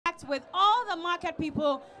interact with all the market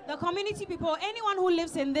people, the community people, anyone who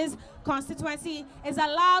lives in this constituency is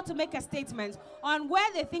allowed to make a statement on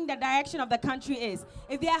where they think the direction of the country is.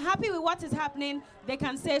 If they are happy with what is happening, they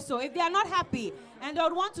can say so. If they are not happy and they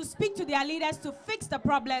would want to speak to their leaders to fix the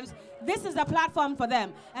problems, this is the platform for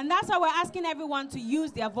them. And that's why we're asking everyone to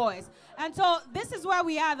use their voice. And so this is where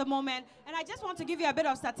we are at the moment. And I just want to give you a bit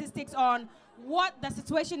of statistics on what the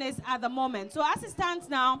situation is at the moment. So as it stands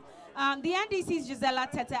now, the NDC's Gisela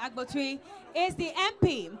Tete Agbotui is the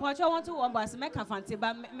MP. Mpacho want to wambas meka fanti,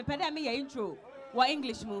 but me pede me intro wa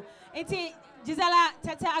English mu. Gisela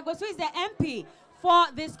Tete Agbotui is the MP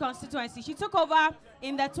for this constituency. She took over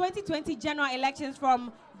in the 2020 general elections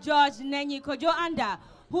from George Nenyi Kojo Anda,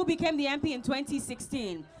 who became the MP in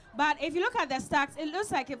 2016. But if you look at the stats, it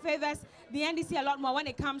looks like it favors the NDC a lot more when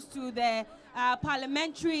it comes to the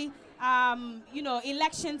parliamentary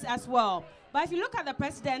elections as well. But if you look at the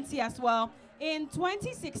presidency as well, in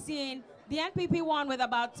 2016, the NPP won with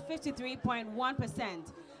about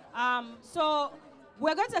 53.1%. So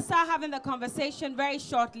we're going to start having the conversation very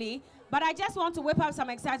shortly, but I just want to whip up some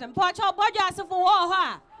excitement. Pocho,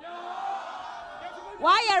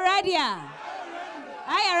 why are you ready?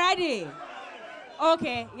 Are you ready?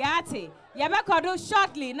 Okay, yati. You do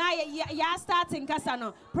shortly. Now you starting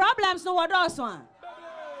kasano. Problems no what else one.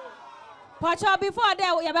 Pocho, before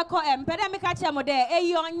there, you have a epidemic at your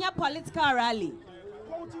on your political rally.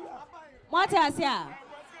 What else, yeah?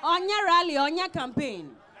 On your rally, on your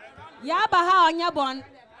campaign. Yabaha on your bond.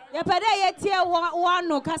 You pay a tier one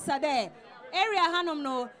no casa there. Area Hanum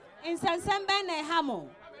no. In Sansemben Hamo.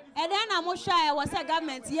 And then Amusha was a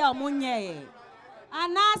government here, Munye.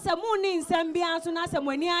 And now some moon in Sambian, so now some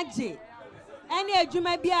Weniaji. Any you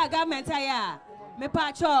may be a government, I me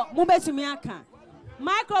pacho, Mubesumiaka.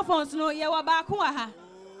 Microphones no ye wabakuaha.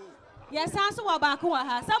 Yes, answer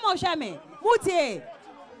wabakuaha. Some of Shame. Muti.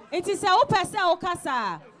 It is a upesa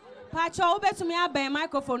okasa. Pacho ube to me a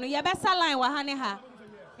microphone. Ye best line wahaneha.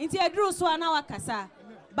 Into a drew swana wakasa.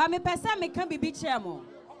 But me pesa me can be bichemo.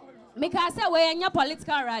 Make us away in your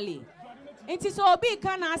political rally. It is so big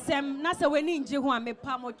can asem nasa weni njihu me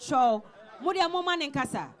pamocho. Mudia moman in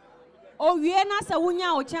casa. O ye nasa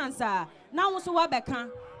wunya o chansa. Now so wabeka.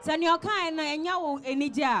 Send your kind and yaw any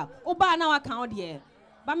jar, Uba now account here.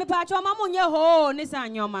 But me pacho mamun your ho,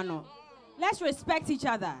 Nissan your mano. Let's respect each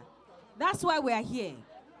other. That's why we are here.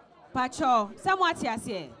 Pacho, somewhat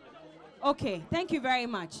here. Okay, thank you very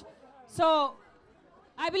much. So,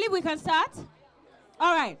 I believe we can start.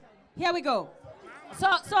 All right, here we go. So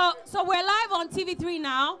we're live on TV3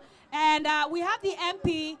 now, and we have the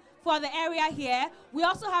MP for the area here. We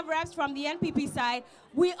also have reps from the NPP side.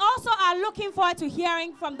 We also are looking forward to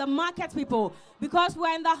hearing from the market people because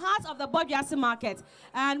we're in the heart of the Bodyasi market.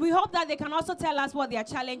 And we hope that they can also tell us what their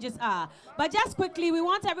challenges are. But just quickly, we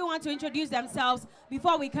want everyone to introduce themselves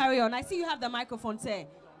before we carry on. I see you have the microphone, say.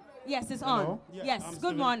 Yes, it's on. Yes,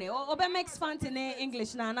 good morning. Obe makes fun in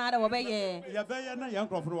English na nada obe ye.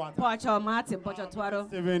 Pocho Martin, Pocho Tuaro.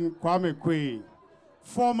 Stephen Kwame Kwe,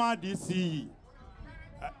 former DC.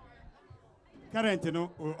 Current,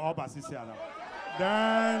 all Basisiana.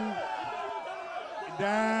 Then,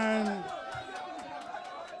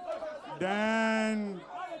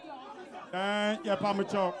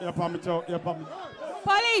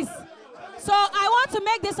 Police. So I want to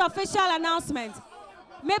make this official announcement.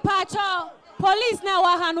 Me pacho, police na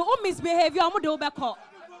wahanu misbehavior amudo beko.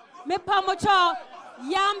 Me pamocho,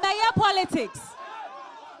 yambeye politics.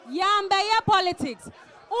 Yambeye politics.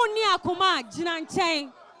 Uni akuma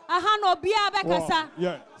jinanchen. Ahano biya bekasa.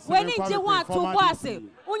 When you want to pass it,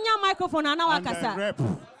 unya microphone and now the rep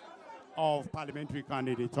of parliamentary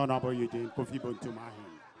candidate Honorable Eugene Kofi Bontumahin.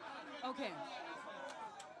 Okay.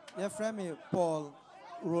 Your friend Paul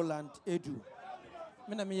Roland Edu.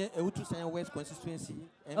 I'm Awutu Senya West constituency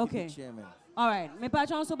NPP chairman. All right. Me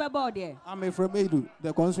patch also be board there. I'm from Edu,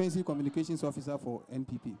 the constituency communications officer for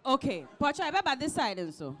NPP. Okay. Patch I be by this side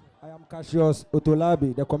and so. I am Cassius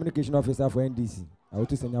Otolabi, the communication officer for NDC.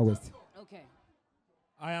 Awutu Senya West. Okay.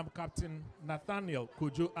 I am Captain Nathaniel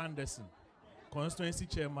Kojo Anderson, constituency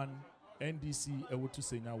chairman, NDC Awutu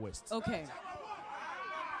Senya West. Okay.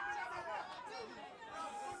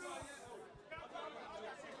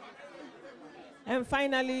 And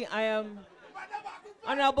finally, I am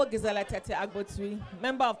Honorable Gisela Tete Agbotui,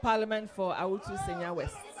 Member of Parliament for Awutu Senya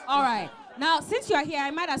West. All right. Now, since you're here, I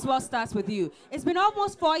might as well start with you. It's been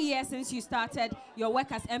almost 4 years since you started your work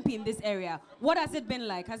as MP in this area. What has it been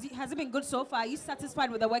like? Has it been good so far? Are you satisfied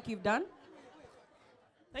with the work you've done?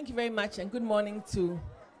 Thank you very much, and good morning to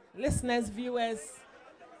listeners, viewers.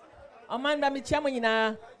 Amanda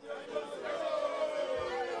Michamonina.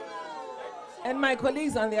 and my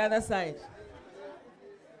colleagues on the other side.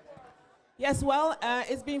 Yes, well,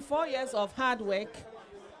 it's been 4 years of hard work,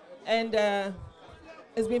 and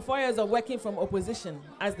it's been 4 years of working from opposition,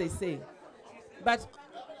 as they say. But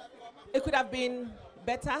it could have been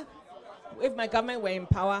better if my government were in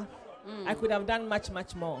power. I could have done much,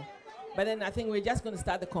 much more. But then I think we're just going to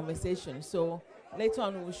start the conversation. So later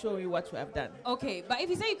on, we'll show you what we have done. Okay, but if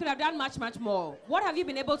you say you could have done much, much more, what have you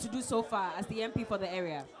been able to do so far as the MP for the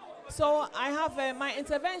area? So I have my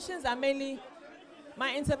interventions are mainly.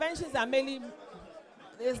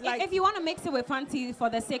 If you want to mix it with Fanti for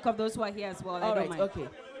the sake of those who are here as well, I don't mind. Okay.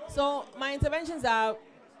 So my interventions are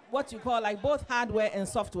what you call like both hardware and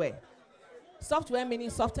software. Software meaning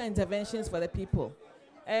software interventions for the people.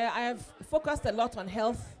 I have focused a lot on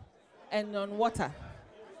health and on water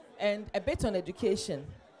and a bit on education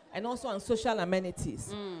and also on social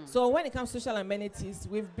amenities. So when it comes to social amenities,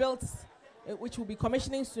 we've built, which will be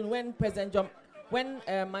commissioning soon when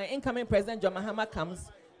my incoming President John Mahama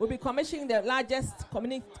comes, we'll be commissioning the largest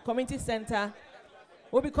community center.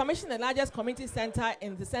 We'll be commissioning the largest community center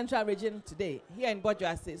in the central region today, here in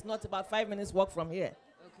Bojuase. It's not about 5 minutes walk from here.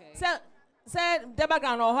 Okay. Say the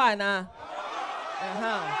background or now.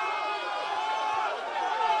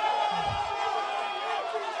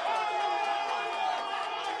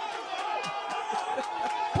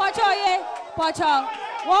 Pocho.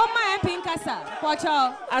 What my MP in Casa?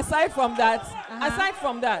 Pocho. Aside from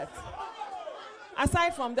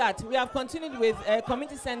that, we have continued with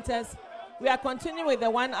community centers. We are continuing with the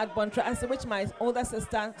one at Bontrasi, which my older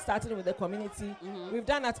sister started with the community. We've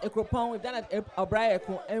done at Ekropon, we've done at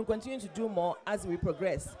Obraeku, and we continue to do more as we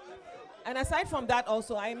progress. And aside from that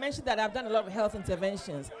also, I mentioned that I've done a lot of health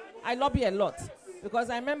interventions. I lobby a lot, because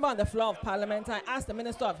I remember on the floor of Parliament, I asked the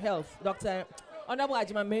Minister of Health, Dr. Honorable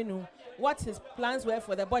Ajima Menu, what his plans were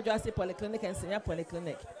for the Bojuase Polyclinic and Senya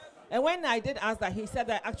Polyclinic. And when I did ask that, he said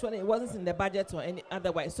that actually it wasn't in the budget or any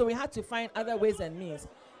otherwise. So we had to find other ways and means.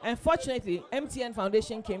 And fortunately, MTN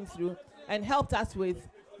Foundation came through and helped us with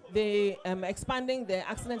the expanding the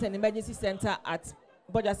Accident and Emergency Center at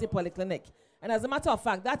Bojuase Polyclinic. And as a matter of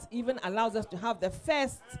fact, that even allows us to have the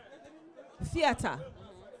first theater,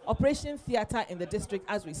 operation theater in the district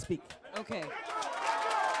as we speak. Okay.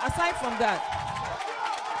 Aside from that,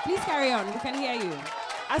 please carry on. We can hear you.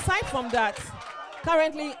 Aside from that,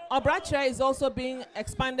 currently, Obracha is also being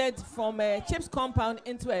expanded from a CHIPS compound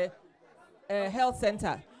into a health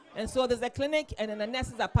center. And so there's a clinic and then a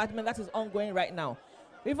nurse's apartment that is ongoing right now.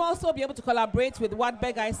 We've also been able to collaborate with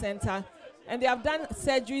Wartburg Eye Center, and they have done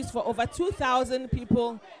surgeries for over 2,000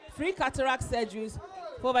 people, free cataract surgeries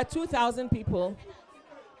for over 2,000 people.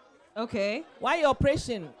 Okay. Why your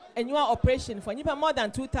operation? And your operation for more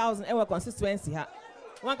than 2,000 ever constituency.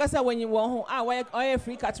 One can say when you want why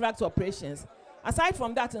free cataract operations. Aside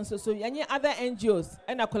from that, and so any other NGOs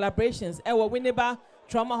and our collaborations, our Winneba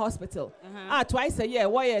Trauma Hospital. Twice a year,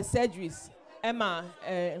 why surgeries, Emma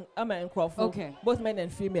and Crawford, okay, both men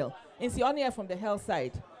and female. It's the only from the health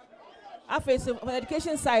side. After so on the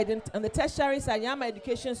education side and on the tertiary side, Yama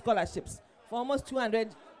education scholarships for almost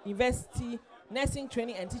 200 university nursing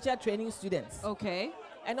training and teacher training students. Okay.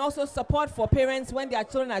 And also support for parents when their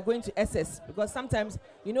children are going to SS, because sometimes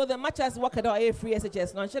you know the much as work at all free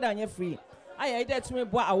SHS, non share free. We've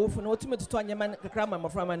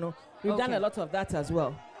done a lot of that as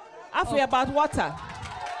well. After about water.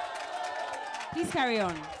 Please carry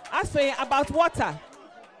on. After about water,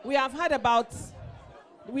 we have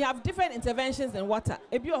different interventions in water.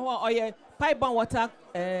 If you have pipe-borne water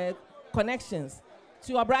connections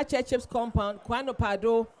to Obracha Chips compound, Kwano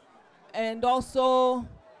Pado, and also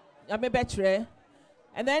Yamebetre,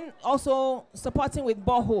 and then also supporting with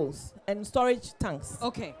boreholes and storage tanks.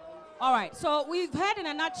 Okay. All right, so we've heard in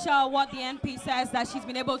a nutshell what the MP says that she's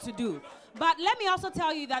been able to do. But let me also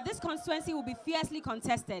tell you that this constituency will be fiercely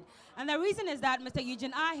contested. And the reason is that Mr.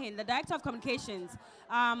 Eugene Ahin, the Director of Communications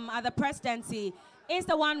at the presidency, is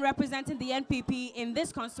the one representing the NPP in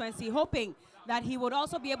this constituency, hoping that he would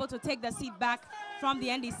also be able to take the seat back from the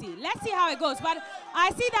NDC. Let's see how it goes. But I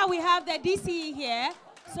see that we have the DCE here.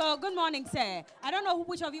 So good morning, sir. I don't know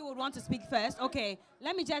which of you would want to speak first. Okay,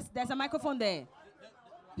 there's a microphone there.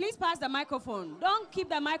 Please pass the microphone. Don't keep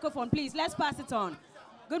the microphone, please. Let's pass it on.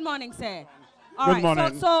 Good morning, sir. All right.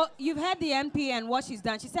 Morning. So you've heard the MP and what she's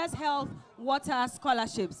done. She says health, water,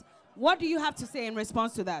 scholarships. What do you have to say in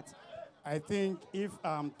response to that? I think if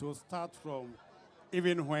to start from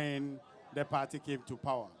even when the party came to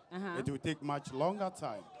power, it will take much longer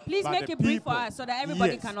time. Please but make it brief for us so that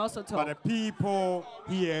everybody can also talk. But the people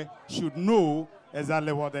here should know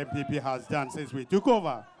exactly what the NPP has done since we took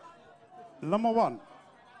over. Number one,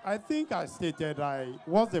 I think I stated I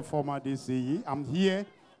was the former DCE. I'm here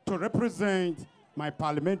to represent my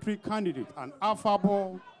parliamentary candidate, an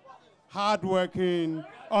affable, hardworking,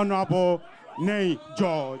 honorable Nay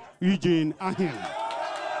George Eugene Ahin.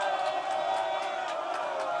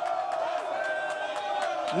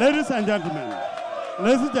 Ladies and gentlemen,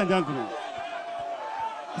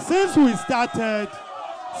 since we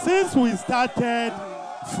started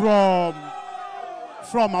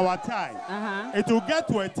from our time, it will get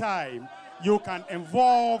to a time you can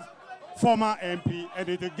involve former MP, and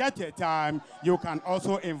it will get to a time you can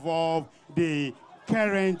also involve the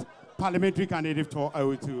current parliamentary candidate for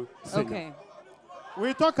Awutu. Okay.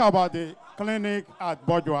 We talk about the clinic at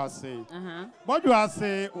Bojuase.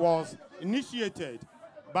 Bojuase was initiated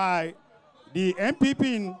by the MPP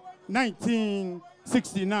in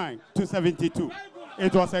 1969 to 72.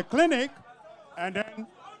 It was a clinic, and then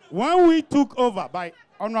when we took over by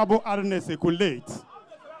Honorable Arne Sekulate,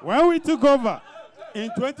 when we took over in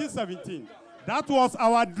 2017, that was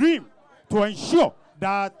our dream, to ensure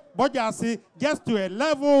that Bojuase gets to a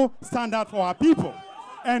level standard for our people.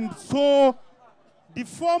 And so the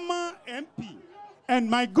former MP and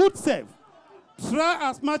my good self try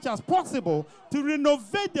as much as possible to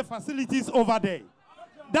renovate the facilities over there.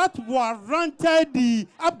 That warranted the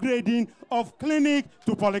upgrading of clinic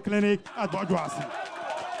to polyclinic at Bojuase.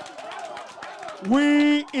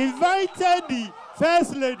 We invited the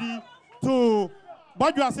First Lady to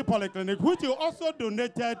Bojuase Polyclinic, which also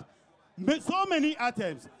donated so many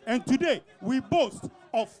items. And today, we boast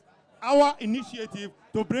of our initiative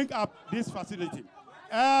to bring up this facility.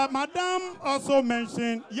 Madam also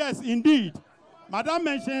mentioned, yes, indeed, Madam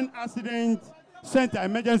mentioned accident center,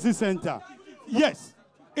 emergency center. Yes,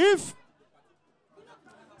 if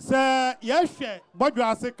Sir Yeshe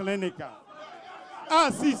Bojuase Clinic,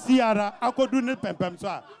 Sierra, Akodune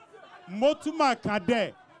Pempemsa, Motuma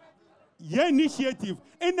Kade, ye initiative,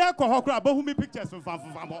 in there, Kohokra, Bohumi pictures from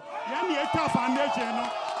Famfamo, Yanni Eta Foundation,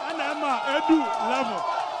 and Emma Edu level,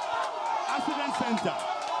 accident center.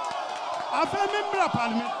 I feel member of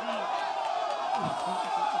parliament.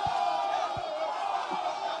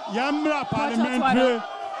 Yamra parliamentary.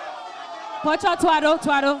 Pocho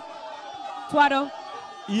Tuado.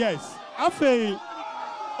 Yes. I feel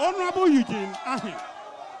Honorable Eugene Ahin.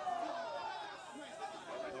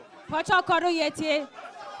 Pocho Kodo Yeti.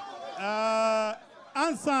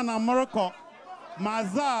 Ansa na Morocco.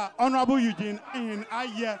 Maza Honorable Eugene Ahin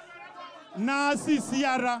Aye. Na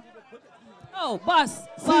Sierra. Oh, boss.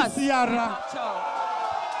 Sierra.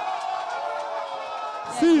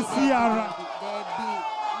 Sierra.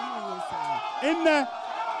 In the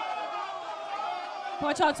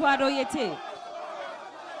Pocho Tuado Yeti.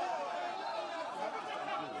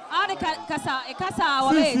 Kasa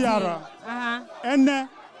Sierra. And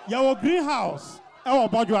your greenhouse. Our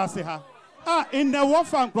Bojuase ha. In the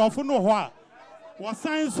Wafan Crofuno Hua. Was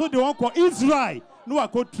signed so the one called Israel. No, I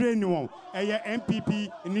could train you. A MPP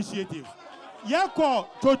initiative. Yako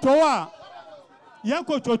Chochoa. Ya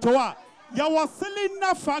was selling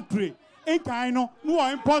na factory. In Kaino, no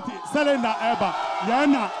are importing, selling na eba.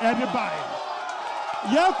 Yana everybody.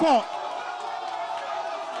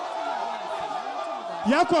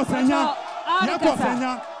 Yako Senya.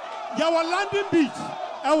 Yawa landing beach.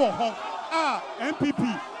 Ewo ho.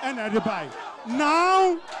 MPP and everybody.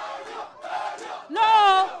 Now.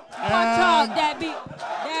 No.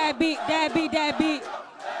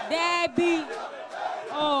 Debbie.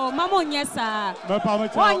 Oh, Mama Nyesa.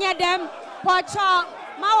 Wanya them. Pocho.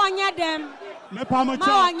 Mawanya them. Me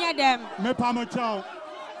pamucho.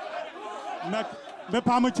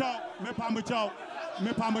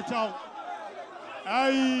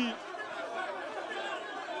 Ay.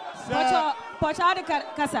 Pocho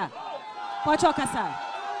Kasa. Pocho Kasa.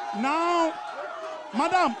 Now,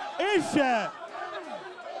 Madam, if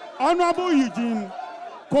Honorable Eugene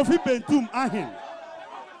Kofi Bentum Ahin,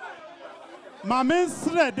 Mamen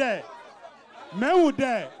Srede, Mewu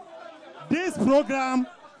there. This program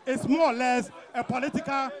is more or less a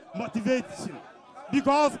political motivation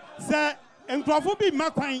because the Entrofobi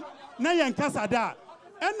Makwain na yen kasada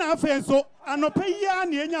and na so anope ya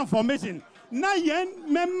ni information na yen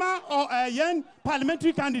member or yen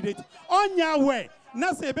parliamentary candidate onya we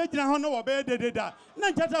na se be gina ho no wo be dededa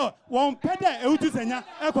na chata won pede Awutu Senya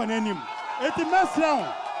ekonanim eti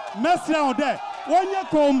mesra there wonye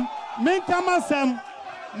kom menkamasem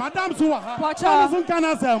Madam Suwaha Pocho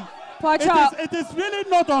kanasem. It is really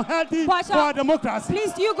not unhealthy for our democracy.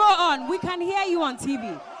 Please, you go on. We can hear you on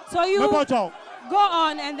TV. So you go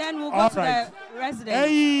on, and then we'll go to the resident.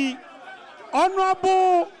 Hey,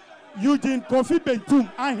 Honorable Eugene Kofi Bentum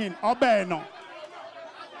Ahin Obeno.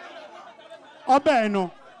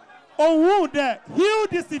 who the huge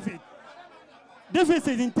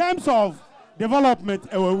deficit in terms of development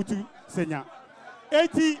Awutu Senya.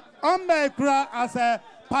 80 as a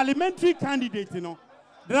parliamentary candidate, you know.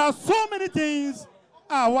 There are so many things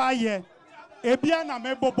why ebia na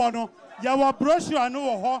mebo bono ya wa brochure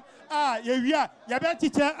no ho ye wia ya be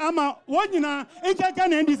teacher ama wonyina enka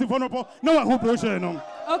na ndisi fonopo na wa ho brochure no.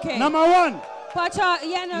 Okay. Number 1. Pacha,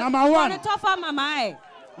 no. Number 1. Tougher mama.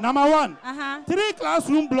 Number 1. 3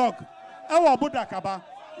 classroom block. Ewo Budakaba.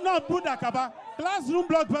 No Budakaba. Classroom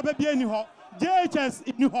block baba bi ani ho. JHS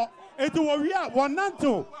ni ho. Etu wo wia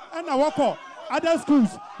wonanto na woko other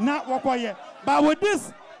schools na woko ye. But with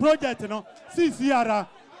this project, you know, CCR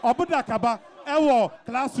Obudakaba ewo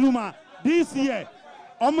classroom this year.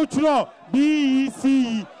 Omuchro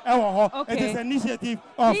BEC ewo. Okay. It is an initiative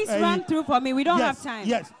of. Please run through for me. We don't have time.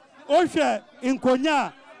 Yes. Oshe in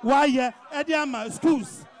Konya why Ediama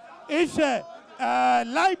schools. Ishe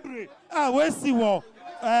library. We see wo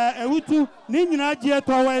Awutu Ninja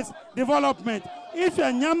towards development.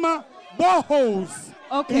 Ishe Nyama boreholes.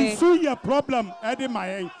 Okay. It's your problem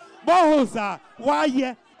Edima. Boreholes are why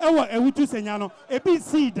ewa Awutu Senyano. Ebi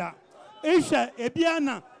Sida. Ishe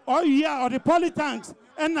Ebiana or yeah or the polytanks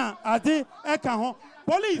and ade ekaho.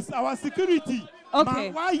 Police our security.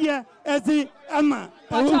 Okay. Why as the Emma?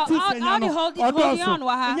 Hold on,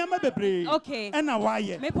 Waha. Okay. And why?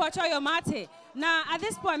 Me pocho your mate. Now at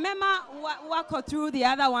this point, Mema walk through the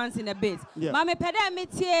other ones in a bit. Yeah. But me pede me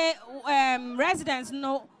residents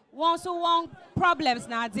no one problems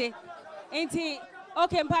na de. Enti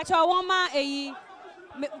okay, Pacho woma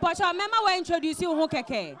Pacho Mema will introduce you who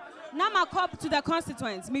keke. Now ma cop to the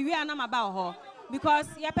constituents. Me we are na about her because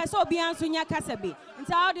ya person be answer nya kasabi.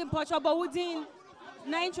 Nti how the Pacho but within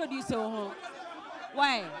na introduce you.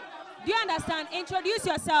 Why? Do you understand? Introduce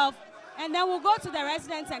yourself, and then we'll go to the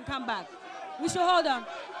residents and come back. We should hold on.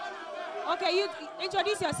 Okay, you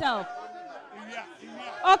introduce yourself.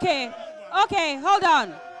 Okay, hold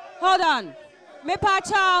on. Me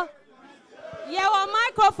pacha, yawa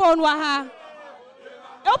microphone waha.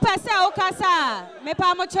 Opesa okasa, me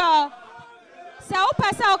pa mocha. Se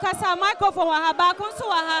opesa okasa microphone waha ba kunsu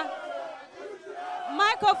waha.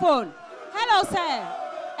 Microphone. Hello, sir.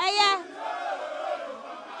 Yeah.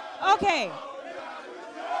 Okay.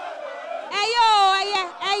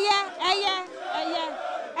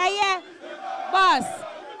 Boss.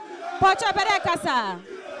 Pocha Berekasa.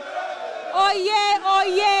 Oh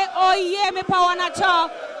yeah, me pawana cho.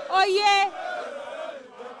 Oh yeah.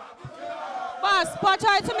 Boss,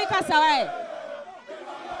 Pocha to me kasa.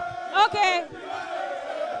 Okay.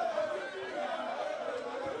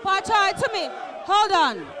 Pocha to me. Hold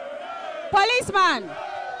on. Policeman.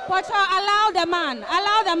 Pocho, allow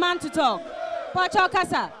the man to talk. Pocho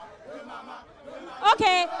Kasa.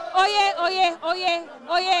 Okay.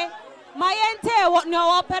 Oye. Mayente what no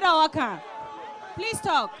opera waka. Please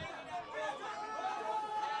talk.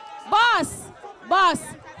 Boss.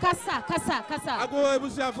 Kasa. Ago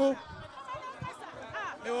ebusiafo.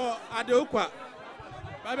 Ewo adeukwa.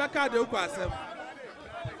 Babeka adeukwa asem.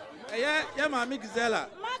 Eye mami Gizela.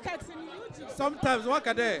 Sometimes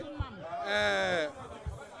waka there.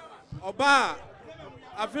 Oba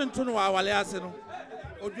afintu no awale ase no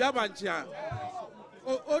odua banchia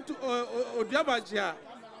odua banchia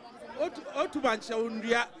otu banchia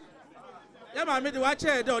ondua ya ma me de wa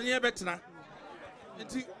che de onye betena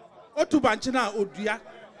nti otu banchi na odua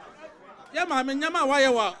ya ma me nyama wa ye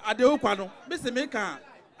wa ade okwa no be se me kan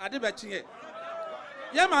ade bechi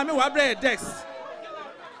ya ma me wa bre desk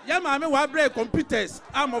ya ma me wa bre computers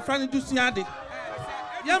am friend dusia ade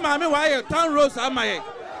ya ma me wa ye town roads amaye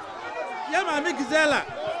ya mami Gizela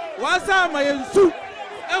wasa mayensu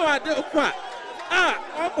ewa de okwa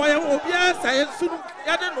oboye obi asa yensu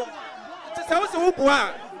ya de no ti se wo se wo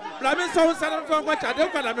boa bla me so san fo kwa cha de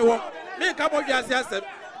okwa na me wo me ka bo wiase asem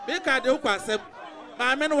me ka de okwa asem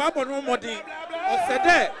ma me no wa bo no modin o se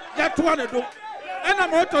de ya to ne do ena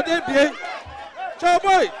mo to de bie cho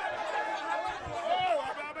boy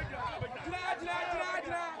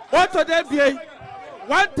what to de bie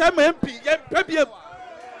one time MP ye pebie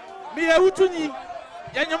me Awutu ni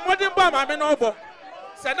yenye modern ba ma me no obo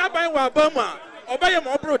se na ban wa ba mu a obaye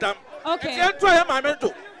mo brodam okay e ento ya ma me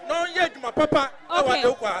do no ye adwuma papa e wa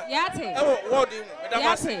de kwa yate e wo word mu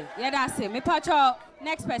yate yadase me pacho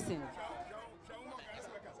next person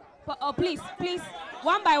please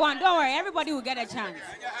one by one, don't worry, everybody will get a chance.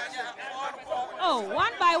 Oh,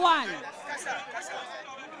 one by one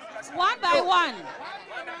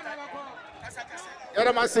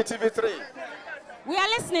Yaraman CTV3. we are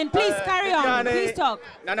listening. Please carry on. Please talk.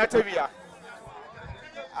 Nana Tevia.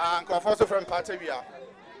 And Confoso from Patevia.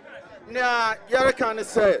 Now, Yarakan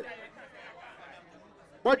say,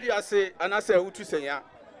 What do you say? And I say, Awutu Senya.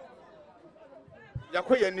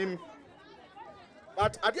 Yakoya nim.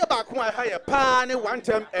 But I dear back when I hire pan 1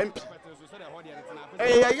 term MP.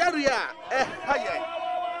 Higher.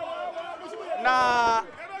 Now,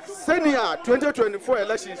 Senya 2024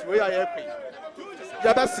 elections, we are happy.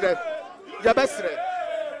 Yabesre.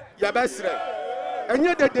 And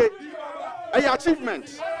yet, the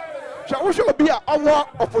achievement. Shall we be our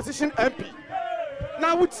opposition MP?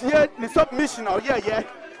 Now, what's here the submission or yeah.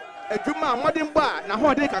 A Juma modern bar, now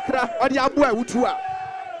what they kakra, or the Abu Awutu.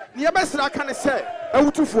 Yabesra can say,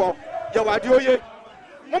 Awutu for Yawadio.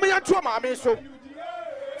 Mommy, so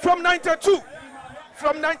from 92,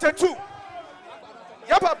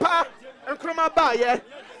 Yapapa and Kroma Ba, yeah.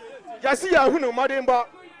 Yasia, who know modern bar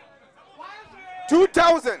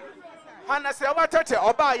 2000. Hannah say, what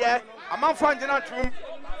or buy, yeah, a month from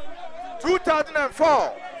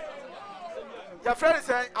 2004. Your friend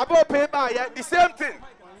say, about pay by, yeah, the same thing.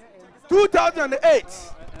 2008.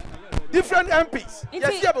 Different MPs.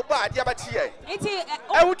 Yes, yeah, but bad, yeah, but here.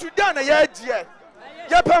 I would you done a year, dear.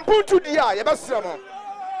 Yeah, Pampu to the eye, yeah,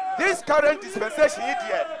 this current dispensation,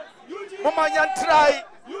 dear. Mama, you try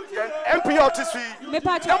MP artistry.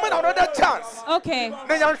 Another chance. Okay.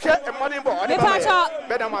 Then you share a money board. I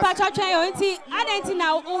didn't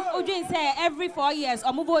know Ujin say every 4 years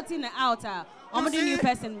or move voting out. I'm a new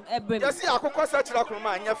person. You see, I could cause such a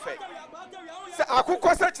man, your face. I could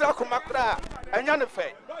cause such a macra and your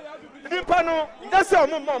face. Nippano, that's a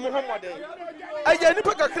Muhammad. I didn't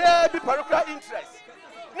put a clear parochial interest.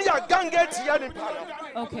 Me a ganget Yanipano.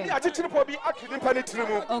 Okay. I teach you probably at the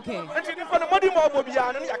Panitrumo. Okay. And you didn't money more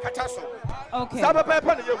Bobian and Yakataso. Okay. All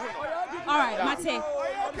right, Mate.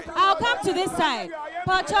 I'll come to this side.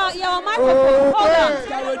 Pacha, your microphone. Hold on.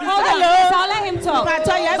 Yes, I'll let him talk.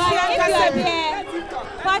 Pacha, yes,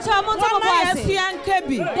 Pacha,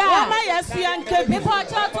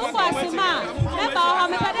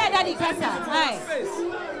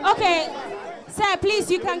 okay, sir, please,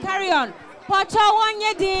 you can carry on. Pacha,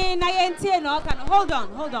 hold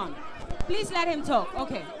on. Please let him talk.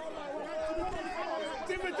 Okay.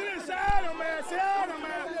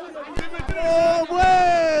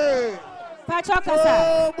 Pacha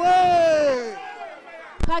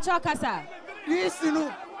Kasa. Yes, you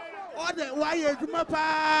know. All the why you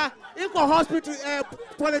pa Eco hospital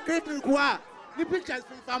polyclinic kwa. The pictures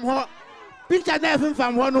from her. Picture there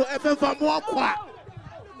from one FM from more kwa.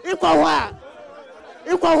 Eco a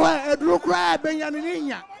blue crab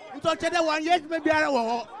Benjaminia. Into cheddar 1 year maybe I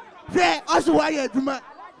will. Say also why you do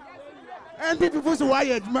and people who why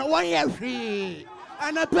you 1 year free.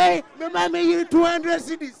 And I pay me 200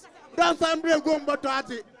 cities. Don't find me go but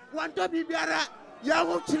to one to be better.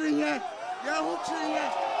 Yahoo chilling.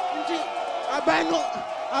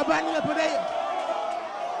 Abano today.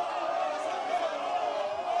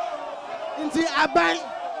 Inti Aban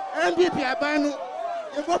MVP Abano.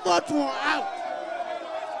 You go to out.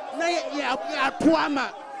 Na ya tuama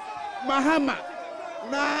Mahama.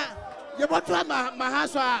 Na you go to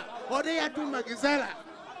Mahaswa. Or they are to Magizela.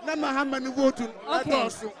 Na Mahama ni vote. Okay.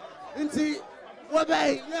 Inti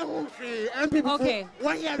Okay.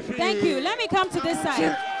 Thank you. Let me come to this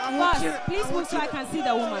side. Boss, please move so I can see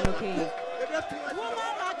the woman, okay?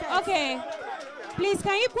 Okay. Please,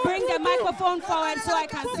 can you bring the microphone forward so I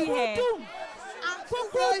can see her?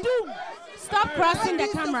 Stop crossing the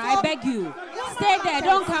camera, I beg you. Stay there,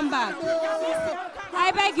 don't come back.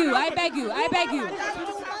 I beg you.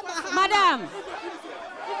 Madam.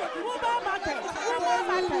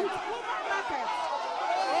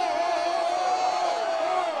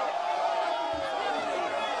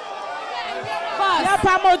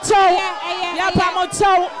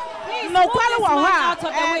 No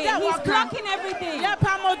he's blocking everything.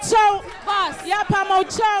 Boss. Please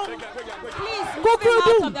move him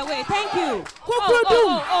out of the way. Thank you.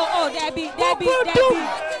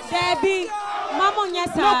 Debbie. Mamon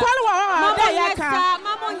yesa.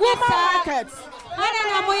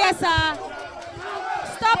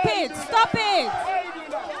 Stop it.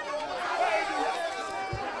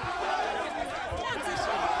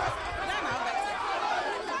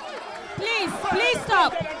 Please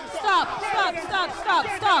stop. Stop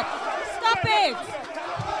it.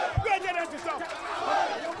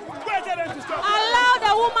 Allow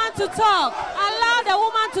the woman to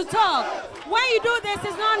talk. When you do this,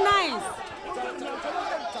 it's not nice.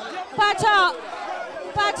 Pacha.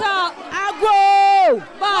 Agro.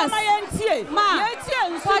 Boss. Ma.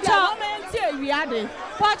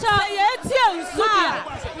 Pacha.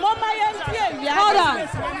 Hold on.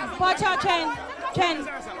 Pacha, Chen.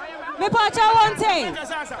 Me Pacha one thing.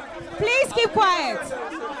 Please keep quiet.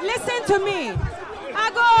 Listen to me.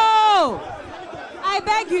 I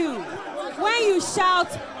beg you. When you shout,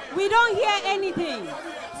 we don't hear anything.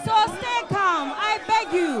 So stay calm. I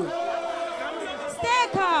beg you. Stay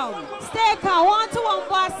calm. Stay calm. 1, 2, 1,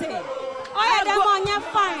 boss. Oh, yeah, them on your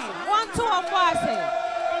fine. 1, 2, 1, boss.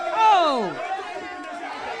 Oh.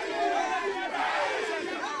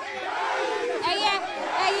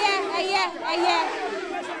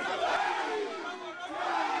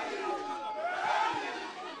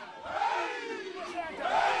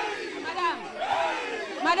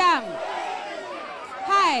 Madam.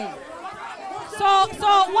 Hi. So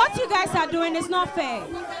what you guys are doing is not fair.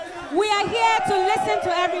 We are here to listen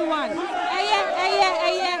to everyone.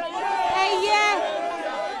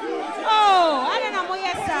 Oh, I don't know,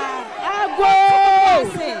 yes, sir.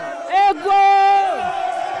 Ego.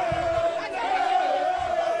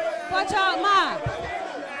 Watch out, ma.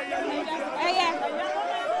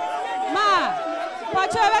 Ma.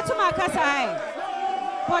 Watch out to my casa.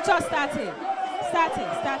 Watch out, starting.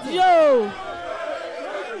 Yo.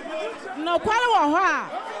 No quality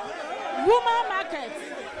woman market.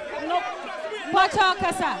 No. Watch out,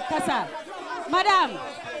 casa. Madam.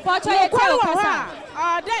 Watch out, casa.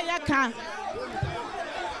 Oh, there you can.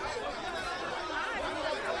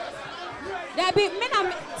 There be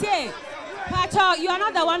Pacho, you are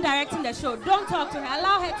not the one directing the show. Don't talk to her.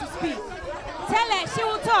 Allow her to speak. Tell her she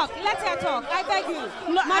will talk. Let her talk. I beg you.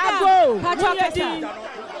 No, Madam, Pacho Kesa.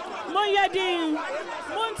 Moyedi,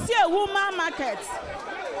 Monsieur Woman Market.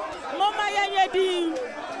 Mama Yedi.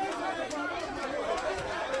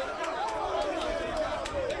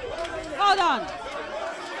 Hold on.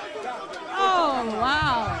 Oh,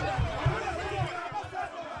 wow.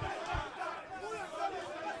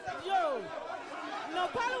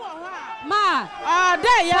 Ma,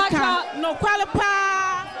 there you can. No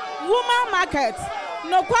qualify woman market.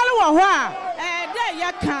 No qualify. There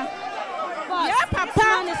you can. Yeah, Papa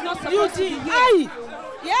is not supposed to be here.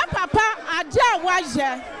 Yeah, Papa, Aja was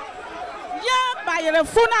here. Yeah, by the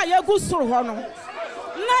phone, I go through one.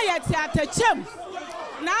 Now yet at the chim.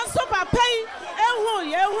 Now, so Papa, who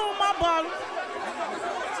my ball.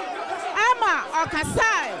 Ama or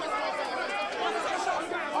Kasai.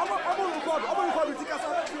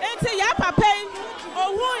 Enti ya papa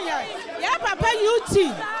owu ya papa UT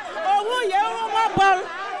owu ye wo ball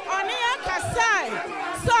oni ya kasai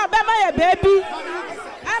so be ma ya baby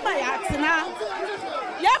ama ya tena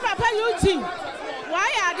ya papa UT wa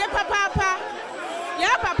ya de papa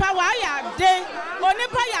ya papa wa ya de oni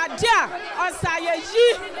pa ya de osa ye yi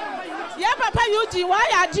ya papa UT wa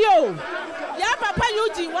ya de o ya papa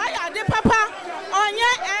UT wa ya de papa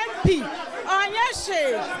onye MP onye she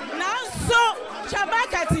na so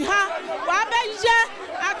Chabakati ha wabeje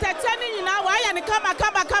ateteni nyina wa ya ne kama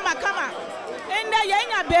ende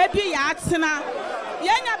yenya baby ya atena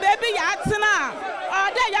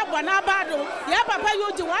ode ya bwana bado ya papa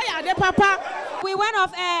yuji wa ya de papa. We went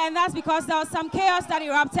off air and that's because there was some chaos that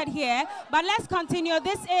erupted here, but let's continue.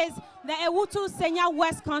 This is the Awutu Senya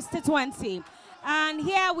West constituency and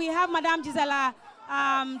here we have Madame Gisela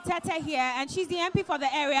Tete here, and she's the MP for the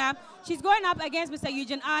area. She's going up against Mr.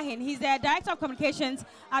 Eugene Ahin. He's the Director of Communications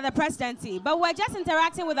at the Presidency. But we're just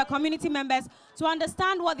interacting with the community members to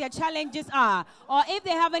understand what their challenges are, or if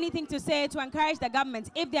they have anything to say to encourage the government.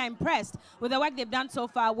 If they're impressed with the work they've done so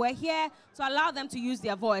far, we're here to allow them to use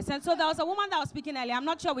their voice. And so there was a woman that was speaking earlier. I'm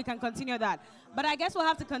not sure we can continue that, but I guess we'll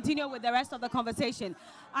have to continue with the rest of the conversation.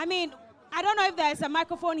 I mean, I don't know if there's a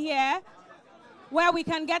microphone here where we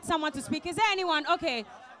can get someone to speak. Is there anyone? Okay,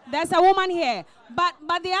 there's a woman here. But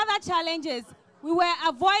the other challenge is we were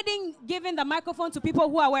avoiding giving the microphone to people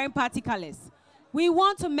who are wearing party colors. We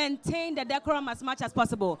want to maintain the decorum as much as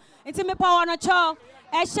possible. It's me power no cho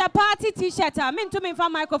a party t-shirt. I mean to me for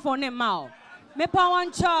microphone in mouth. Me power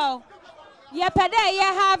cho. Ye pede ye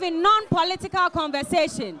having non-political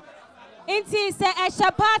conversation. It's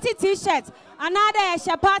a party t-shirt. Another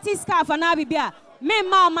a party scarf and abibia. Me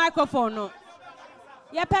microphone no.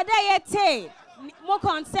 More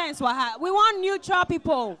concerns. We want neutral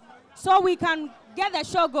people so we can get the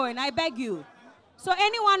show going. I beg you. So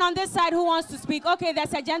anyone on this side who wants to speak? Okay,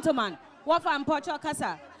 there's a gentleman. What from Porto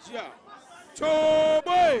Casa? Yeah.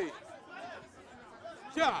 Choboy.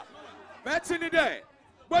 Yeah. That's in the day.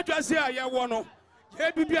 What you say? I want to.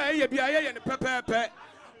 Be pepe.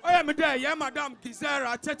 I am there. Yeah, Madame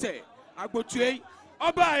Gisela Tete. I go to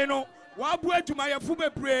Oba, you know. Wabu to my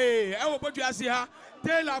fube pray. I will put you as here.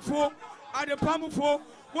 Taylor for at the palm for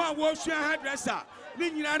one wash your hairdresser.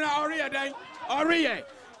 Ninana Oria.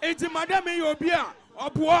 It's Madame Yobia,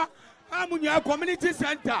 Opua, Amunia Community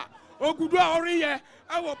Center, Ogudua Oria,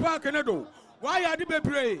 our park and do. Why are the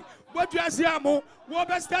pray? What you say, Amo? What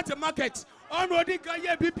best start a market? On Odika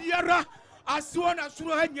Bibiara, Asuana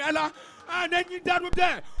Suro Hanyala, and then you done with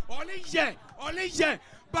there. Only ye.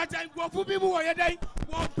 But I go for people who are there.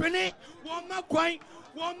 One penny, one more coin.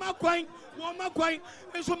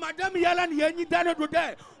 And so, Madame Yalan, you done with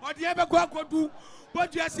there. Or the ever go do.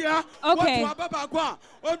 But yes, yeah. Okay. Okay.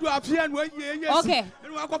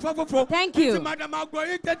 Thank you.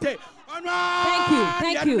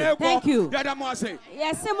 Thank you.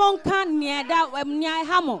 Yes, Simon can near that near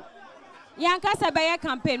Hamo. Yanka Sabaya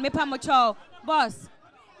campaign, me pamocho, boss.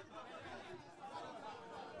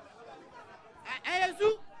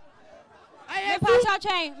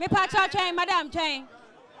 Me pacha chain, Madam Chain.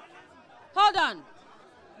 Hold on.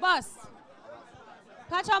 Boss.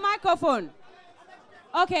 Pacha microphone.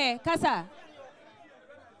 Okay, Kasa.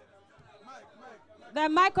 The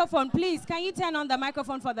microphone, please. Can you turn on the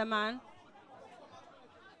microphone for the man?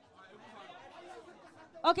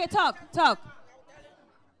 Okay, talk.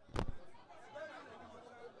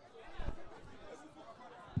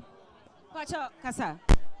 Pacha, Kasa.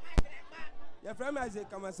 Your friend Isaac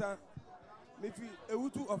Kamasa, Mifi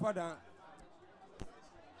Awutu Ofada.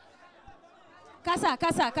 Kasa.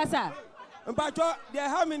 And Pacha, there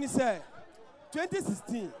how many say?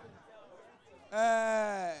 2016,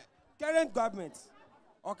 current government,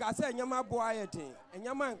 Okase Nyama Boyete, and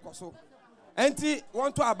Yama and Koso. Enti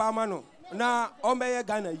want to Abamano, na Omeye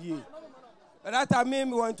Ghana ye. But that time we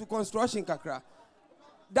went to construction kakra.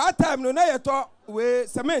 That time no na yeto we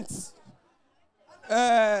cement.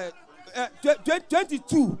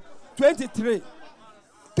 22, 23.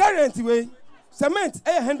 Current way cement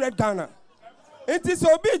 800 Ghana. It is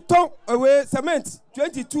so big ton away cement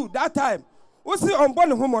 22 that time. We see on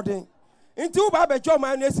born homodin. Into Baba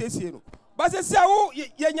Joma and SSU. But they say, oh,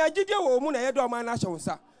 Yanyajidia or Muna Edoma National.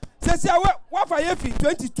 Say, what for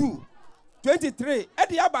 22, 23, at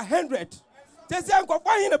the upper 100. They say, I'm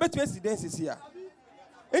going a better residence here.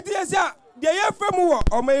 It is the year from war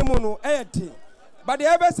or Maymono, anything. But the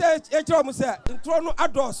ever said, Echomusa, in Trono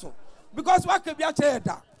Adoso. Because what could be a chair?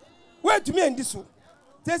 Wait to me in this one.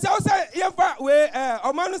 They say, where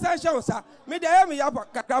Omanus and Shosa, made the Army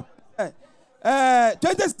up.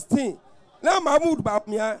 2016. Now Mahmoud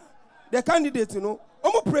Bamia, the candidate, you know,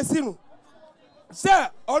 Omo Presino.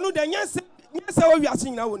 Sir, onu the nyasa we are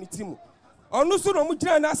seeing now on the team. Onu so no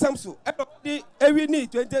mujira na samso. Every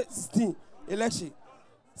need 2016 election.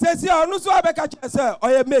 Says ya onu so abeka sir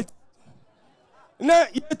or mate. Na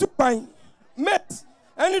you too fine. Mate,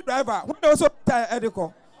 any driver, what also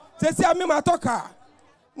edico. Says ya me my car.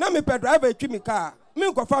 Na me per driver me car.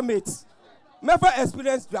 Me go for mates. Me for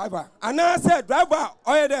experienced driver. And I said driver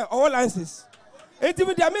all there all licenses. Enti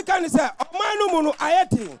me the American say, "O man no mu no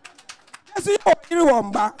ayeti." Eso you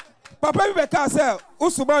womba. Papa be ka say,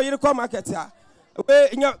 "Usuba you come market ya." We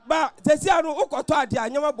nya ba tesi anu ukoto ade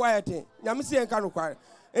anyama boy ayeti. Nyame se enka no kware.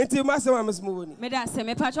 Enti ma se ma mesmo ni. Me da se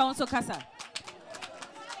me pacha won so kasa.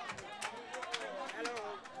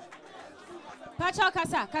 Pacha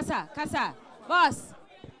kasa. Boss.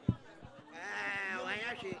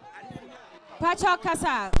 Pacha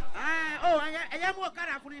kasa.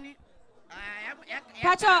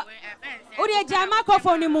 Pacha, uri jai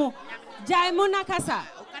microphone mu. Jai muna kasa.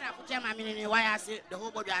 The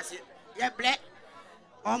whole body has it. Yeah, black.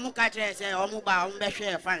 Omu katre say omu ba omu be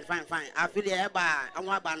share fine. I feel the eba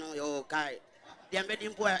omu ba no yo kai. The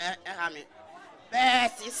embedding po me.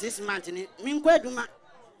 Best 6 months ni. Min ko eduma.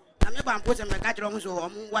 Na me ba mpo se me katre omu so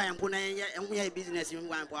omu wa empo na enhu ya business mi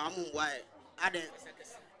wa empo omu wa ade.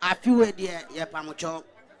 I feel we there ye pamocho.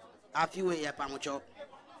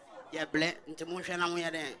 Ye ble nti mo hwe na mo ye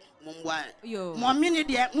den mo mbwa yo mo mini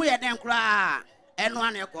de mo ye den kra eno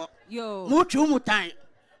aneko yo mo twu mu tan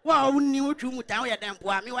wa woni mo twu mu tan wo ye den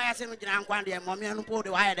poa mi wa ya se no gina nkwan de mo me no po de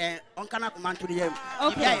wa ye den on kana ko man to de yam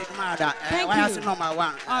okay ya ye ma da wa ya se number 1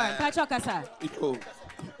 all right Pacha kasa iko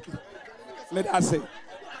me da say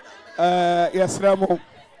yes ramo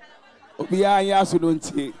obi anya so no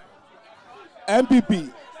ntie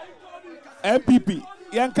MPP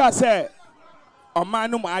yanka say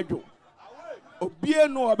Omanu Majo. Obie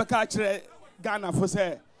no obeka kire Ghana for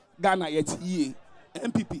say Ghana yet ye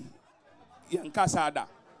MPP yanka sada.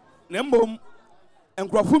 Na mbom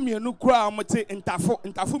enkrofo mienu kura omote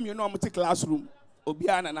ntafo mienu omote classroom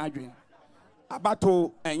obia na adwen.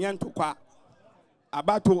 Abato enye ntokwa.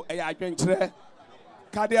 Abato eya adwen kire.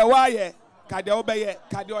 Kade waye, kade obeye,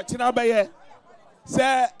 kade ochina obeye.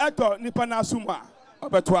 Se eto nipa na asuma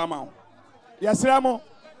obeto ama. Yesramo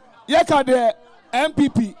yekade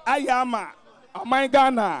MPP ayama amai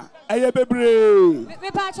Ghana aye bebre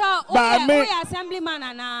me pacha we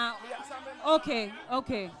assemblyman na okay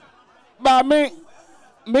ba me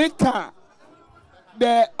ka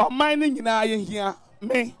the amai ni nyina ye hia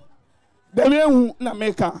me Demi na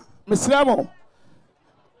meka. Mesremo.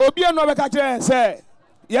 Obi no be ka kire say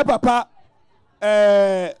ye papa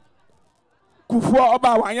Kufu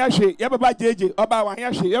oba wanyahwe ye papa JJ oba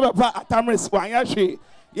wanyahwe ye papa Atamris wanyahwe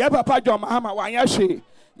ye papa John Mahama wanyahwe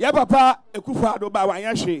ye papa Ekufu Ado ba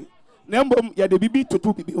wanyahwe na mbom ye de bibi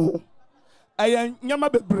tutu bibi ho aye nyama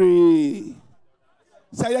bebre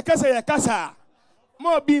say ye kasa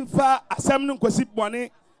mo bi mfa asem no nkosi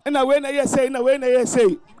bone na we na ye say na we na ye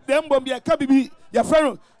say dem mbom ye ka bibi ye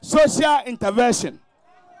friend social intervention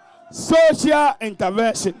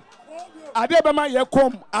ade bema ye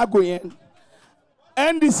kom agoyen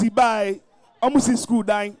NDC by almost school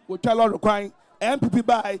dying with chalor kwan MPP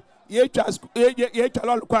by ye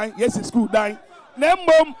chalor kwan yes school dying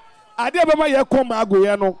nembom ade bema ye kom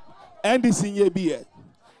agoyen no NDC ye bi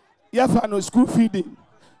ye fa no school feeding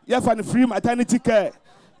ye fa no free maternity care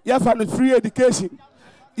ye fa no free education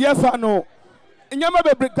ye fa no nyama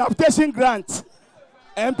be capitation grant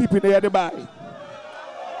MPP na ye de buy.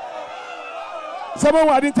 Someone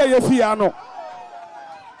who didn't tell you Fiano.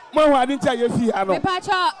 One who didn't tell you Fiano.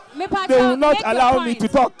 They will not allow me to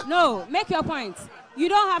talk. No, make your point. You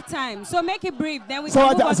don't have time, so make it brief. Then we can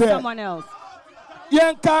move on to someone else.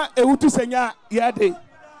 Yanka Awutu Senya yade.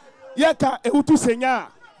 Yanka Awutu Senya.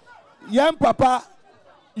 Yan papa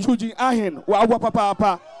Eugene Ahen wa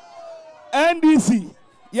papa. NDC.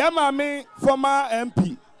 Yamame former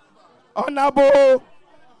MP. Honorable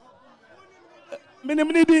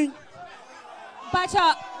Minimini.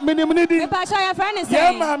 Pacha, your friend is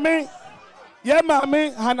saying, yeah, mammy,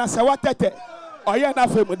 Hannah Sawatete, or you're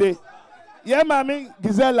not family. Yeah, mammy,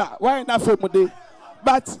 Gizella, why not family?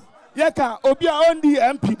 But, yeka, Obia on the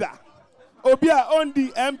MP da. Obia on the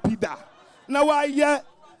MP da. Now, why, yeah,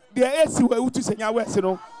 the AC were to Senya West, you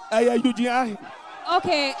know, Eugene.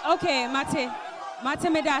 Okay, Mate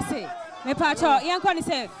Medase. Me Pacha, Yankoni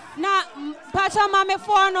said, na Pacha Mame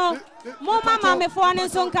Fono. Mama mame fone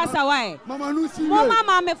son kasa why? Mama mame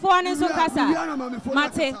fone son kasa.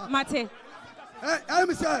 Mate.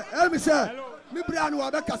 Me say. Me bra no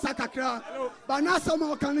abeka sakakra. Ba na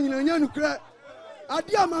sama kan nyanya nukre.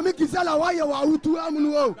 Adia mame Gisela why you Awutu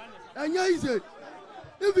amunu o. Enya ize.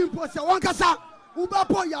 Even posa wan kasa. Uba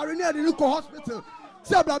po yare na de ko hospital.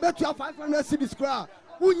 Say bra betua 500 cedis kra.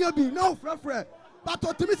 Unya bi na ofrefre. But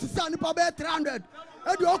otimi sisa ni pa be 300.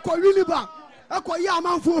 E do ko winiba. Eko ya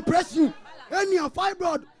man for oppression. Any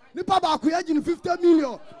fibroid, nipa ba ku agin 50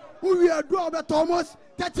 million. Who we do about almost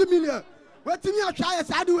 30 million. What me a try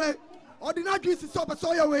side way. Ordinary is so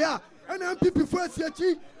so we are. And MPP first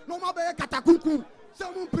yechi no ma be katakunkum. Say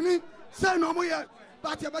mun pini, say no mo ye.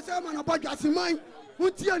 But you be say man about gasimine.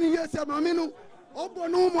 Unti ani here say mama no. Obo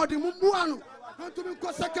no mo de mumbu anu. Want to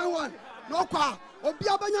be second one. No kwa. Obi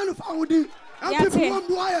abanya no fa wudi. MPP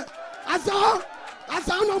mumbu aye. Asa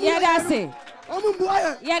no mo. Yeah, that's it.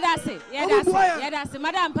 Yeah, that's it.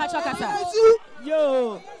 Madam Pacho Kasa.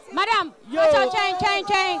 Yo. Madam, Pacho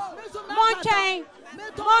chain. More chain.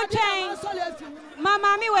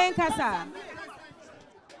 Mama mi wen Kasa.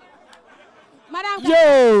 Madam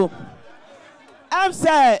Yo. I'm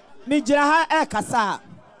say mi jira ha Kasa.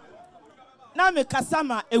 Na me Kasa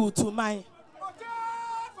ma Awutu mai.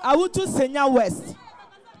 Awutu Senya West.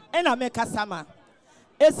 Ena me Kasa ma.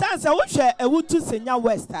 Esanse wo hwe Awutu Senya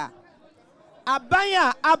West a.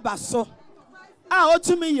 Abanya abaso a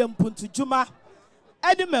otumi ye mpuntu juma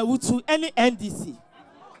edima Awutu ene NDC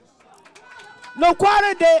no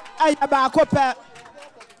kware de ayaba akopa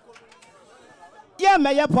ye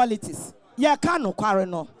meye politics ye ka no kware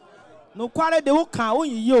no kware de wo kan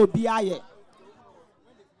onyiye obi aye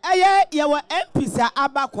eye ye wo MPs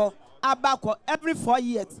abako every 4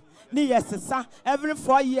 years ni yesesa every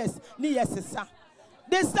 4 years ni yesesa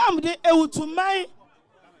this time de Awutu man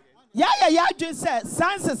ya just said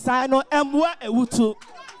sans no emwa Awutu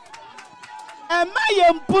ema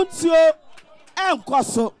ye mpuntuo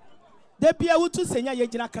enkoso de bia Awutu Senya ye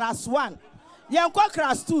gina class 1 ye enko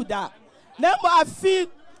class 2 da na mo afi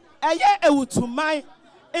eye Awutu man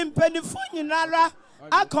impenifu nyinara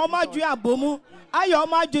akomadwe abomu ayo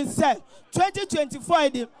madwe se 2024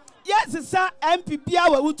 edi yes sa MPP a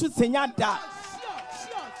Awutu Senya da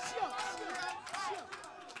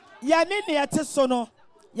ya ni ne yete so no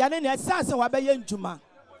yane ne sanse wa be ye njuma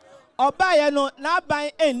oba ye no na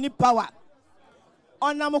ban eni power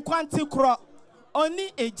onam kwanti kro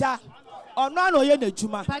oni eja ono na oye na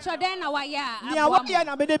juma Pacho den na wa ya ni awa ye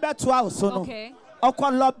na me de beto a so no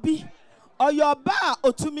okọ lobby oyoba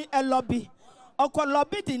otumi lobby okọ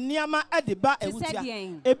lobby di niama ade ba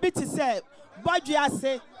Awutu ebi ti se bodwe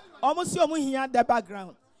ase omo si omo hia the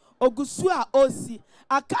background ogusu a osi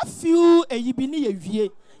aka fiu eyibi ni ye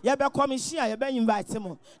wie ye be commission ye be invite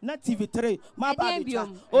mo na TV3 ma ba be cha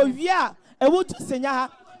owia Awutu Senya ha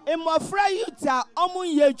emofra youth a omun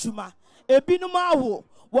ye adwuma ebinum awo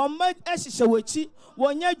won ma ehihye wachi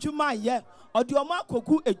won ye adwuma ye odi omo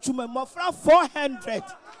akoku adwuma emofra 400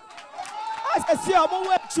 asesi omo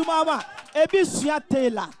wa adwuma ma ebi sua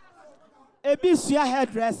tailor ebi sua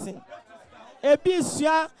hairdressing ebi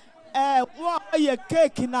sua ye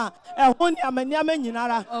cake na ho ni amaniama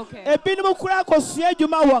nyinara ebinum kura akosua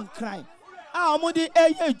adwuma won kran a omo di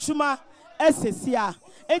eye adwuma esesi a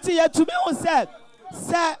enti ye tumi ho se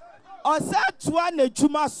toa na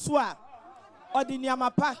adwuma so a odi ni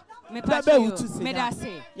amapa me pa you me da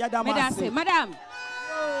say madam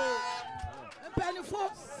penifo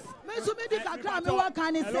me so me di kakra me wa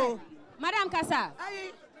kan ni say madam kasa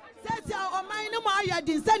say o man ni mo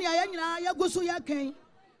ayedin sani ya nyina ya gusu ya kan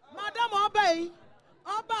madam obey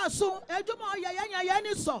oba so adwuma ya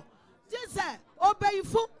ni so ti say obey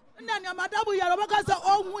fu na ni madam ya ro ka say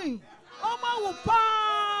ohun o ma wo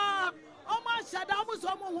pa o ma shada mu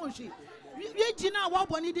so mo hu shi ye jina wa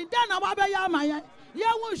boni din na wa be ya ma ya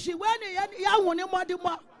hu shi we ni ya hu ni modi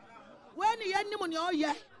mo we ni ye ni mo ni o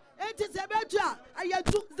ye enti se betu a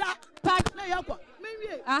ayatu za pack na ya kwa me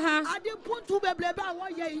wie ade puntu beble ba wo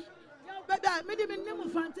ye ya beda me di me ni mu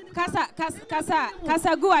fanti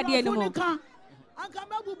kasa go ade ni mo anka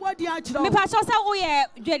magu body a chiro me pa so sa wo ye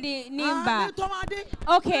dwede nimba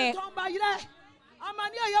okay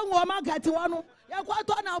amani ya wo ma gati wonu ya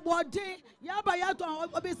kwato na body ya ba ya to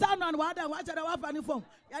obisa no na wada wa chere wa fa ni phone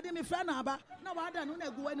ya de me friend na aba na wada no na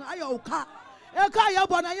egu wanu ayo ka e ka ya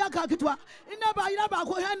bo na ya ka kitwa ina ba ina ba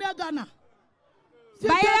ko hene Ghana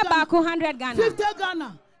bayira ba ko 100 Ghana 50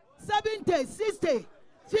 Ghana 70 60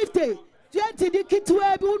 50 20 di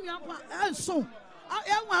kitwa bi unu apa enso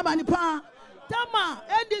enwa abani pa tama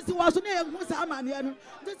ndc was na egu sa amane no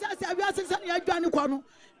ndc ase awia sese na adwane kwa no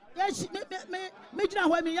yes me jina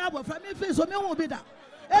ho me ya abofra me face so me hu bi da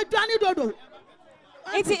adwane dodo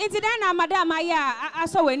iti dan na madam aya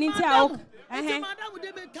aso we ni nti a madam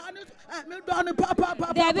de me kan me do no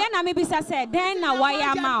papa de be na me bisa say dan na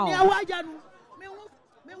waya ma o me waja no me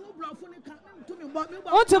hu blofo ni kan me to me bo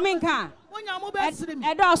o to me nka onya mo be sire mi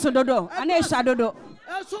e do so dodo ana e sha dodo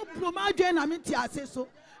so pluma dwen na me ti ase so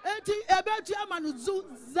enti ebetu amanu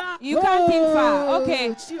za you can't think far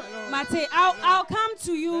okay Mate I'll come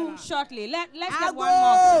to you shortly let's get one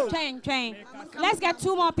more train let's get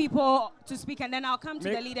two more people to speak and then I'll come to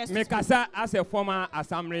the leaders me kasa as a former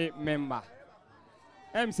assembly member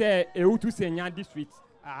say Awutu Senya district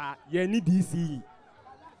ye ni DC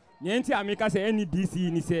nyenti ameka say any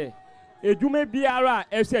DC ni say edwuma biara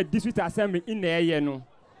e say district assembly in na ye no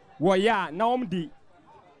wo ya na omdi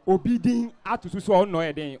obidin atusu so no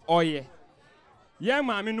eden oye ye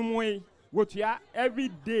maame no moy wotua every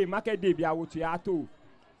day market day bia wotua ato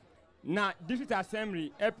na district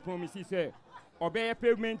assembly e promise say obey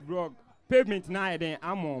pavement na eden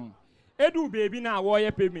amom edu baby na wo ye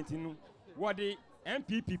pavement no wo de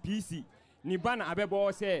MPPPC ni bana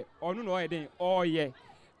abebo say onu no eden oye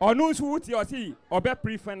onu nso wuti o si obe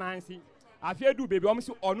pre-finance afi edu baby o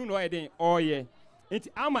so onu no eden oye enti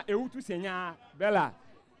ama Awutu Senya bella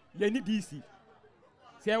ye ni DC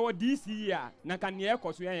se wo DC ya na kan ye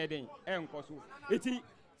koso ye den enkoso eti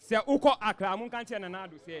se uko akra mun kan che na na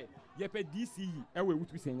do se ye pe DC e we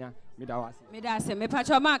Awutu Senya me da wase me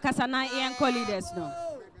pacho ma kasa na ye enko leaders no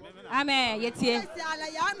amen yetie ala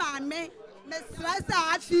ya ma me stress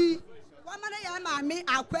afi wa ma na ya ma me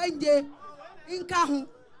akwanje nka ho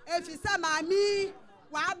efisa ma mi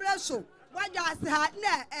wa abreso wa jase ha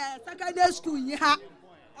na secondary school yi ha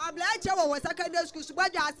oblache wo secondary school so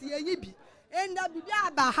gbaja ase yin bi enda bibi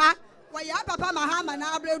aba ha wo ya papa ma ha ma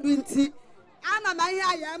na abredu nti ama ma hi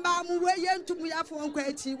aye ma mu we ye ntumu ya fo nkwa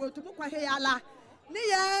echi wo tumu kwa he yala ni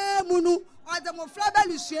ye munu ode mo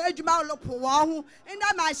frabelu su adwuma olopo wo ho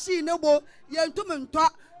enda machine bo ye ntumu nto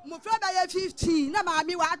mo fraba ye 50 na ma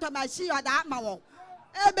mi wa ato machine oda ma wo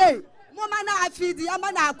ebe mo ma na afidi ya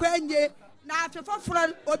ma na akwanye na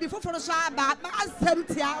afefoforo obi foforo so aba ma asem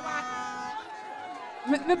tiawa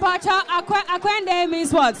Me pacha akwende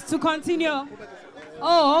means what? To continue.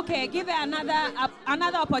 Oh, okay. Give it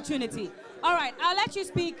another opportunity. All right. I'll let you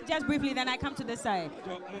speak just briefly. Then I come to this side.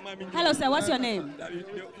 Hello, sir. What's your name?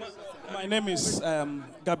 My name is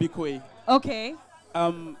Gabi Kwe. Okay.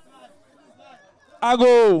 I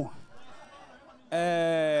go.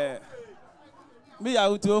 Me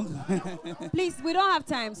Awutu. Please, we don't have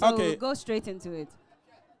time, so okay. Go straight into it.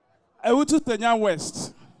 Awutu Senya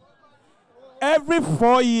West. Every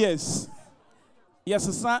 4 years, yes,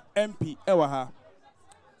 son MP ewaha.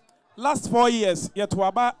 Last 4 years, yet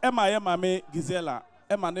waba Emma me Gizela,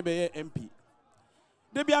 Emma nebe MP.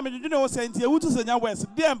 de bia me dwene wo senti Awutu Senya West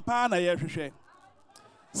de mpa na ye hwehwe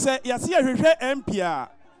se yase ye hwehwe MP a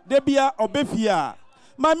de bia obefia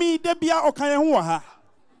mami de bia okan ho wo ha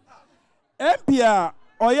MP a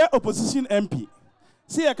oye opposition MP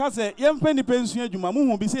see ye ka se ye mpa ni pensu adwuma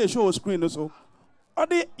mu hu bi se show screen no so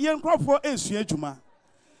odi ye nkrofo esu adwuma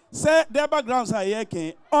say their backgrounds are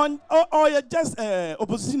here on or you just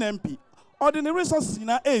opposition MP ordinary resources in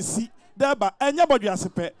AC thereby anybody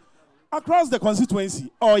asepe across the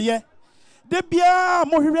constituency or yeah de bia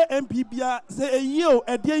mohire MP bia say eyo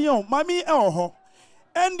edie mami e oho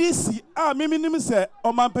NDC mimi say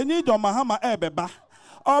o mampani John Mahama ebeba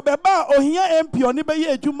obeba ohia MP oni be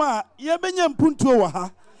ye adwuma ye benya mpuntuo wo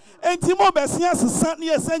ha enti mo besia sesa na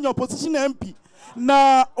ye senya opposition MP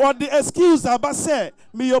na or the excuse about say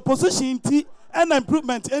me opposition ti and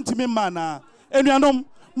improvement enti me mana enuanom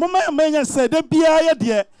mama menya say de bia ye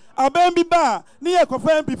de aban bi ba ne ye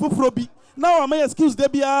kofa MP foforo bi now am excuse de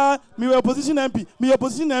bia me opposition MP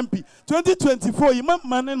 2024 yima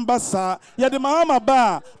manen basa ye de Mahama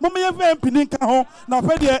ba mama ye MP ni nka ho na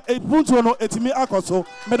fa de punto no etimi akoso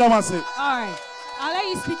madam ase. All right, I'll let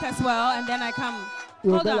you speak as well and then I come.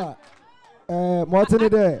 Hold on.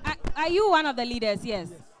 Are you one of the leaders? Yes.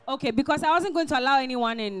 Okay, because I wasn't going to allow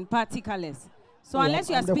anyone in party colors. So unless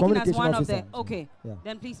you are speaking as one of the... Okay,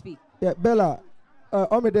 then please speak. Yeah, Bella,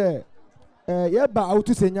 there. Yeah, but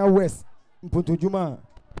Awutu Senya West, Mpuntu Juma.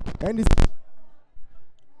 And this...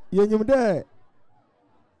 You there.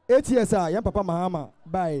 8 years, young Papa Mahama,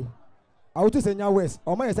 by Awutu Senya West,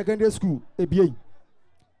 or my secondary school, ABA.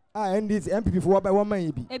 And this MPP for by 1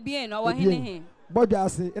 man. ABA, no, what he Bobby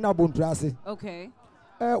Ase in Abuntrase. Okay.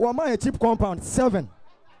 One my cheap compound 7.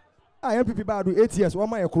 I MPP badu 8 years. One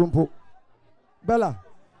my krumpo. Bella.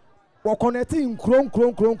 We're connecting kron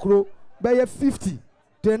by 50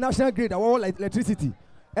 to the national grid. Our electricity.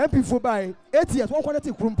 MP for by 8 years. One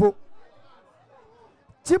connecting krumpo.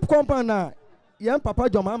 Cheap compound na young Papa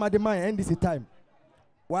John Mahama de my NDC time.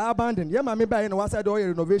 Why abandon? Yeah, mammy by in one side or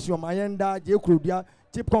renovation. My enda J. Krudia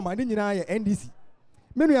cheap compound in NDC.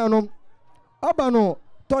 Many are Abano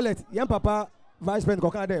toilet, young Papa Vice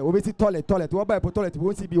President Kokade, obviously toilet, what by toilet,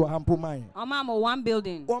 won't see be a hampo mine. Mama, one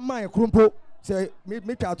building. One mine, Krumpo, say,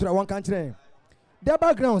 make to one country. Their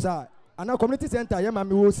backgrounds are, and our community center,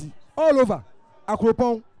 Yamami Wosi, all over.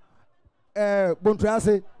 Akropon,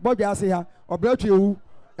 Bontrase, Bobby Asia, or Belchiu,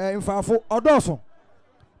 in Farfo, or Dawson.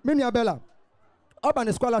 Many Abella.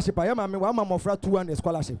 Urban scholarship, I am a one of 200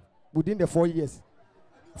 scholarship within the 4 years.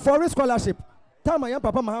 Foreign scholarship, time I am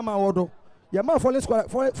Papa Mahama Odo. Yeah, my foreign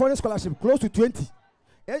scholarship close to 20.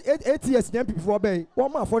 8 years MP before bay.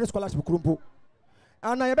 One more foreign scholarship krumpo.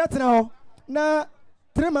 And I bet now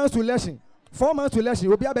 3 months to election, 4 months to election.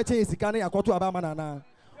 Will be a better in Sikane Akoto Abama na.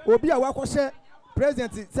 Will be a wakoshe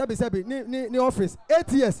president Sebi ni office.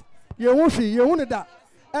 8 years. You won't that.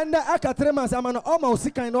 And aka 3 months I'm almost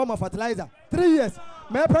sick kind of fertilizer. 3 years.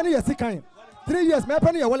 My penny is sick kind. 3 years. My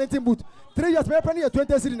penny a Wellington boot. 3 years. My penny a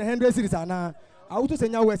 20 cities and 100 cities ana. Awutu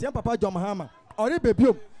Senya West, young Papa John Mahama. Ori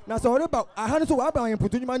baby, na so ori ba ahanu so wa ba yen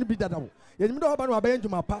putu nyuma ni bi dada wo. Ye nyima do ba no abayen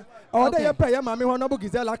juma pa. O de ye pa ye ma me ho na bo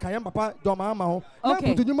Gizela kan young Papa John Mahama ho. Na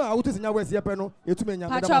putu nyuma Awutu Senya West ye pa no etume nya.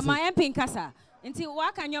 Pacho my MP nkasa. Nti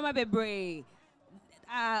wa kan nyoma bebre.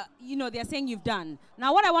 You know, they're saying you've done.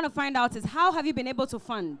 Now what I want to find out is how have you been able to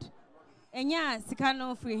fund? And yeah,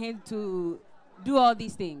 Sikano free him to do all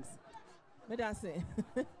these things. What I say?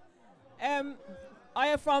 I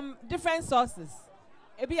am from different sources.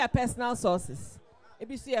 It be a personal sources. It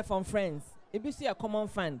be see from friends. It be see a common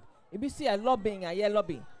fund. It be see a lobbying, a year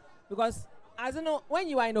lobbying. Because as you know, when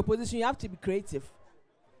you are in opposition, you have to be creative.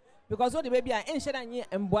 Because what the baby are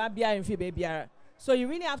and baby are. So you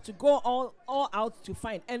really have to go all out to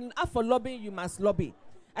find. And as for lobbying, you must lobby.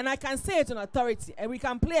 And I can say it on authority, and we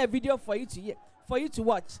can play a video for you to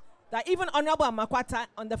watch. That even Honorable Amakwata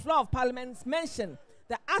on the floor of Parliament mentioned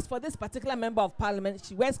that as for this particular member of Parliament,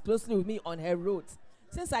 she works closely with me on her roads.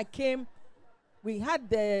 Since I came, we had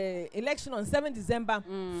the election on 7 December,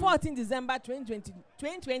 14 December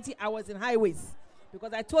 2020, I was in highways.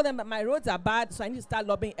 Because I told them that my roads are bad, so I need to start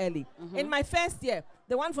lobbying early. In my first year,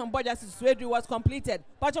 the one from Bojas to Swedru was completed.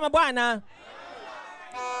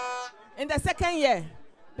 In the second year,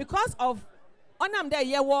 because of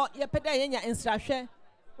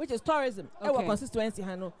which is tourism, our constituency,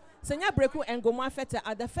 Senya Breku and Gomwa Fete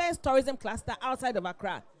are the first tourism cluster outside of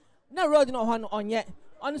Accra. No road no on yet.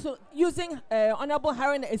 Also using Honorable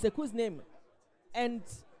Harun Eseku's name and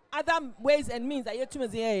other ways and means that you're to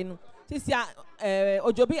this year,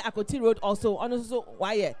 Ojobi Akoti Road also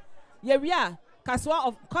why yeah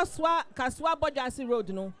Kaswa Bojasi Road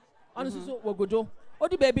no Wogodo.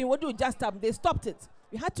 Odi baby what do just stop? They stopped it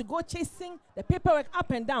We had to go chasing the paperwork up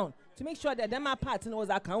and down to make sure that the Dema part was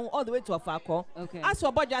account all the way to Afako. Okay. As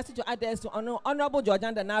for budget to address to Honorable George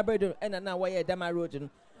and Narbedo and Anawaye Dema Road.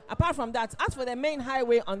 Apart from that, as for the main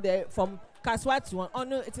highway on the from Kaswa to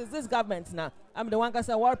it is this government now. I'm the one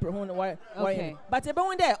Kasa war. Okay. But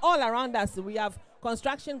even there, all around us, we have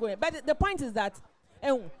construction going. But the point is that,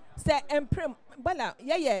 say,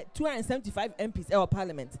 275 MPs in our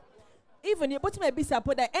parliament. Even you put maybe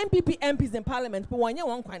support the MPP MPs in parliament, but one year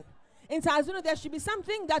one quan. In Tanzania, there should be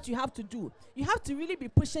something that you have to do. You have to really be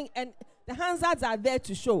pushing, and the Hansards are there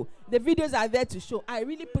to show. The videos are there to show. I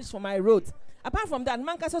really push for my roads. Apart from that,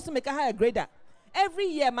 Mankas also make a higher grader. Every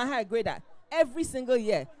year, my higher grader. Every single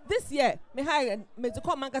year. This year, me to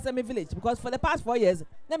call Mankasame village because for the past 4 years,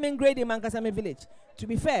 they been grading Mankasame village. To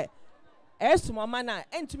be fair, as to my manner,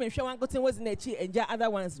 and to me, sure one good was in the chi and other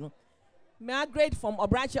ones. No, may I grade from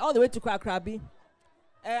Obranche all the way to Krakrabi,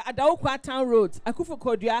 Adaokwa Town Road, Akufu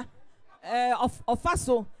Kodia, of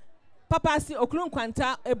Faso, Papasi, Oklun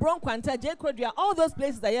Quanta, Ebron Quanta, J Kodia, all those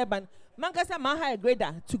places are here, but Mankasa Maha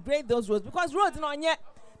grader to grade those roads because roads not yet.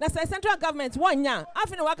 That's the central government 1 year.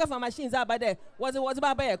 After the worker for machines are by there was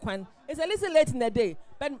about a kwan. It's a little late in the day,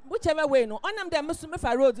 but whichever way, no, on them there must be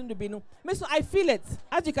roads in the binu. I feel it,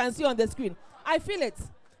 as you can see on the screen. I feel it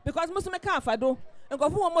because Muslim can't fado and go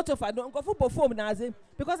for motor fado and go for perform nazi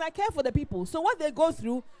because I care for the people. So what they go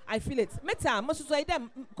through, I feel it. Meta must say them.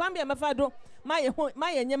 Kwambia mafado my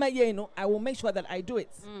nyema I will make sure that I do it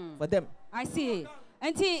for them. I see.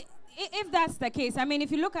 And if that's the case, I mean,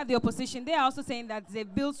 if you look at the opposition, they are also saying that they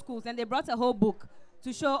built schools and they brought a whole book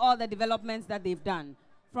to show all the developments that they've done,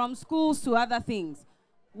 from schools to other things.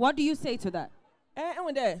 What do you say to that? And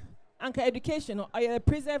when the Anchor Education, I am the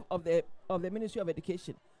preserve of the Ministry of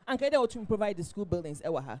Education. Anchor they to provide the school buildings.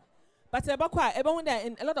 But in a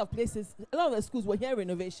lot of places, a lot of the schools were here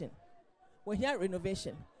renovation.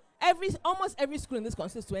 Almost every school in this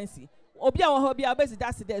constituency,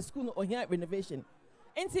 that's the school or here renovation.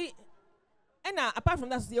 And apart from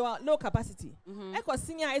that, you are low capacity. Because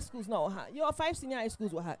senior high schools now, you are 5 senior high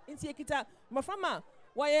schools. Kita Mafama,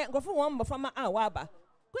 why go for one Mafama Waba.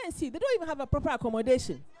 Go and see, they don't even have a proper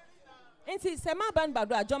accommodation. And see, Semaban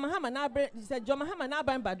Badra, Jomahama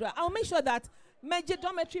Naban Badra. I'll make sure that major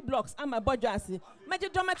dormitory blocks, I'm a Bojasi, major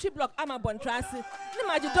dormitory block, I'm a Bontrasi,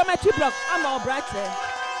 major dormitory block, I'm a Brache.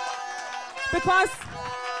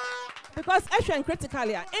 Because actually and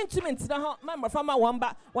critically, intimate the member from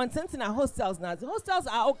one sent in our hostels now. The hostels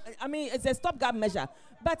are, I mean, it's a stopgap measure.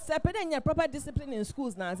 But separating proper discipline in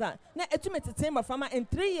schools now. Now, intimate the same from in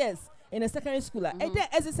 3 years in a secondary school.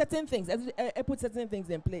 As certain things, I put certain things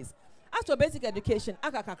in place. As for basic education,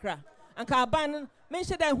 akakakra. And Karban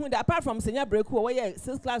mentioned that apart from Senya Breku, where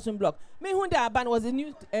 6 classroom block, me who the Aban was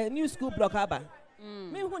a new school block Aba.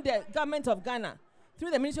 Me who the government of Ghana,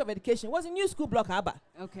 through the Ministry of Education, was a new school block Aba.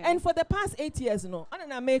 Okay. And for the past 8 years, on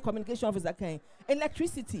an main communication officer came,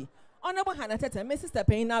 electricity. Honorable Hannah Teta, my sister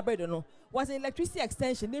paying now, was an electricity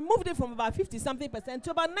extension. They moved it from about 50-something%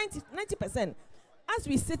 to about 90%. As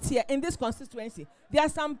we sit here in this constituency, there are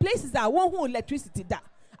some places that won't hold electricity that.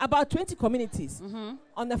 About 20 communities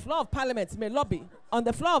on the floor of Parliament may lobby. On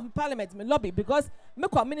the floor of Parliament may lobby because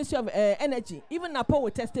the Ministry of Energy, even Napo will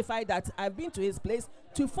testify that I've been to his place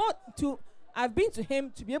I've been to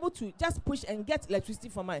him to be able to just push and get electricity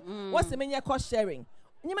for my what's the main cost sharing?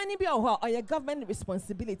 Or your government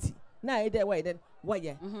responsibility. Now there why then why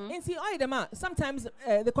and see all them sometimes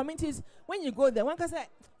the communities when you go there one can say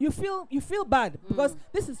you feel bad because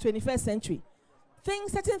this is 21st century.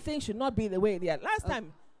 Certain things should not be the way they are. Last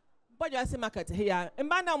time but you see market here and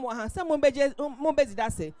banda mo some mombezi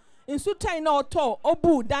that say in sutai no to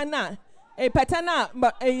obu dana a patana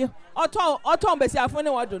but a auto besi afone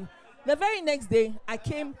wadun. The very next day,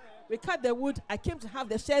 we cut the wood, I came to have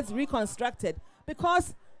the sheds reconstructed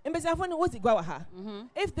because if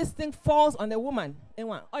this thing falls on the woman,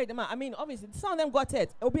 I mean, obviously, some of them got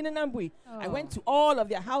it. I went to all of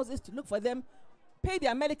their houses to look for them, pay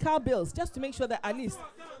their medical bills just to make sure that at least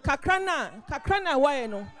Kakrana,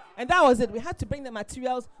 and that was it. We had to bring the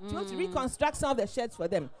materials to reconstruct some of the sheds for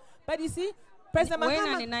them. But you see, President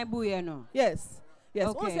Mahama, yes. Okay.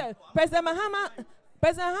 Also, President Mahama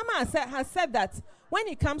has said that when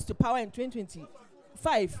it comes to power in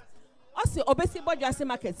 2025, also obesity budget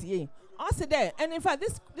markets also there, and in fact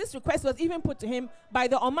this request was even put to him by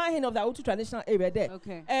the Omahin of the Awutu traditional area there.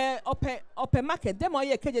 Okay. Open market, them all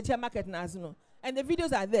KJT market nazuno. And the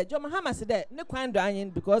videos are there. John Mahama said there, no kind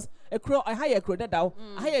of because a higher crow that a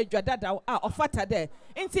higher dradao or fatter there.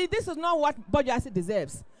 And see, this is not what budget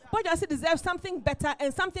deserves. Budget deserves something better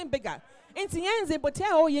and something bigger. And see, but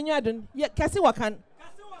tell you, Kasi Wakan.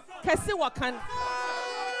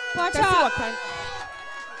 Pocha.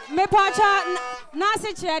 Me pocha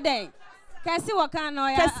nasi chede. Kasi wakan no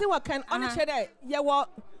ya. Kasi wakan on chede. Ya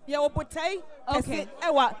potai. Okay.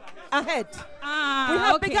 Ewa ahead. We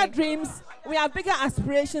have bigger dreams. We have bigger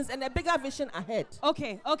aspirations and a bigger vision ahead.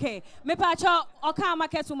 Okay. Me pacho oka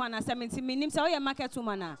market woman na 70 minim say oye market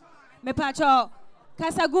woman na. Me pacho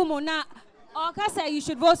kasagumo na kasa you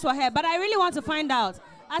should vote for her, but I really want to find out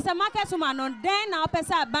as a market woman on then now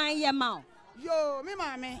pesa ban ye ma. Yo, me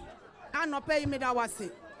mama, I no pay me that was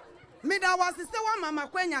it. Me that was it. Say one mama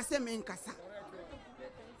kwenya se me nkasa.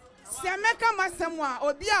 Se meka masemwa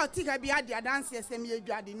obi a otika bi ade dance se me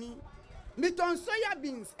adwade ni. Me ton soya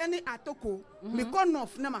beans any atoko me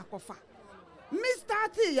konof na makofa. Me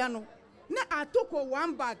start ya no na atoko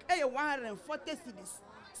one bag 140 cedis.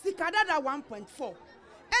 Sikadada 1.4.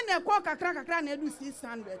 Ene kwa kakra na edu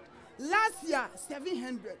 600. Last year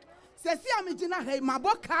 700. Sesi amejina hey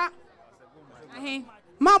maboka.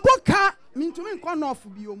 Maboka mintumi nkonof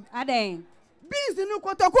biom. Aden. Beans nu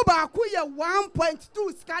kotoku ba akuye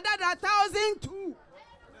 1.2 skadada 1,002.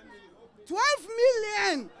 12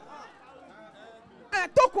 million.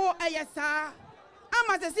 Toko ayesa.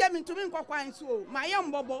 Ama sesi mintumi nkokwa nso ma ye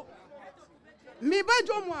mbobo. Mi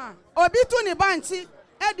bajo mo a obi tu ni banchi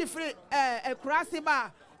e free kurasi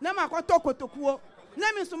ba na makoto kotokuo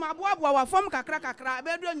na mi so maboaboa wa fam kakra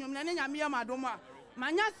be do nwum na ne nyame yamadomo a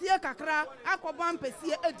manya sie kakra akobo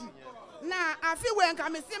ampesie edi na afi we nka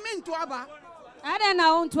me se me nto aba ade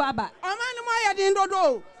na on to aba o manu mo ye din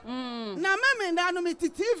dodo na meme nda no me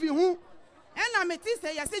TV hu e na me ti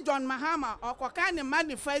se yesi John Mahama okoka ne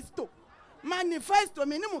manifesto me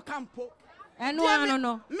ni mu kampo eno ano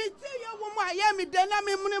no me ti ye wo mo aye me de na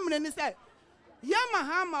me munimune ni se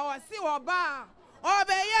Yamahama or see or bar or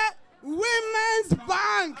be Women's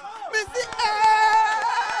Bank. Missy,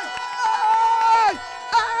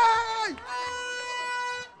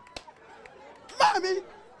 Mommy,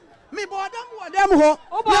 me boredom, what them ho,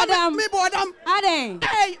 me boredom, Ade,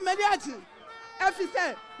 hey, Mediati, if you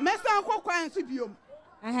say, Messan Coquine Subium,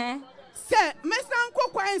 say, Messan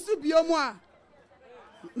Coquine Subium,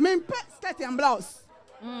 men pet skirt and blouse.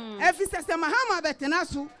 If you say, Mahama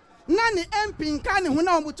Betenasu. Nani MP nkani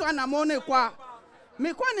huna omutu ana mone kwa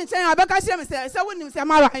me kwa ni chen abeka hye me se woni se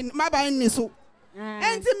maba ni so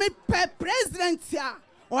enti me president ya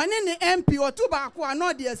oni ni MP otu ba ko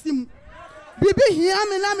ano de asim bibi hia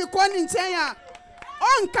me na me kwa ni chen ya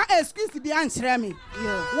onka excuse bi ankyere me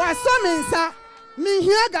wa so me nsa me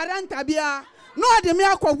hia garanta bia no de me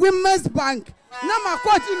akọ Women's Bank na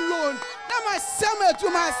makoti loan na ma shame tu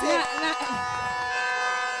ma se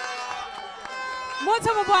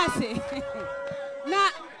Moto mboase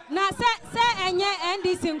na say enye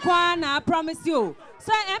NDC nkwa na promise you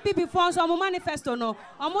so MPP for so manifesto no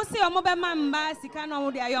omo say omo be mamba sika no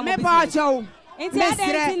omo de ayo me ba chawo enti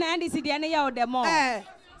adensi na NDC de ne ya o de mo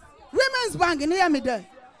Women's Bank ne ya me de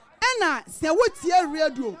na se wotie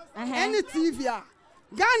radio any TV a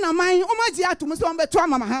Ghana man omo ji atum so omo beto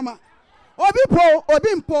Mahama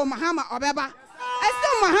obi mpo Mahama obeba ese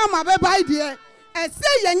Mahama beba ide ese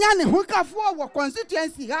yenya ne hukafo wo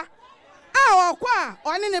constituency ha a okwa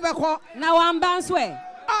oni ne beko na wamba nso e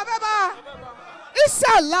obeba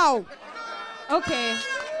inshallah okay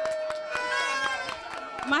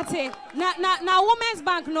Mate na Women's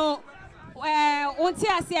Bank no onti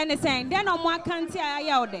ase ne sen den no mo akanti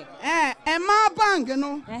aya ode ma bank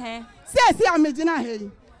no se amegina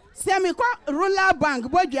he se me ko rural bank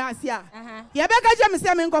bodwa ase a ye beka je me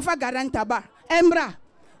se me nkofa garanta ba emra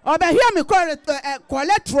obe here me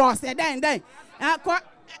collateral say den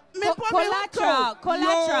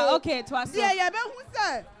collateral okay to us yeah be hu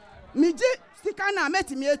say me ji sika na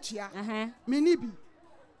metimi atua me ni bi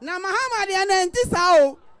na Mahama de na ntisa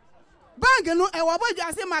o bank no e wo bodwa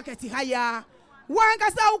ase market ha ya wan ka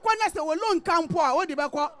sa ukọ na se wo loan campo a wo di be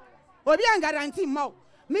ko obi an guarantee ma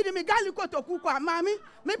me di me gali ko to ku ko amami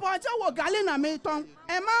me po che wo gali na me ton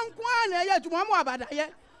e man ko na ye juma mo abadaye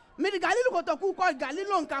me di gali ko to ku ko gali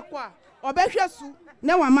loan ka ko a obehwe su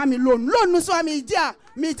na wa ma me loan no so me ji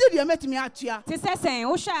de metimi atua ti sesen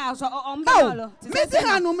wo sha so ombalo ti sesen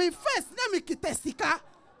me no me first na me kitesika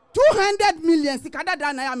 200 million sika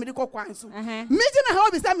dada na ya me ko kwanso me ji na ha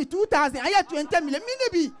obi say me 2000 aya 20 million me ne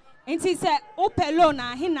bi enti se o pelo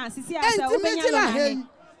na hina sisi asa o benya na he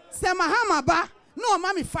se Mahama ba no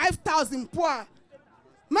ma me 5000 po a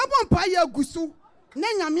mabon pa ya gusu na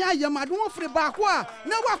nyame ayamado wo firi ba ko a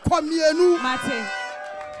na wa komienu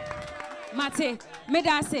Mate me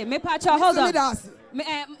da se me pacho hold on me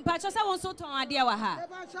pacho say won so ton ade wa ha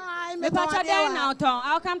me pacho dey now ton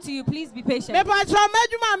I'll come to you please be patient me pacho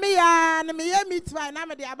medjuma me ya na me ye meet by na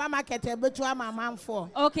me dey aba market e betu ama manfo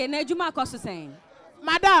okay na edjuma koso sen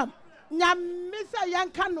Madam, Mr.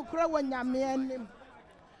 Yankan Ukra Yamian.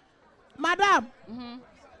 Madam,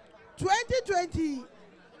 2020.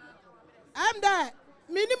 I'm there.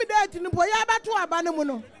 Minimum date in Poyaba to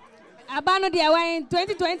Abanamuno. Abano dia in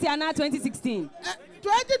 2020 and now 2016.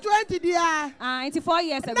 2020 dia. It's 4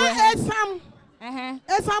 years ago.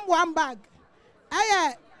 Some one bag.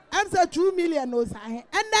 I'm say 2 million no and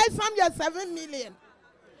then some year 7 million.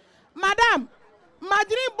 Madam, my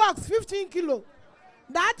dream box 15 kilo.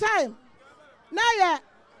 That time. Now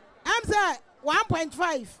I'm say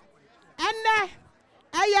 1.5. And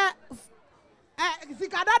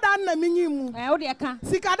Sikada dan na minimum.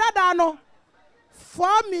 Sikada dano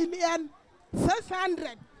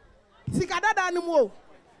 4,600,000. Sikada dan mo.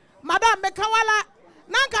 Madam mekawala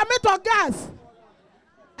nanka meto gas.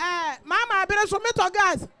 Mama abere so meto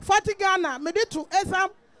gas 40 Ghana. Me di to esam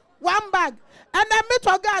 1 bag. And then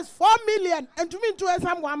meto gas 4 million and to me to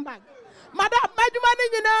esam 1 bag. Madam majuma ni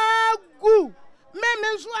nyina gu.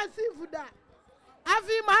 Me so asifu da.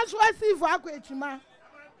 Afi ma so asifu akwechima.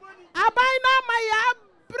 Abaina my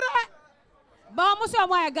bre. Ba mo so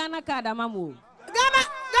mo Ghana card amamu. Ghana.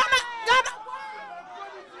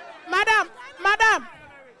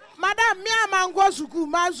 Madam, me amango suku,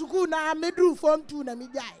 ma suku na medru form 2 na me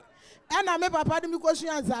jai. Ena me papa de mi question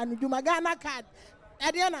anu du Ghana card.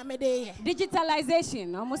 Ade na me dey.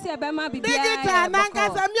 Digitalization. O mo se be ma bibia. Digital na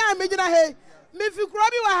nkasa me amegyina he. Me fi kuro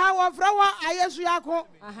bi wa ha wo fra wo ayesu yako.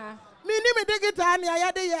 Me ni me digital na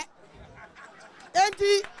ya de ye.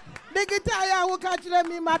 Enti digital ya wo ka kire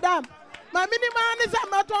mi madam. Ma minima ni sa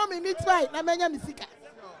mato mi meat pie na menya misika.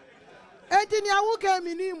 Enti ni awu ka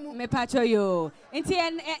minimu. Me pacho yo. Enti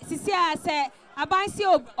sisi a se abansi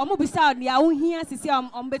omo bisa ni awu hia sisi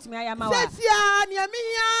betumi ayama wa. Sisi a ni ami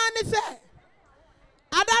hia ni se.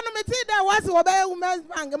 Adanu me ti there was obey women's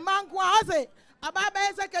bank manko a say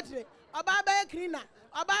ababa secretary, ababa cleaner,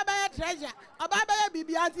 ababa treasurer, ababa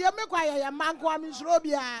bibia anti me kwa ya manko am suro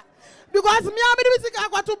bia. Because me am be sika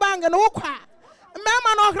kwatu bank no kwa.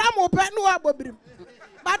 Mema no hra mo pe no abobrim.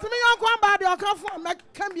 But me yon kwa ba de okafo me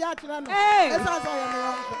kan bia kire no. Esa so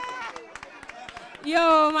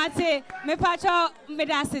yo mate me pacho me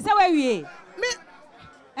dance se we wie.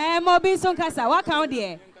 Me mo bi son kasa wa kan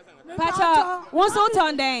de. Pacho won so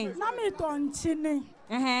ton den. Na me ton chini.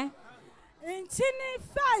 Chini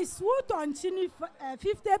face wo ton chini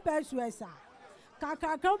 50 pesos.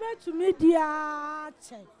 Kaka ka be to me dia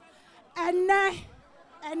che. Enne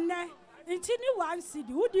chini 1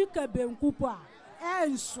 cedi wo di ka benkupo a.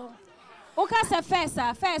 Enso. Oka se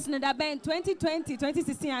first no da ben 2020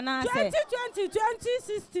 2016 ana se 2020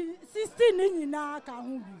 2016 ni nyina ka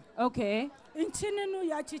ho bi. Okay. Nchini no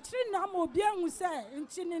ya chichiri na mo bia hu se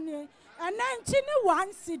nchini ni ena nchini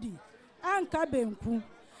 1 cedi anka benku.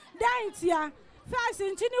 Dan tia first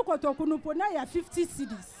nchini kotoku no po na ya 50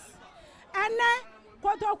 cedis. Ena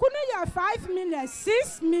kotoku no ya 5 million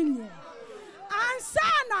 6 million.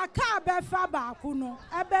 Ansa na ka be fa ba ku no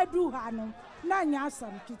ebedu ha no na nya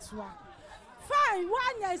asam kitwa. Fine,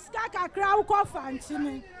 one year skaka crowd conference.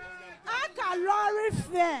 Aka lorry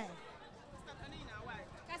fair.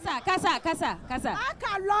 Kasa.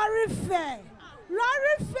 Aka lorry fair.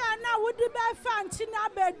 Lorry fair na wudi be fanchi na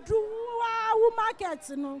be duwa wu market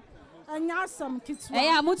no. Anya some kitwa.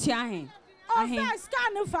 Amuchi ahe. Oh, first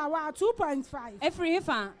scan for 2.5. Every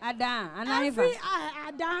hifa ada every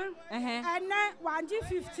ada. And then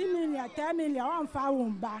 150 million, 10 million on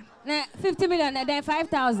Fawumba. 50 million and then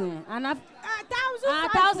 5,000 and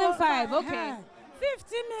 1,005. Okay.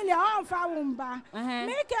 50 million on Fawumba.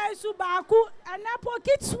 Make a subaku and a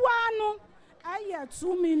pocket one. I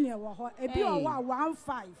 2 million. A bill 1.5.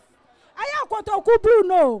 I have got a couple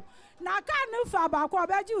no. Na ka no fa ba ko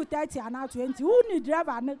be ji 30 and 20 who need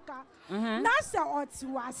driver ne ka na se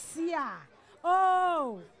otiwase a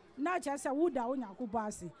oh na cha se wo da onyakobo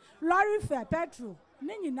ase lorry fare petrol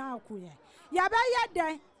ne nyina akoye ya be ye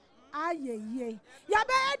den ayeye ya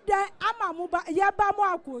be ye den amamu ba ye ba mo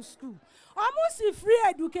akọ school almost free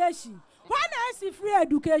education. When is free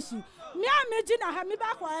education? Me amiji na ha mi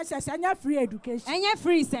ba ko anya free education. Anya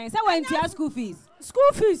free sense. Say when to school fees.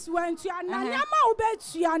 School fees when to na nyama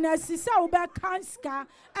obetua na sisa obekanska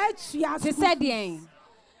etua. Se said yen.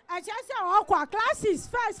 I just say okwa classes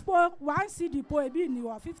first for 1 cedi po ebi ni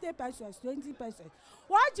 50 pesos 20 pesos.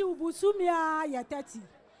 What you busumia ya 30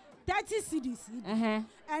 cedis.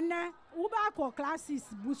 And uba ko classes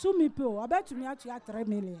busumi po obetumi atua 3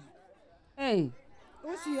 million. Hey.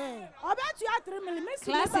 About 3 million.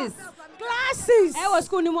 Classes. Classes. I was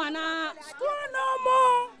school no more. School no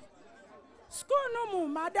more. school no mu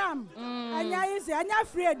madam anya is anya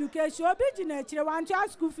free education obi gina chire wan to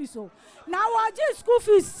school fees so na waje school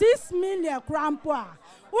fees 6 million krampo a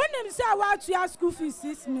unim say wa to school fees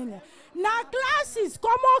 6 million na classes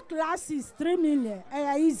common classes 3 million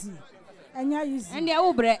easy anya easy and they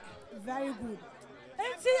obre very good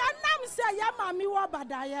enti anam say ya mami wo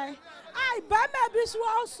badaye ai ba ma bi so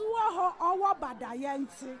ho owo badaye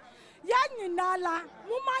enti ya nyinala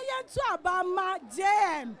muma yentu abama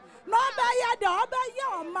jm no ba ya de obaye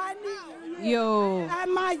omani yo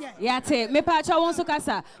amaye yate me pa cha won so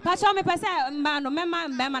kasa pa cha me pese mba no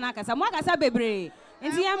me na kasa mo kasa bebre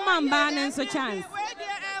nti ye mba na nso chance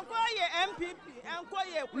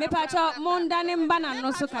me pa cha mo ndane mba na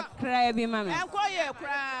no so kakra bi ma me enkoye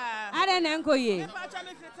kra ade na enkoye me pa cha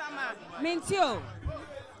me fitama mentio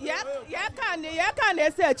ya kan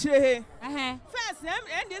ese achire he first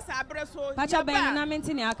this abre so pacha ben na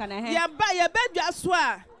menti ne aka na he ya bedwa so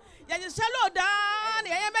a ya shalo dan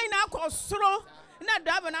ya ben na akosoro na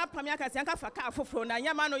driver na apam ya kase anka fa car foforo na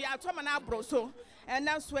nyama no ya to ma na abro so and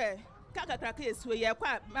na swear kakakra ka yesuwe ye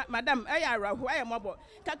kwa madam ya rahu aye mobo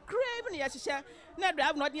ka crave ne ya hihye na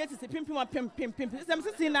driver no de yesisi pimpim sem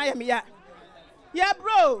sisi na ya me ya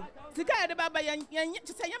bro sika ya de baba ya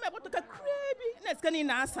chise ya me boto ka crave na skani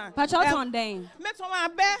na asa pacha on den meton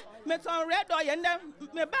abe meton red or ye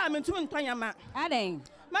me ba me ntumi ntwanyama aden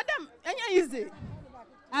madam enya easy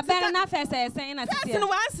abe na first sen na titi first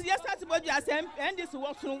one city start bodu asem and this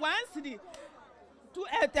work one city to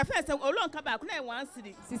the first olon ka ba na one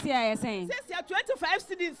city sisi aye sen sisi 25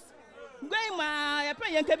 cities going ma ya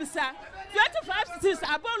pen yanka bisa 25 cities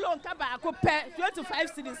abolon ka ba ko pe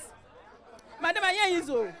 25 cities madam anya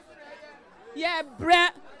yizo yeah bre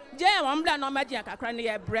Jay, one blood no magic. I cry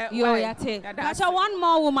near bread. Yo, yate. Pacha, one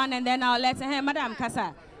more woman and then I'll let her, Madam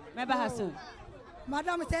Kasa. Maybe her soon.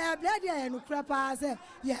 Madam say, bread, yeah, no crap, say,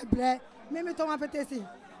 yeah, bread. Maybe to my petesi.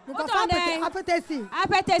 What on there? Apetesi.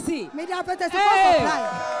 Apetesi. Maybe apetesi.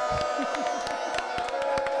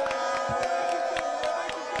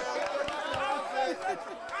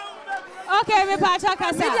 Okay, me Pacha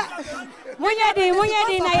Kasa.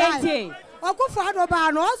 Munyadi na yete. Okufa do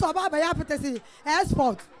ba no so ba ya apetesi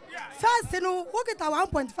export. First, no, we get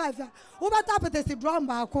 1.5. We better apetesi drum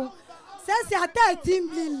back. Says 13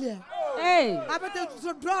 million. Hey,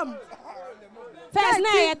 apetesi drum. First,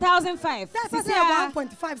 1,005. Says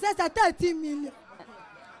 1.5. Says 13 million.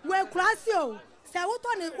 We cross you. Say what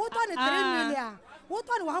on 3 million. What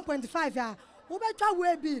on 1.5 ya. We better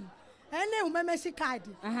we bill. Ene umemesi card.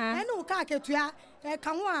 Ene uka ketua.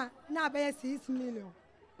 Kanwa na be 6 million.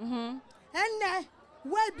 Ene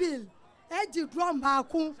we bill. Eji drum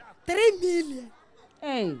back 3 million.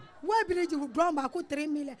 Hey, we bill eji drum back 3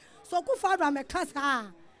 million. So ku fa do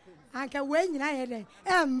amekasa. Anke we nyina ye de.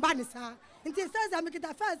 Mba ni sa. Nti says make it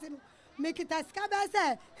a first. Make it a scaba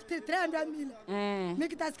say 300 million.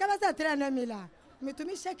 Make it a scaba say 300 million. Me to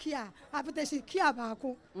me check here. After she kia back.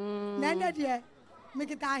 Na na de.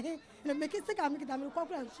 Make it a he. Make it sika make it a me kwa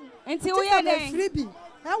kwa. Nti we ye de freebie.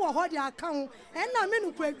 E wo ho de account. E na me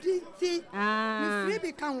no kwadi ti. Me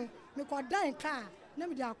freebie kan. Me ko dan car. Na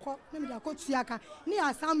me de akọ tuaka. Ni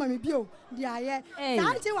asama me bio de aye.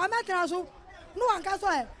 Santi wa metra so. No anka so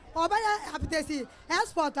e. Obaya apetesi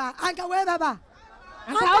exporter anka we baba.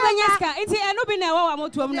 Anka obanya ska. Nti eno bi na e wa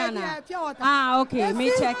motuom nana. Okay,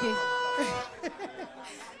 me check it.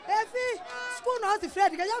 Efi school no the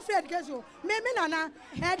Fred get your Fred get so. Me nana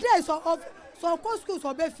e dey so of so go school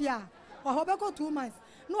so be fia. O ho be go 2 months.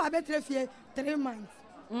 No abe 3 months.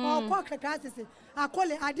 O ko classes.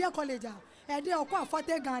 Akole Adia college a. E dey o ko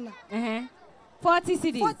 40 Ghana. 40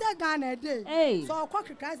 cities. 40 Ghana a day. Hey. So kwa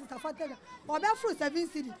classes 40 Ghana. Obe fruit 7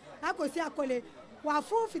 cities. Akosi akole. Wa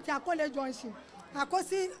fruit fit akole junction.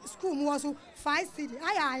 Akosi school mu also 5 cities.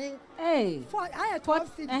 Aya hey. 12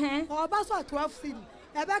 cities. Oba so 12 cities.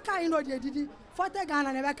 Ebe ka ino de didi 40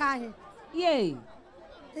 Ghana na ebe ka ahin. Yay.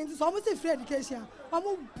 Into so much free education.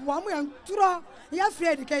 Omo yan turo ya free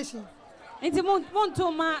education. Into mon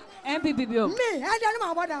to ma MPP bio. Me, I don't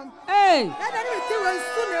know about them. Hey. I don't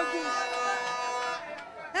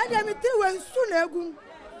even think when soon egu.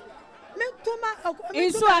 Me to ma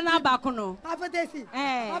Isu ana bakono. Apetesi.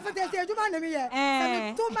 Apetesi ejuma na me ye.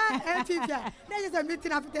 Me to ma MPP. Na just a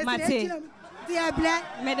meeting apetesi. Dear black.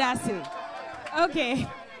 Medasi. Okay.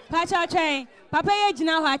 Pacha train. Papa ye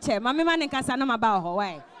jina ho ache. Mama ma nkasa na maba ho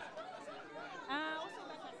why?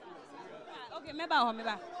 Okay, meba ho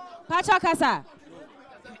meba. Pacha kasa.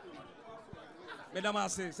 Madam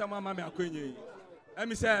say some mama me akwenye.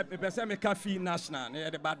 Emi say me pese me cafe national na ye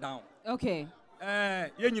de bad down. Okay.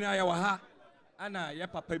 Ye nyina ye wa ha. Ana ye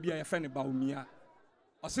papa bia ye fe ne ba omia.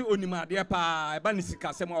 O se onima de pa e ba ni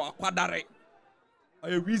sika se mo akwadare.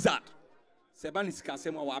 a wizard. Sebanis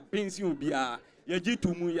Casemo or Bensi Ubia, Yaji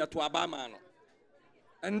to Mu ya to Abamano.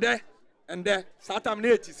 And there, Satam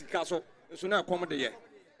Natis Castle, so now come there.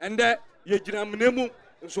 And there, Yajinam Nemu,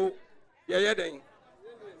 so Yading.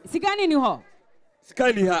 Sigani ni ho.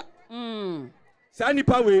 Sigani ha. Sani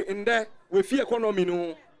Pawe in there, we fear economy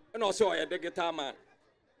no, and also a degeta man.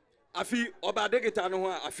 I feel oba degeta no,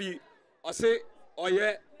 I feel, I say,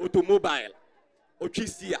 oye automobile, or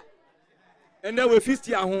chistia. And then we feast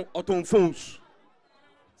here on phones.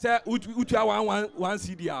 Say, one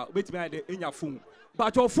CD, wait me in your phone.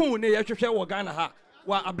 But your phone, you should share Ghana ha.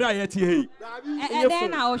 Wa abra yeti hey. And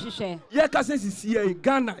then I also share. Yeka says here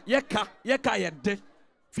Ghana, yeka yede.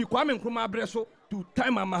 Fi Kwame Nkrumah abreso to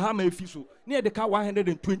time Mahama Efiso. Near the car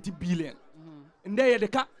 120 billion. And there the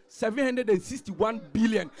car 761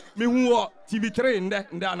 billion. Me who TV3 in there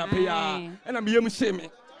and I pay and I'm here shame.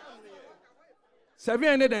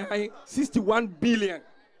 761 billion.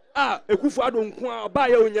 Ekufuado nkwa ba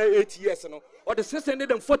ya onya 8 years no. Or the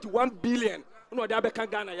 641 billion. No dey abeka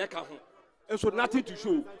Ghana yeka ho. And so nothing to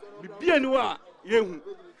show. Be anywhere yehu.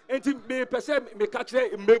 Enti me pese me ka kire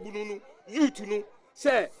mmebu no youth no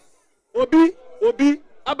say obi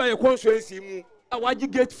abaye constituency mu waji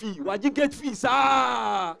gate fee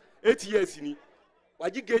sa 8 years ni.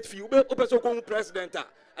 Waji gate fee obeso ko president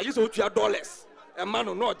I just otua dollars. E man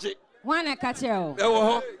no oje. One a catcher.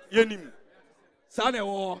 Ewo yenim. Sa na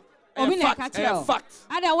ewo. Fact.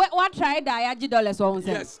 Ada what try that $80 won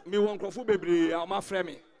say. Yes, me won krofo bebre am afre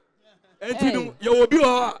me. Enti no ye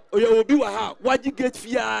obi wa ha waji gate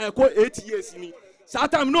fee a ko 8 years ni. Sa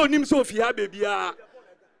time no nim so fie ha baby a.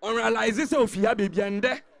 On realize so fie ha baby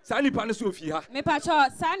ande. Sa nipa no so fie ha. Me pa cho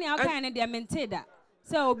sa ne akan ne de maintain da.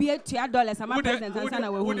 So obi $2 am president ansa na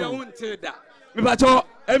we hu. We won't that. Me pa cho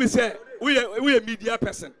me say we a media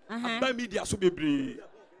person. Ba media so bebre.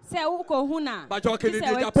 Say uko huna. Ba jo kene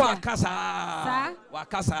de Japan akasa.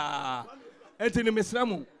 Wakasa. Enti ni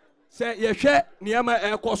mesramu. Say ye hwe niama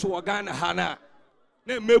ekoso wo Ghana ha na.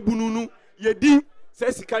 Na mebununu ye di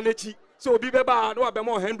say sika nechi. So obi beba na wa be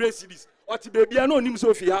mo 100 cedis. Oti baby na onim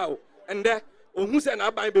so fi ha o. Ende ohun say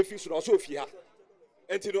na ban be fi so fi ha.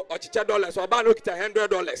 Enti no ochiche dollars oba no kita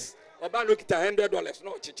 $100. Oba no kita $100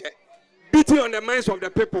 no ochiche. Beating on the minds of the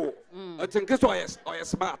people. I think so yes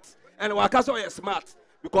smart. And waka so yes smart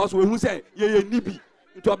because we who say ye nibi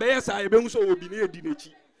into obey say be so obi na edi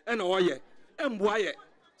nechi. And oye emboa ye.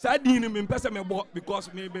 Say din me pese me bo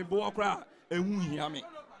because me be bo kra ehu hia me.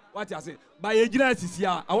 What I say? By Ejina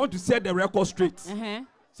Sisia, I want to set the record straight. Say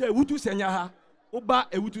Awutu Senya ha, oba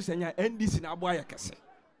Awutu Senya NDC na aboa yakese.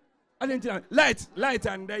 I didn't light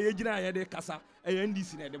and Ejina ye de kasa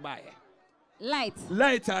NDC na de baye.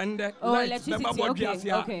 Light and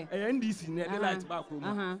electricity. Okay. NDC na de light ba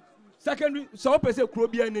kro. Secondary, so person kro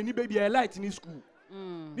bia na ni baby light in school.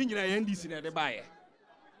 Ni nyina NDC na de baye.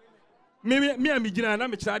 Me am gina na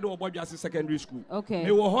me kira de obodwase secondary school. Okay.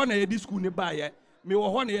 Me wo ho na ye di school ne baye. Me wo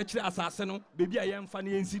ho na ye kira asase no baby a ye mfa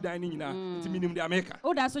na ye nsi dan ni nyina nti minim de America.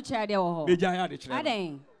 O da so kira de wo ho. Be jaya de kira.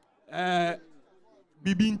 Aden.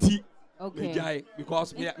 Bibinti. Okay. Me jaya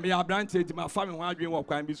because me abrante nti ma fa me ho adwen wo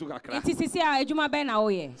kwan bi so kakra. Nti sisi a ejuma ben na wo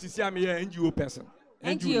ye. Sisi a me ye NGO person.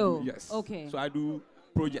 NGO. Yes. Okay. So I do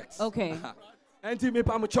projects. Okay. Nti me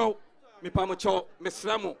pa mo chow, me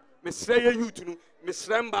sramo, me sre ye youth no, me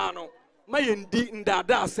sremba no. Ma ye ndi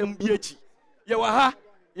ndada asem bi echi. Ye wa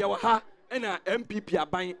ha ena MPP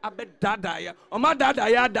aban abedada ya. O ma dada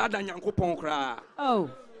ya dada Nyankopon kra. Oh.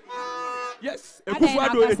 Yes,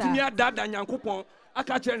 Ekufuado etimi adada Nyankopon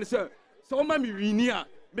aka kire ne se o ma mi wini a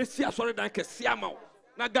me si asore dan kese ama wo.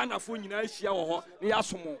 Na Ghana fo nyina ahia wo ho ne ya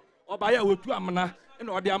somo. Oba ya wetu amana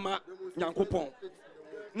ena ode ama Nyankopon.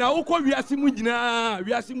 Na ukọ wiase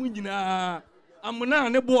mu nyina amana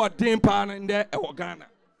ne bo odin pa na nde e wo Ghana.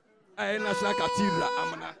 National Cathedral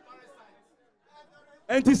amana.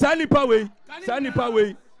 Enti sanipa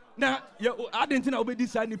we na adenti na obedi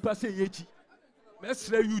sanipa se yechi.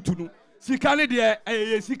 Mesre youth no. Sika ne de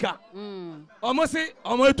ye sika. Omo se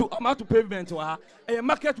omo pavement wa ha.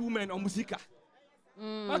 Market women omo sika.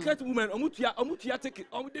 Market women omo tua ticket.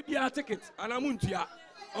 Omo de bia ticket ana muntua.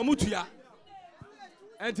 Omo tua.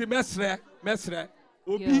 Enti mesre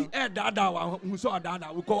obi dada wa hu so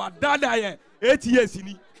dada. We call dada ye 8 years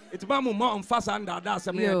ni. It's ba mo ma onfasa ndada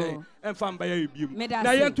asem ne dey emfa mba ya ebiem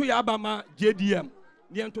na yento ya abama JDM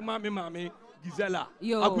yento ma me mame Gizela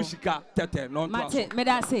Agushika tete non to Mate me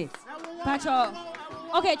da say pacho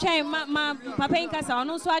okay chen ma papa in kasa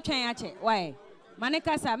onu so atwen ache why mane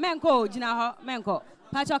kasa menko gina ho menko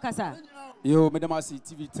pacho kasa yo madam asi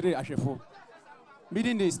TV3 ahwefo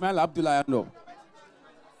meeting the Ismail Abdullah no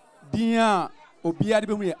dia obia de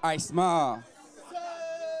be mu Ismail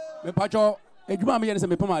Me pacho ejuma me yense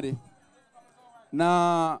me pomade.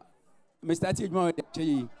 Na me start ejuma we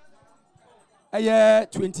cheyi. Eye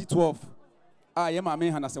 2012. Ye ma me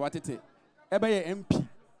hana se watete. Ebe ye MP.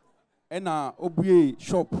 Ena obuye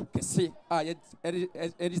shop kese ye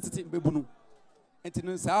edit bebunu. Enti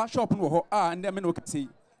no sa shop no ho ande me no kese.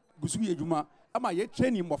 Gusu ye ejuma ama ye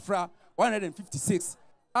training mofra 156.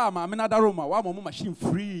 Ma me na da Roma wa mo machine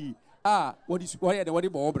free. What is why the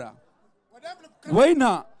obra? Why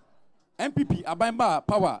na MPP Abamba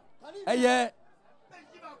power?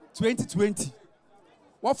 2020.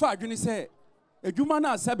 What for adwene say? Ejuma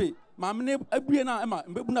na sabe ma me abue na ma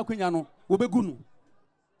mbebu na kwanya no wo begunu.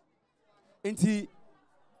 Enti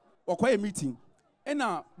okoye meeting.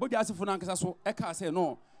 Ena bodia asefo na nkasa so e ka say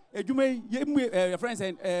no. Ejuma ye friends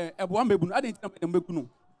ebo mbebu no ade na mbegunu.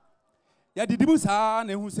 Ya didibu saa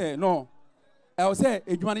na ehu say no. I say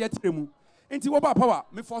ejuma na yetiremu enti wo ba power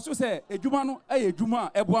me forso say ejuma no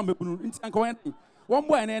ejuma eboa mebunu enti anka won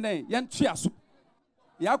boy na yen tua so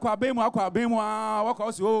ya kwa abemu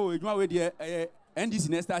wakwa so ejuma we de NDC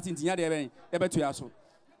na start enti ya de ben e betua so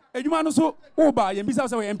ejuma no so wo ba ye bisa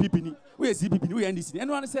say we MPP ni we CPP ni we NDC ni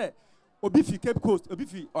eno an say obi fi Cape Coast obi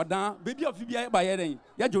fi odan baby of bia ba ye den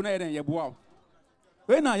ya jo na ye den ye boa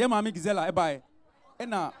we na ye ma me gizela e ba e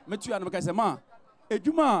na metua no me ka say ma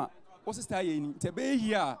ejuma o sister ye ni te be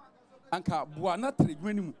here anka bua na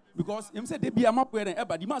tredwani mu because yem say de bia mapo ye den e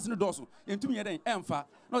ba di mas no doso entumi ye den emfa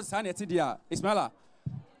no say na ete dia Ismaila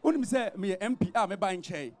onim say me MP me ba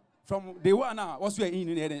nche from the one na was you in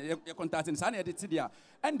ye den ye contacting say na ete dia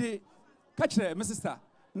and the catch me sister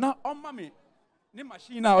na on ma me ni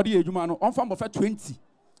machine na odi ejuma no on fa mo fa 20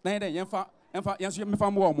 na ye den yemfa yenso me fa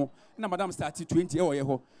mo mo na madam start 20 e wo ye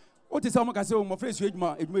ho o ti say mo ka say mo fa esu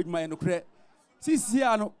ejuma ye no kre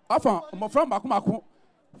CCA no afa mo from mako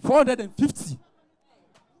 450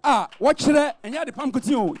 what chere enya de pam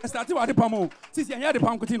kutin o start wa de pam o CCA enya de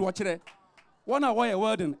pam kutin what chere one a why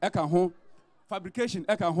welding e ka ho fabrication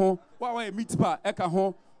e ka ho why meat bar e ka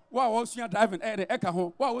ho why sua driving e de e ka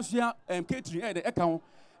ho why sua catering e de e ka ho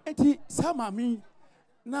enti sama mi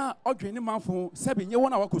na odwene manfo sebe nye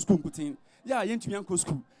one a wa school kutin ya yentumi an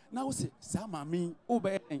school na wo se sama mi o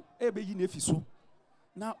be e be yi na efi so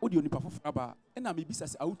na odi onipa fofora ba na me bisa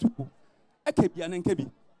se Awutu eke bia na nke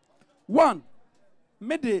bi one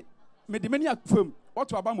mede mani akfam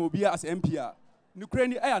wato aba ma obi as MP a nukre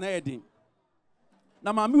ni aya na yedin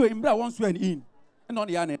na ma me we mbra won so an in na on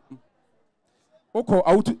ya na oko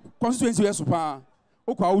Awutu constituency we so pa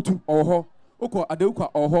oko Awutu oho oko Adeuka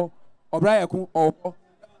oho Obrayeko oho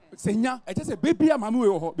Senya eche se baby ama me we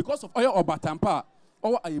oho because of oyo obatampa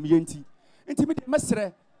owo ayemyenti enti me de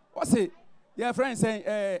mesre o se your friend saying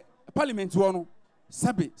parliament one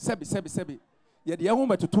sebe ye de ho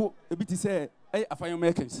metoto ebiti say afayon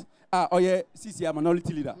Americans oye CCA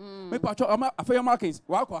minority leader me pacho afayon Americans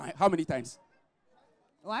how many times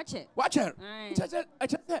watch it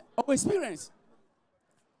our experience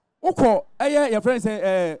oko your friend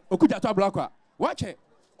say okuja to ablakwa watch it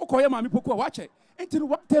oko ye mami poku watch it until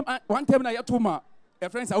one time na yatoma your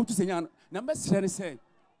friends Awutu Senya na mesre ne say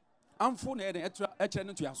amfo na eden etre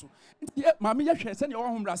no tuaso nti maame ye hwe se ne wo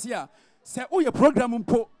homrase a se wo ye program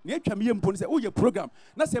mpo na etwa me ye mpo se wo ye program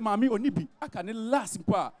na se maame oni bi aka ne last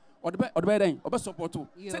mpo a odebe den obe support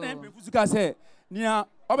se na mpefu suka se nia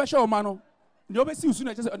obe hwe o ma no ni obe si usu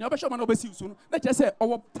na che se ni obe hwe o ma no obe si usu no na che se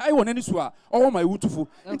owo tai won ani so a owo ma Awutufo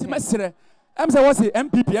nti mesere em se wo se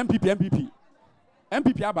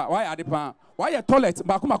MPP aba why ade pa why toilet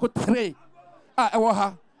ba ko 3 ewo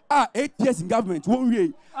ha 8 years in government won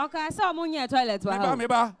wie okay so omunye toilet wa me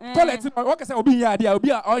ba toilet o ka say obi nya ade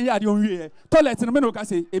obi a on nya ade on wie toilet no me no ka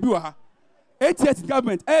say ebi wa ha 8 years in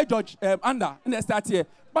government George under in the start here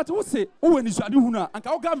but who say who when isuade hu na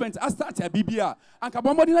anka government a start ya bibia anka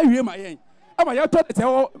bombodi na wie ma yen ama ya toilet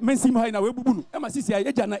e mensim ha na we bubu no ama sisi ya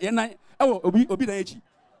eja na ye nan e obi na echi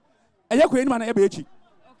eye ko enima na ye ba echi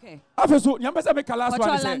okay afeso nyamba say me kala so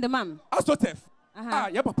say Astotef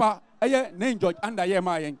ye papa eye name George under ye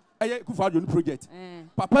ma yen eye Kufuor no project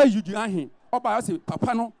papa yuju ahin oba say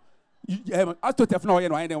papa no Astotef na oye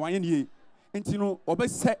no wan ye enti no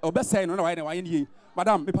obese no na wan ye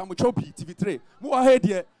madam me pa mo chopi TV3 mo wa he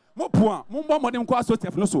de mo poa mo mbo modem ko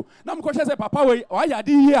Astotef no so na mo ko hye say papa we o ya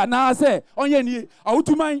de ye ana say onye ni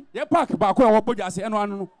Awutuman ye park ba ko wo boja say eno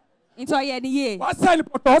anu no into oye ni ye wa sell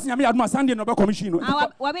portos nyame aduma Sunday no be commission no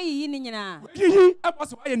wa be yi ni nyina yi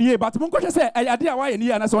abos wa ye ni ye but mo ko hye say ayade a wa ye ni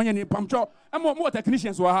ye ana say onye ni pamcho mo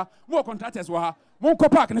technicians wa ha mo contractors wa ha mo ko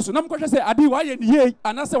park ni so na mo ko hye say ade wa ye ni ye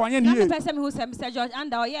ana say wa ye ni ye na person who say Mr. George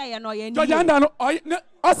under oye ye no ye ni George under no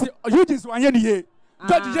o say Eugene wa ye ni ye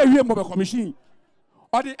George je wie mo be commission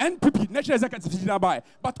or the NPP national executive by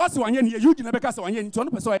but also one year you never cast 1 year into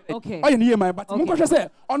 1%. Okay. Oh, you my but Mungo say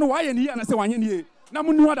on why and I say 1 year. Now,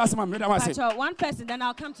 that's my Pacho, one person, then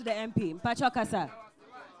I'll come to the MP. Pacho Kasa.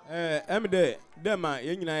 Emde, Dema,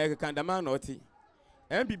 Yenina, Kandama, Noti.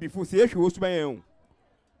 MP before say she was my own.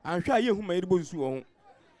 I'm sure you who made both so.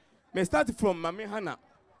 May start from Mammy Hannah.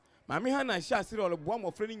 Mammy Hannah shall sit all of one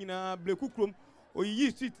of friending in a bleku room, or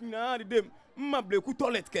you sit in a dem, my bleku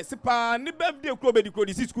toilet, Cassipa, and the birthday club at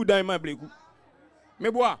the school dime my bleku.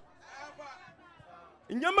 Mebois.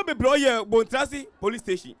 In Yama Bebloya, Bontrasi, police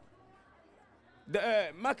station. The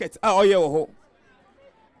market are all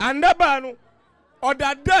and that bano or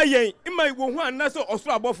that day in my one naso or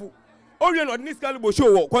slabofu Orion or Niscalibo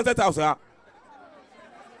show concert house.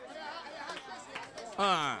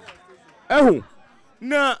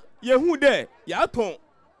 Na yehu there yaton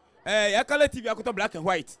yakala TV akota black and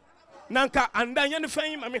white nanka anda yan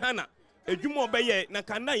fan mami hana edwuma obeye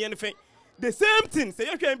nanka anda yan fan the same thing say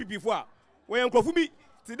you MPP before when nkrofu bi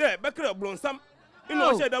today bekra blonsam.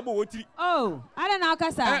 Oh, I don't know,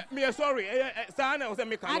 Kasa. Me sorry, Sana was a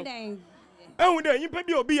mechanic. Oh, there you pay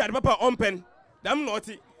be at Papa on pen. Damn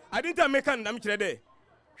naughty. I didn't make an damn day.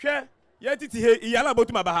 Share, yet it here, Yala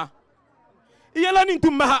Botumabaha. Yala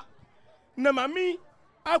into Maha. Namami,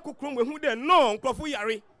 I could come with who there no, Crawford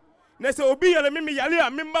Yari. Nessa Obi and Mimi Yali,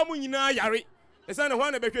 Mimbamunina Yari. The son of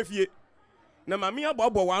one of Becky. Namami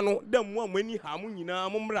Bobo Wano, them one when you hamunina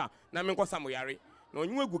Mumra, Namiko Samoyari. No,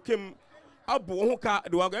 you came. Abu Hoka,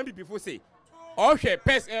 the one people say, okay,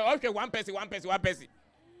 okay, one person.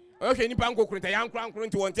 Okay, Nipango Kritayan Crown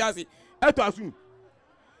to one Tiasi, Eto Asum.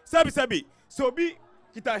 Sabi, so be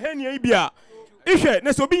Kita Henia Ibia. Ishe,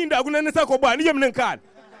 Nesobi in the Agunesa Koba, and Yemen card.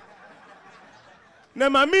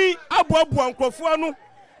 Namami, Abu and Crofuano,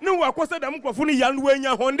 no, I was at Amcrofuni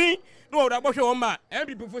Yanwenya Hondi, no, that was your man.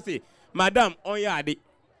 Every people say, Madame, Oyadi,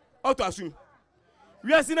 Otto Asum.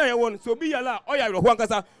 We are seeing a one, so be a la, Oya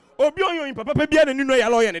Huankasa. Obi on your papa bia na ninu ya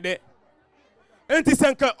lawyer ne de enti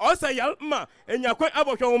senka o say yalma enya kwan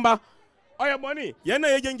abohwomba oya boni ye na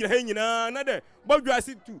ye gengira he nyina na de bodwa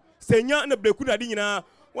asitu senya na bleku na de nyina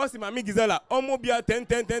wasi mami gizela omo bia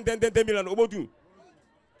 10 million obodu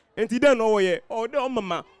enti de no wo ye o de o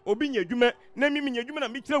mama obi nya adwuma na mimi nya adwuma na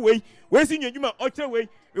mi kire we si nya adwuma o kire we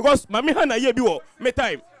because mami ha na ye bi wo me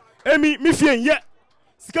time emi mi fie ye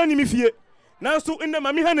sika ni mi fie na so ina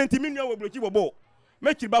mami ha na ntimi nua wo bloki bobo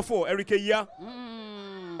make it before Erika ya.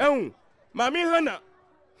 Mami Hana,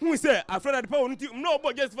 who say a friend at the power, no,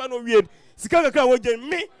 but just for no weird. Sikaka wajen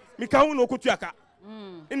me kaun no kutuaka.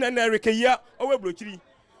 In an Erika ya, or Weblochi.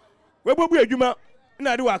 Webo be a juma,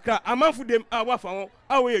 na do aka, a man for them, our waffle,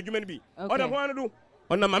 our way a human be. What I want to do,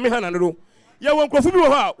 on the Mami Hana do. Ya won't coffee,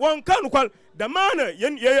 one can't call the man,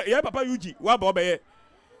 ya papa Uji, Wabobe.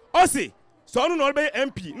 Ossi, so no be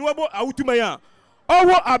MP, no about Awutu maya. Oh,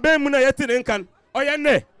 what a bear muna yetin can. Oya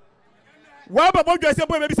ne waba bodwa se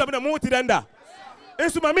boy be bisa na mo ti danda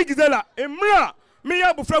esu mami gizela emra me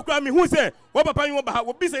ya bufra kwa mi hu se wo papa yin wo ba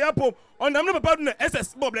wo bisa ya pom onam ne papa do na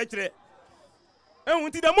ss bob le kire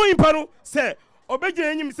ehun ti da mo impa no se obeje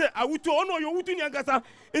enyim se awutu ono yo wutu ni ankasa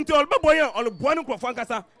nti olba boy an olboa ne krofo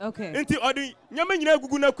ankasa nti odi nyama nyina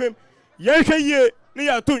gugu na kwem ye hwe ye ne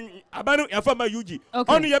ya to abanu ya fama yuji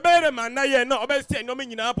ono ye bere man na ye na obese no me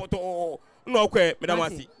nyina poto. No, okay,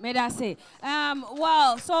 Medase.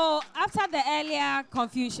 Well, so after the earlier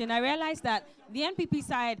confusion, I realized that the NPP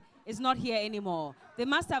side is not here anymore. They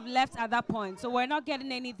must have left at that point, so we're not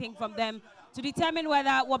getting anything from them to determine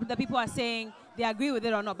whether what the people are saying, they agree with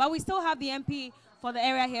it or not. But we still have the MP for the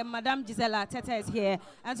area here, Madame Gisela Teta is here.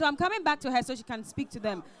 And so I'm coming back to her so she can speak to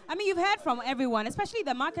them. I mean, you've heard from everyone, especially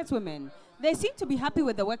the market women. They seem to be happy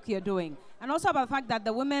with the work you're doing. And also about the fact that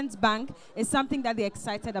the Women's Bank is something that they're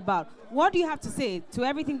excited about. What do you have to say to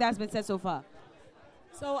everything that's been said so far?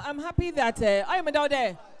 So I'm happy that I'm out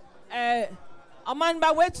there. A man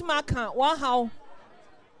by way to my account, one how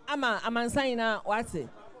I'm saying what's it?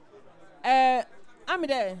 I'm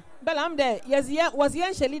there. But I'm there. Yes, yeah, was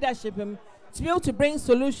the leadership to be able to bring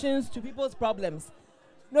solutions to people's problems.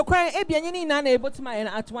 No crying, any none able to my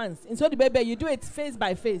at once. And so the baby, you do it face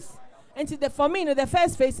by face. And for me, the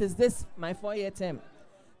first phase is this, my 4-year term.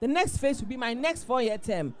 The next phase will be my next 4-year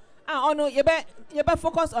term. Oh no, you better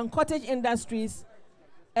focus on cottage industries,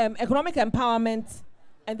 economic empowerment,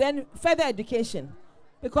 and then further education.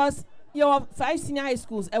 Because you have 5 senior high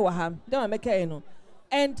schools, and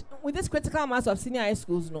with this critical mass of senior high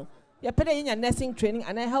schools, you're putting in a nursing training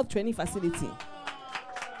and a health training facility.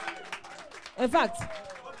 In fact,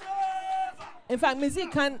 Mizi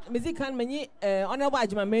Khan many honorable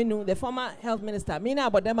Ajima Menu, the former health minister, Mina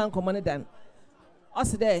about them and Commander Dan.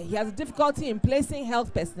 Also there, he has difficulty in placing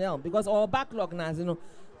health personnel because our backlog now, you know.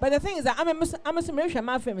 But the thing is that I'm a summation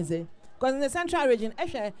my family say because in the central region,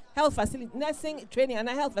 health facility, nursing training and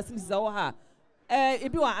health facilities are all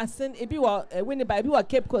if you are asking, if you are winning by, if you are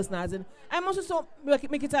Cape Coast now, I'm also so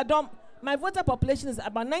make it a dump. My voter population is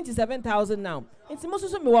about 97,000 now. It's most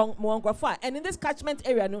also more far, and in this catchment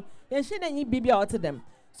area, no, you shouldn't need BB out to them.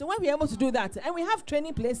 So when we're able to do that, and we have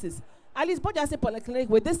training places, at least Bojase Polyclinic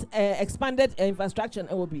with this expanded infrastructure,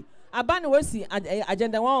 it will be. Abani will see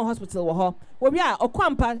Agenda 1 Hospital, where we are,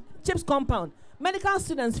 Okwampa, Chips Compound, medical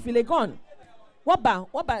students feel gone. What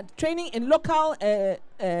about training in local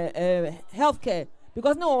healthcare?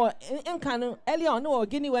 Because no, in Kano, earlier on, no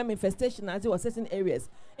guinea worm infestation as it was certain areas.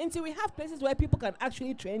 Until we have places where people can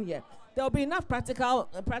actually train here, there will be enough practical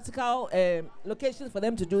locations for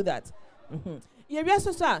them to do that. Yeah, we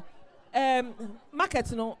also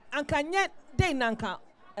markets, no, and can yet day nanka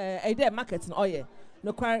a day markets no yeah.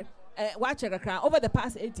 No watch over the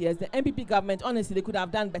past 8 years, the MPP government honestly they could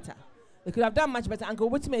have done better. They could have done much better and go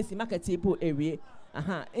with me market table area.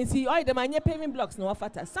 And see all the money paving blocks no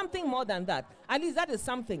fatter. Something more than that. At least that is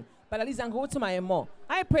something. But at least I'm going to my more.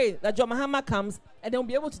 I pray that John Mahama comes and they'll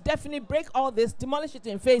be able to definitely break all this, demolish it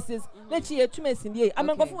in faces. Let's see 2 months in the year. I'm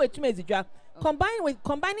going for 2 months.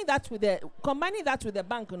 Combining that with the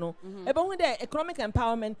bank, you know, about with the economic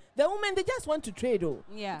empowerment, the women they just want to trade,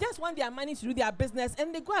 They just want their money to do their business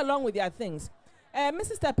and they go along with their things.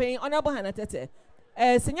 Mrs. Tapping, Honorable Hanatete,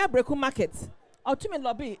 Senya Breku Market, ultimate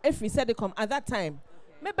lobby, if we said they come at that time.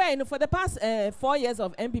 Maybe for the past 4 years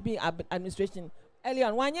of MPP administration, early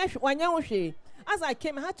on, 1 year, as I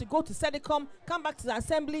came, I had to go to Sedicom, come back to the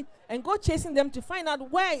assembly, and go chasing them to find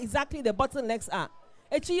out where exactly the bottlenecks are.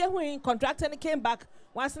 When contractor came back,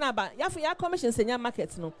 once an about Yafia Commission Senya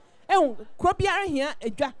markets no. Cropiara here,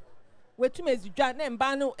 where two means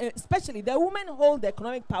especially the women hold the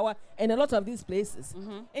economic power in a lot of these places.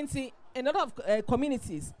 In a lot of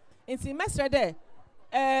communities. In see Mestre there.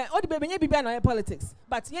 All the baby be politics.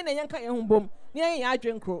 But yen and yanka yon boom, near ya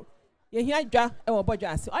drink crow. Ye hear ja or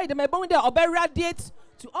bojas. I the my bone there or radiate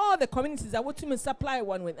to all the communities that want to supply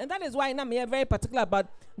one with. And that is why I'm here very particular about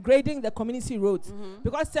grading the community roads.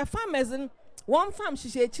 Because the farmers in one farm she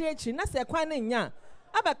church, that's a quite nya.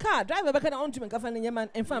 Aba car driver back on to me in Yaman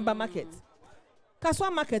and farm market.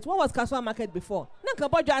 Kaswa market, what was Kaswa market before? Nanka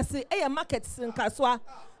Bojasi, markets in Kaswa.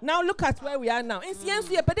 Now look at where we are now. In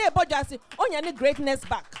Siensu, but they Bojasi, on your greatness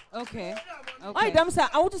back. Okay. I damn sir,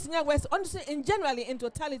 I want to see West, honestly, in generally, in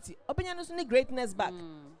totality, opinions greatness back.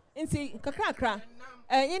 In see, Kakrakra,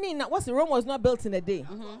 what's the Rome was not built in a day.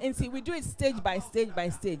 And see, we do it stage by stage by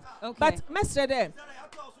stage. Okay. But, Master,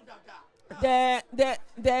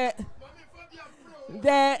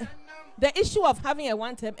 the issue of having a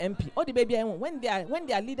one-term MP, or the baby, when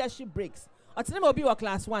their leadership breaks, or to them will be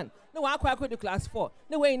class 1. No, I'll go to class 4.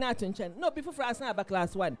 No way not to change. No, before for us now about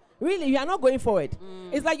class 1. Really, you are not going forward.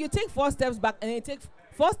 It's like you take 4 steps back and you take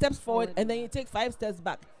 4 steps forward and then you take 5 steps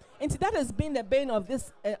back. And that has been the bane of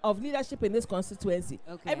this of leadership in this constituency.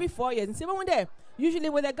 Okay. Every 4 years. And see, when there, usually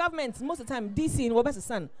with the government, most of the time, DC in Wabasa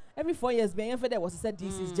Sun, every 4 years, being there was said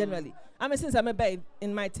DCs generally. I mean, since I'm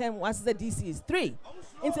in my term, what's the DCs? 3.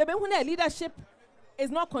 And so when the leadership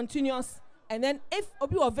is not continuous, and then if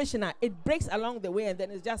Obi or Visioner, it breaks along the way and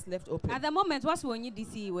then it's just left open. At the moment, what's when you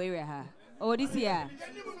DC where we are? Or this year?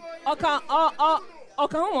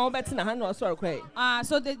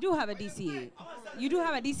 So they do have a DC. You do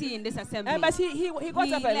have a DC in this assembly. But he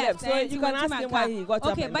got up and left. So you can ask him why he got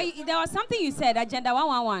up and left. Okay, but there was something you said, Agenda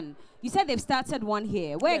 111. You said they've started one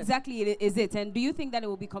here. Where exactly is it? And do you think that it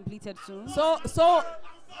will be completed soon? So,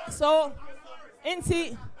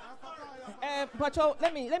 Pacho,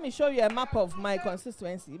 let me show you a map of my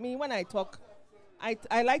constituency. I mean, when I talk,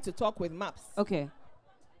 I like to talk with maps. Okay.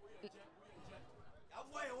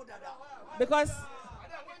 Because,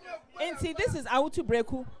 this is Awutu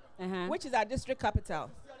Breku, which is our district capital.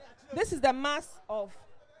 This is the mass of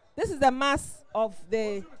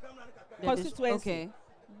the constituency. Okay.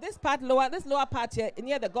 This lower part here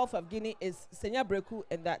near the Gulf of Guinea is Senya Breku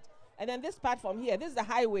and that. And then this part from here, this is the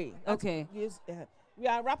highway. Okay. We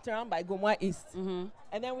are wrapped around by Gomwa East. And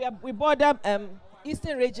then we border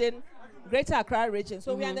Eastern region, Greater Accra region.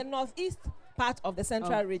 So we are in the northeast part of the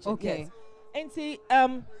central region. Okay. Yes.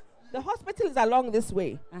 And the hospital is along this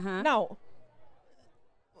way. Now,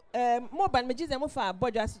 I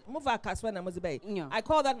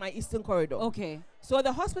call that my eastern corridor. Okay. So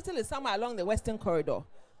the hospital is somewhere along the western corridor.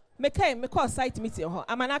 I site meeting.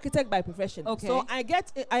 I'm an architect by profession. Okay. So I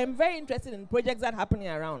am very interested in projects that are happening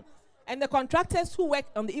around. And the contractors who work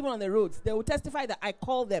even on the roads, they will testify that I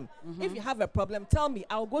call them. If you have a problem, tell me.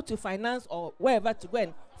 I'll go to finance or wherever to go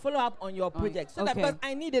and follow up on your project. So that because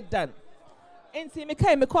I need it done. And see, me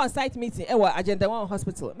call a site meeting. Agenda 1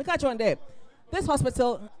 hospital. Me catch on there. This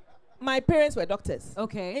hospital, my parents were doctors.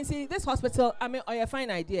 Okay. And see, this hospital, a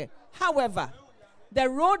fine idea. However, the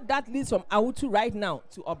road that leads from Awutu right now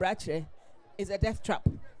to Obrache is a death trap.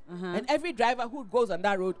 And every driver who goes on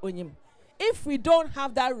that road, if we don't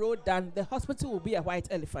have that road done, the hospital will be a white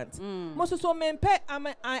elephant. Most so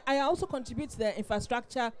I also contribute to the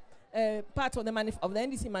infrastructure part of the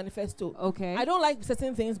NDC manifesto. Okay. I don't like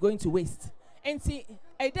certain things going to waste. And see,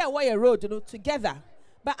 I did why a road, together.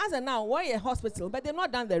 But as of now, why a hospital? But they've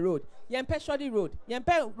not done the road. Yempe Shoddy Road.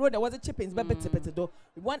 Yempe Road, there was a chippings, but we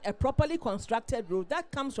want a properly constructed road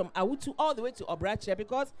that comes from Awutu all the way to Obrache.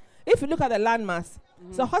 Because if you look at the landmass,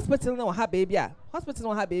 so hospital no have baby. Hospital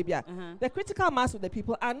no have baby. The critical mass of the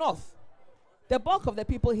people are north. The bulk of the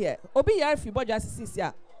people here. Obi Yarfi Boja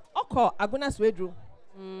Sisia. Oko Aguna Swedru.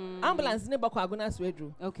 Ambulance never call Aguna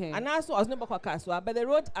Swedru. Okay. And also I was never call Kaswa, but the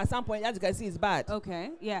road at some point, as you can see, is bad.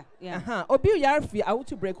 Okay. Yeah. Obi Yarfi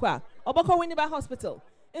Awutu Brekwa. Obako Winiba Hospital.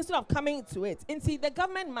 Instead of coming to it. And see, the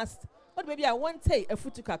government must. But maybe I won't take a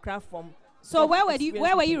foot to craft from. So where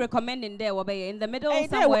were you recommending there? In the middle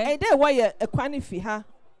somewhere? There were a quanifi ha.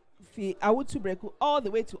 Awutu Breku all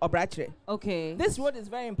the way to Obrache. Okay. This road is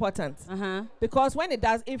very important because when it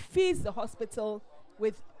does, it feeds the hospital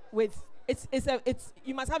with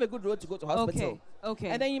you must have a good road to go to hospital. Okay.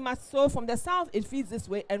 And then you must from the south it feeds this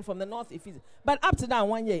way and from the north it feeds. But up to that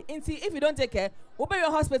 1 year, if you don't take care, we'll be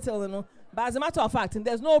your hospital, But as a matter of fact,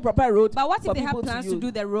 there's no proper road. But what if they have plans to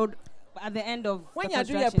do the road at the end of when you're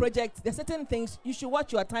doing a project, there's certain things you should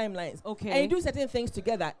watch your timelines. Okay. And you do certain things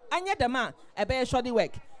together. And yet the man, a better shoddy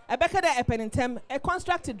work. A better a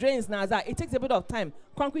constructed drains now that it takes a bit of time.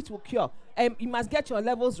 Concrete will cure. And you must get your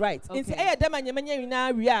levels right.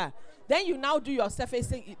 Then you now do your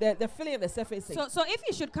surfacing, the filling and the surfacing. So if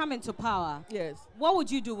you should come into power, yes, what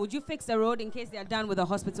would you do? Would you fix the road in case they are done with the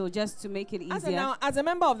hospital just to make it easier? As a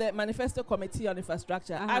member of the Manifesto Committee on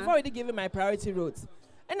Infrastructure, I've already given my priority roads.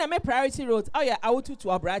 And I made priority roads. Awutu to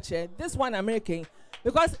Obrache. This one I'm making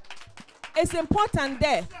because it's important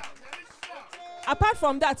there. Apart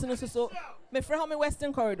from that, my friend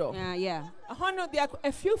Western Corridor. Yeah. There are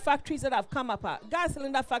a few factories that have come up. Gas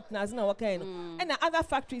cylinder factories, and the other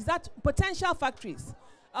factories, that potential factories.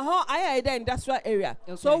 I the industrial area.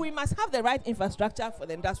 Okay. So we must have the right infrastructure for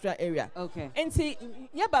the industrial area. Okay. And see,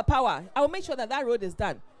 by power, I will make sure that road is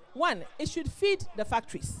done. One, it should feed the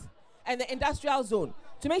factories and the industrial zone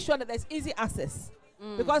to make sure that there's easy access.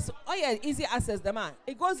 Because easy access, the man,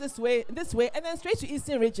 it goes this way, and then straight to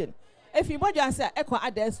Eastern region. If you want to say Echo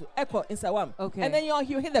Ades, Echo in Sawam, okay, and then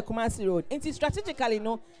you hit the Kumasi Road. Into strategically,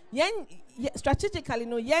 yen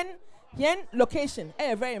location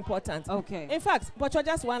is very important. Okay. In fact, but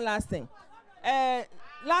just one last thing.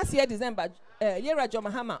 Last year December, Yera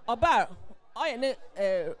Jomahama, Obar,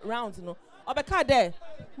 rounds, Obeka there.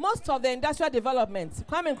 Most of the industrial development,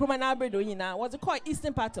 Kwame Nkrumah Abredo was called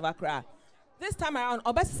eastern part of Accra. This time around,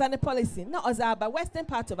 Obesisane policy, not Ozaba, western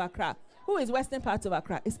part of Accra. Who is western part of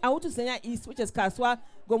Accra? It's Awutu Senya East, which is Kaswa,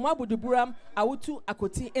 Gomwa Buduburam, Awutu,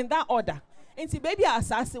 Akoti, in that order. And see, baby,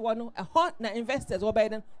 assassin one, a hot na investors,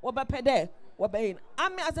 Wabaden, Wabapede, Wabain.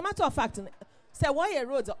 As a matter of fact, say, why a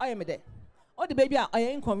roads are there? All the baby are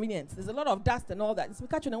inconvenient. There's a lot of dust and all that. It's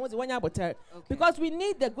because we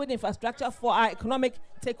need the good infrastructure for our economic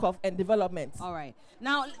takeoff and development. All right.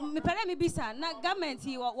 Now, government,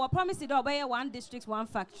 we promised to obey one district, one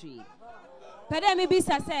factory. Pede mi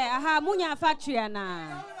bisa say aha munya factory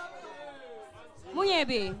na munya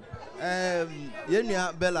be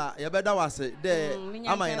yenua Bella ye beda wase de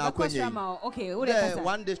amanya na akwenye okay we dey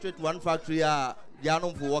one district one factory a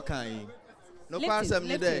yanom for workan no kwasem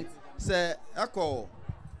ni de say eko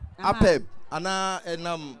apep ana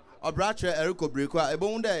enam Obrache eriko breku a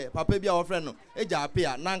ebon de papa bia wo friend no eja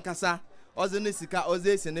apia na nkasa oze ne sika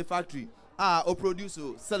oze esi ne factory a o produce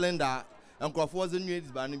cylinder Nkrofo ze new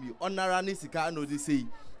edis ba no bi onara ne sika no de sei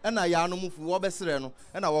na ya no mufu wo besere no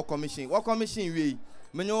na wo commission wi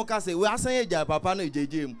menye wo ka say we asan eja papa no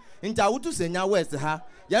ejeje mu nta Awutu Senya West ha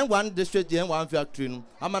yan one district yan one factory no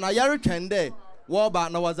amana yare twende wo ba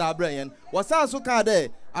na was abra yan wasa so ka de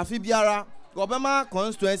afi biara Obama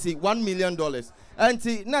constituency $1 million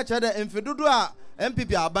anti na che de mfedudu a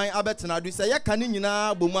MPP aban abetena do say ya kan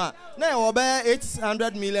nyina boma na e wo be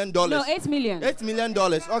 $800 million. No, $8 million. $8 million.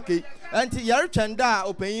 Okay. Anti yare twenda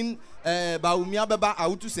opeyin baumia beba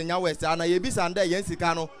Awutu Senya West ana ye bisa nda yen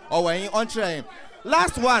sika no owen on train.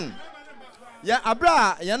 Last one ya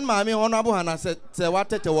abra yan maame honorable hana se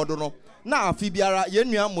watete wodo no na afi biara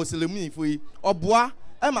yenua muslimu ifo oboa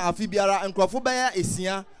e ma afi biara nkrofo baya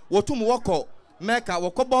esia wotum woko meka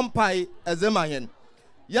wokobom pai ezemahen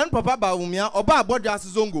yan papa ba umia oba abodwa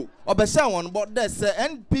zongo obehye won but there say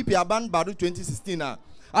NPP aban badu 2016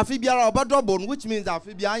 afi biara obadobon which means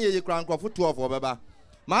afi biara ye kran nkrofo 12 obeba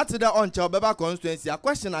Mati da on che obeba constituency a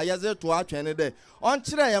question ayeze to atwene de on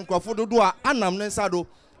kire ye nkrofo dodo a anam ne nsado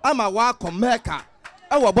ama wa komeka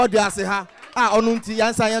e wo bodua ase ha a onu nti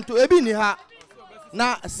yansa yento ebi ni ha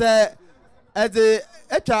na se ede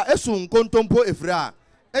etwa esun kontompo efira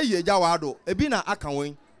eye gya wado ebi na aka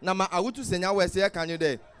won na ma Awutu Senya wese ye kanyo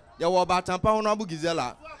de ye wo ba tampa hono abu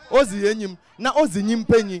gizela ozi enyim na ozi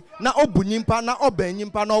nyimpanyi na obunyimpa na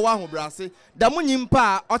obanyimpa na owa ahobrase damu nyimpa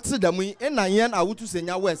a ote damu ena yen Awutu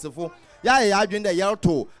Senya wesefo ya adwen de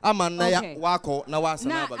yerto ama na ya wako na wasa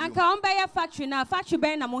na ba na anka on ya factory na factory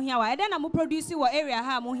ben na mo hia wa ede na mo produce wo area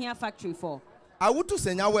ha mo hia factory for Awutu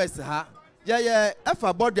Senya wese ha ye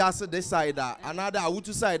efa body as this side another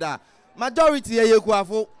Awutu side majority ye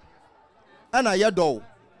kuafo ana ye do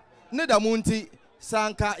ne damu nti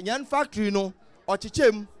sanka yan factory no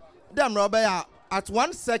ochichem dem no ya at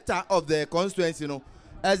one sector of the constituency no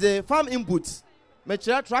as a farm input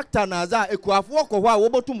mechira tractor na za ekuafo okwo a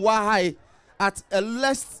wobotum wa high at a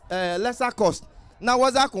lesser cost na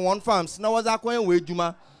waza ko one farms na waza ko en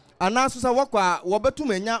wejuma anaso sa wokwa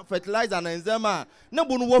wobetum enya fertilizer na nzema na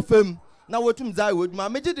bunu wo fam na wotum za wejuma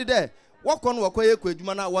megide de wokọ no wokọ ye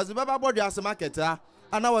kwejuma na wazi baba body as market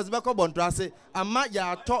ana wazi beko bontrase ama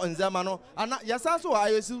ya to nzema no ana yasaso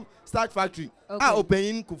ayesu start factory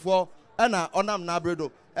openin kufo ana onam na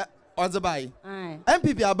bredo Ozabai.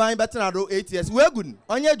 MPP aban better do 8 years. We good.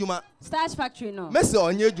 Onye juma. Starch factory no. Messi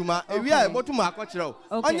onye juma. We are botu ma akọchiro.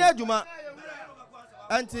 Onye juma.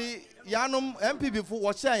 Anti yanum MPP fu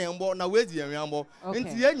wo share yembo na we di yembo.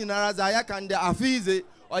 Nti ye nyinara za ya kan de afize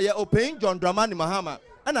oye open John Dramani Mahama.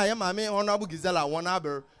 Ana ye maame honorable Gizela won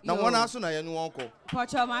aber na won aso na ye nu wonko.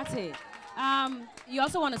 Pocho Mate. You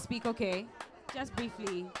also want to speak, okay? Just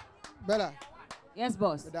briefly. Bella. Yes,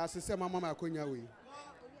 boss. That's the same mama akonya we.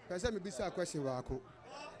 Person me bisa question wako.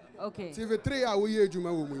 Okay. TV3 a we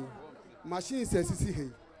ejuma wo mu. Machine say sisi he.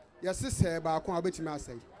 Yes say ba ko abetimi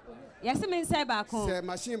asai. Yes me say ba ko. Say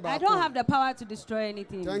machine ba. I don't have the power to destroy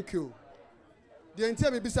anything. Thank you. The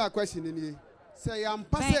entire me bisa question ni. Say am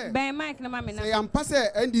pass. Ben mic na ma me na. Say am pass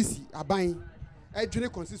NDC aban.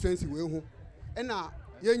 Edwene constituency we ho. E na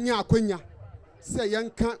ye nya akonya. Say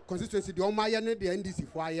yenka constituency de o ma ye ne de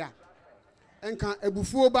NDC fo aya. Enka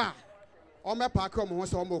ebufuo ba. Ome park omo ho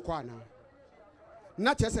se omo kwa ana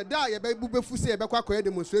na chese da ye be bubefu se ye be kwa kwa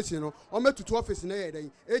demonstration no ome tutu office na ye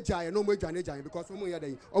den ejaye no mo ejaye because omo ye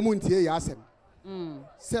den omo ntie ye asem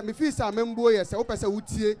se me fi sa membo ye se wo pese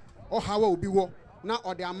wutie o hawa obi wo na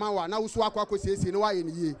ode amawa na wuso akwa akosiesie no wa ye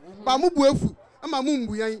ne ye ba mu buefu ama mu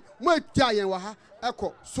mbuyan mo ejaye wa ha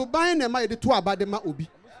eko so ban na ma ye de to abade ma obi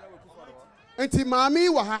enti maami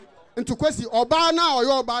wa ha ntukwasi oba na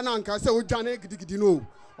oyo oba na nka se odwane gidigidi no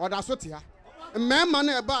oda so tia mmemma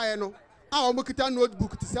na eba aye no a omo kita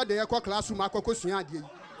notebook ti se de ye ko classroom akoko sua ade yi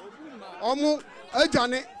omo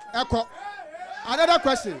adwane eko another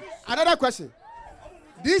question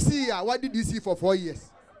DC what did DC for 4 years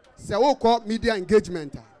se wo ko media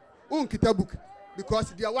engagement un kita book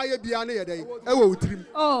because dia waye bia na ye dey e wo utrim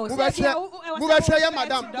mu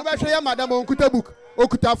be hwe madam on kuta book o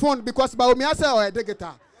kuta phone because ba o me ase o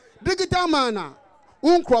digital man na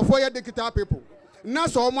un crofo ye digital people na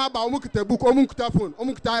so omo aba omo kita book omo kita phone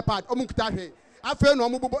omo kita iPad omo kita hwe afa no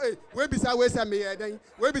omo bobo we bisa we se me ye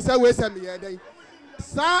den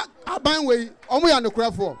sa aban we omo ya no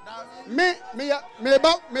crofo me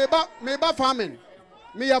ba farming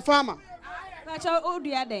me ya farmer Pacho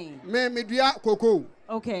odua den me dua cocoa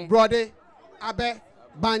okay brode abe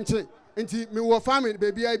banche nti me wo farming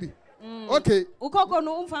baby abi okay ukoko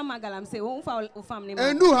no umfa magalam say umfa ufam ni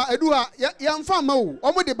edu ha ya mfa ma o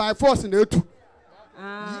omo de by force na etu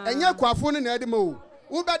enye kwafo na ede ma o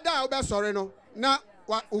wo be da wo be sore no na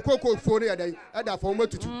ukoko fo ne ede da fo mo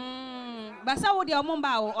tutu basa wo de omo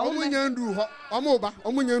ba o omo nyanduru ho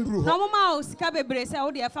omo nyanduru ho na omo ma o sika bebre say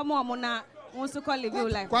wo de afa mo omo na won so call live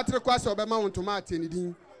life kwatre kwase obema won tomato ni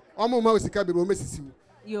din omo ma o sika bebre o mesisi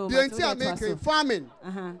wo de enti a make farming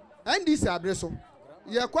and this abreso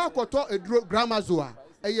ye kwa akoto eduro gramazo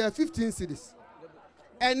a ye 15 cedis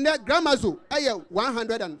and that gramazo ye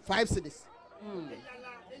 105 cedis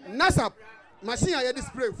nasa machine ye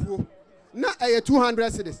display fuo na ye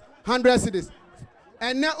 200 cedis 100 cedis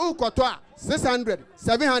and na ukoto 600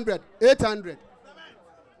 700 800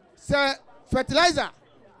 say fertilizer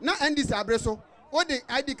na ndis abreso What the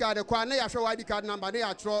ID card, the kwa na ya show ID card number, na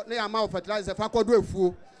ya tro, na ya ma fertilizer fa kodo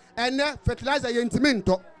efuo. Ene fertilizer yentimi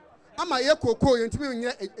nto. Ama ye koko yentimi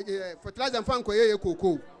nye fertilizer fa nko ye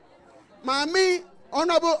koko. Mami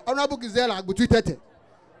honorable Gizela agbutu tete.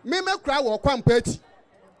 Me kra wo kwampa ati.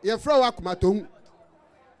 Ye fra wa kumatom.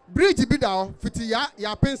 Bridge bi da o fiti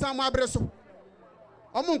ya pensa mo abre so.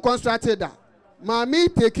 Omun constructed that.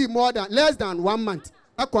 Mami take less than 1 month.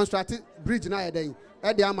 A constructed bridge na yeden.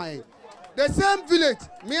 E de amaye. The same village,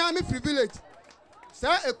 Miami Free Village.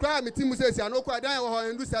 Sir, a crime me team says, I know quite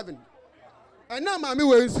down 7. And now, Mammy,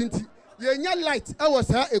 we're in Sinti. Ye light, I was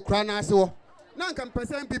her a crown as well. None can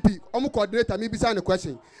present PP, coordinator, me beside the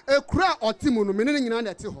question. A crowd or Timono, meaning in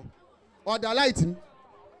under Tiho. Or the lighting.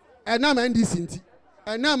 And now, Mandy Sinti.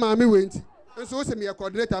 And now, Mammy went. And so, send me a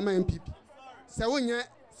coordinator, my MP. So, when ye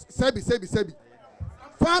Sebi.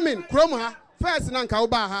 Farming, Chroma, first Nanka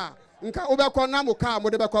Obaha. Nka obekọ na mo ka mo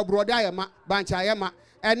de bekọ broda ya ma bancha ya ma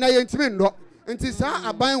ena ye ntimi ndo nti sa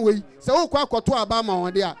aban we se wo kwa akoto aba ma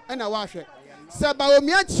won de a ena wa hwe se ba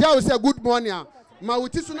omi achia wo se good morning a ma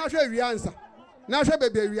wuti so na hwe wi ansa na hwe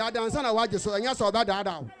bebe wi adansa na waje so enya so oba da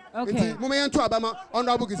da. Okay. Okay.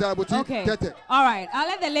 All right. I'll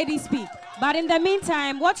let the lady speak. But in the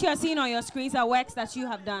meantime, what you're seeing on your screens are works that you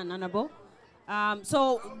have done, Honorable.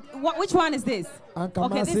 So which one is this?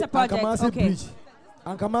 Okay, this is a project. Okay. Bridge.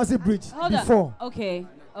 Ankamasi Bridge. Hold before. On. Okay.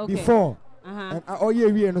 Before. And all year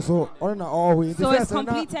we and so on all way. So it's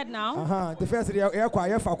completed now. The first air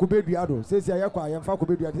choir for Kubeduado says air choir for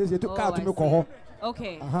Kubeduado says you took car to me.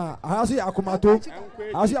 Okay. I see Akumato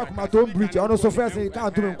Bridge. Also first you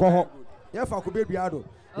can't do Koho. Yeah, for Kubeduado.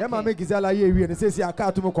 Yeah, my make is all year and says I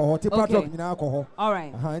can't do Koho. Tipatok in alcohol. All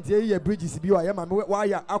right. And here bridges be I am why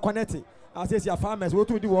you are connected. I say your farmers what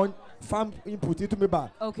to do one farm input into me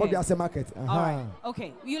back. Okay. What the market. All right.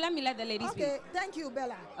 Okay. You let the lady speak. Okay. Thank you,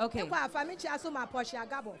 Bella. Okay. You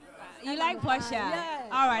like Portia? Yeah.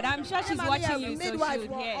 All right. I'm sure she's watching you, so she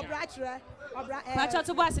would hear. Let's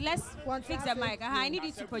fix the mic. I need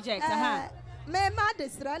you to project. Me ma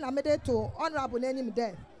desira na me de to honorable name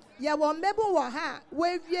there. Yeah, one mebo wa ha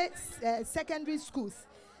we secondary schools.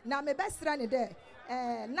 Na me besira ne there.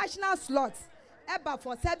 National slots. Eba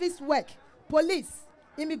for service work, police,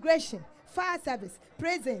 immigration, fire service,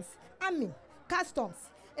 prisons, army, customs.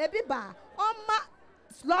 Ebiba, oma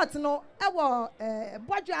slot no, ewo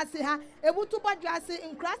bodwase ha, Awutu bodwase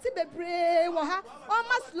inkrasi bebre wo ha,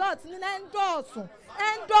 oma slot ni endorso,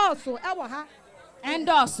 ewo ha.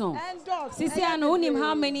 Endorso. Sisi ano unim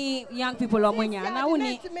how many young people are mwenya? Na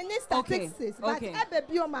uni. Okay. But ebe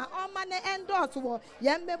bioma oma ne endorse wo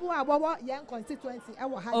yen mebu awowo yen constituency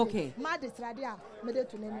ewo ha. Okay. Ma desrade a me de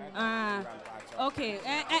to nemu. Okay.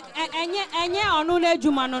 Enye onu na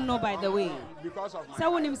ejuma no by the way. Because of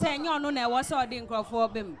so unim say enye onu na ewo so odi nkrofo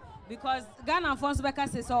bem. Because Ghana fonso beka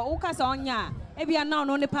say so uka so onya ebia na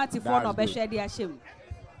onu ne party for no be hwe de ahyem.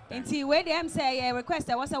 Enti we dem say request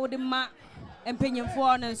e was would ma opinion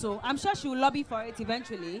for and so I'm sure she will lobby for it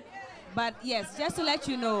eventually. But yes, just to let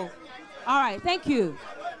you know. All right, thank you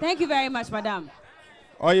very much, madam.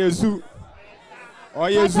 Oyezu.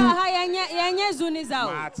 I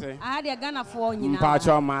had a Ghana for you.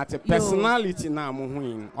 Personality na mo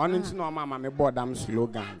huin. Only no mama me boardam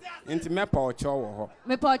slogan. Inti me pacho.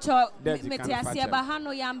 Me pacho me tiasia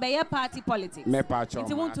bahano yambe ye party politics. Me pacho.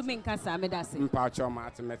 Inti want to mean kasa me dase. Pacho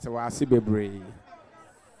mate me te wasi bebre.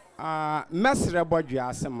 Mesre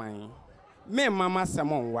bodua aseman. Me mama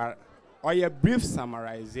semon war or a brief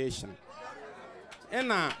summarization.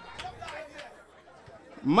 Ena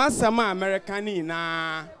Masama Americani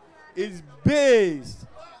na is based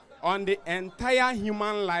on the entire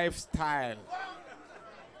human lifestyle.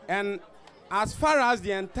 And as far as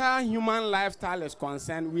the entire human lifestyle is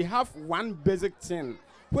concerned, we have one basic thing,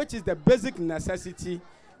 which is the basic necessity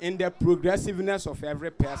in the progressiveness of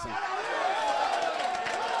every person.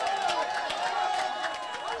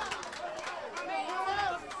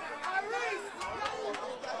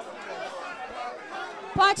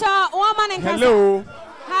 Hello.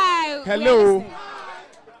 Hi. Hello.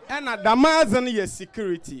 And at Damazan your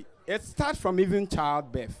security, it starts from even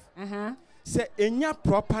childbirth. Say in your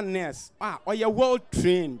proper nurse, or you're well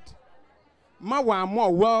trained.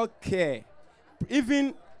 More well care.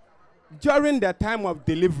 Even during the time of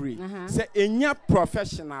delivery. Say in your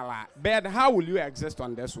professional, but how will you exist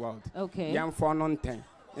on this world? Okay. Young for non-ten.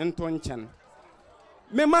 In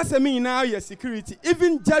me must mean now your security.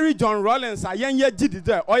 Even Jerry John Rollins, a young year did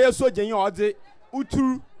there, or your soldier, or the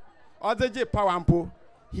Awutu, or the J Pawampo.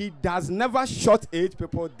 He does never shot 8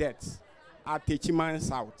 people dead at Techiman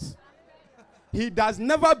South. He does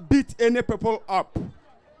never beat any people up.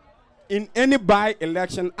 in any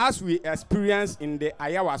by-election as we experienced in the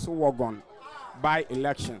Ayawaso Wagon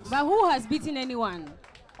by-elections. But who has beaten anyone?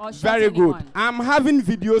 Or shot Very anyone? good. I'm having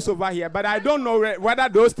videos over here, but I don't know whether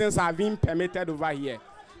those things are being permitted over here.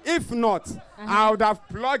 If not, I would have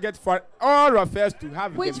plugged it for all of us to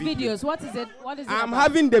have. Which the video. videos? What is it? What is it? I'm about?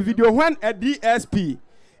 having the video when a DSP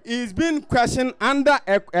is being questioned under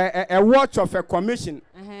a watch of a commission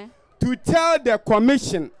to tell the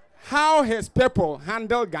commission how his people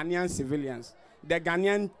handle Ghanaian civilians, the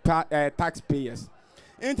Ghanaian taxpayers.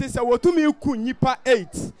 It is a Wotumi ku nipa 8.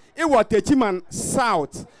 It was Techiman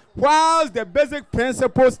South. Whilst the basic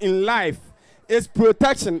principles in life is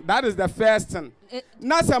protection, that is the first thing.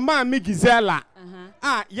 Nasa man mi Gizela.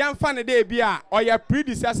 Young fan de bia or your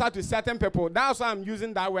predecessor to certain people. That's why I'm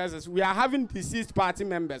using that word. We are having deceased party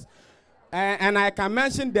members. And I can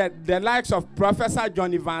mention that the likes of Professor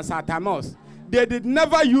Johnny Van Satamos. They did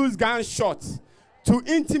never use gunshots to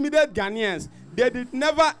intimidate Ghanaians. They did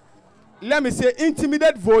never, let me say,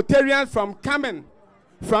 intimidate Votarians from coming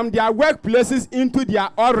from their workplaces into their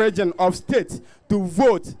origin of state to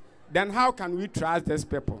vote. Then how can we trust these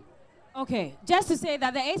people? Okay, just to say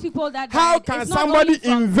that the 8 people that how died, can it's not somebody only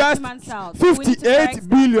from invest Techiman South. 58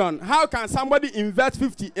 billion? How can somebody invest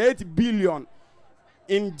 58 billion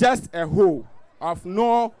in just a hole of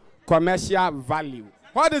no commercial value?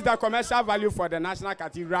 What is the commercial value for the National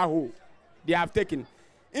Cathedral hole they have taken?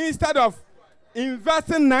 Instead of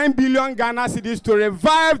investing 9 billion Ghana cedis to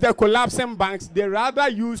revive the collapsing banks, they rather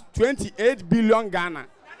use 28 billion Ghana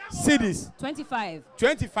cedis.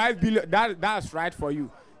 25 billion. That's right for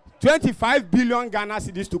you. 25 billion Ghana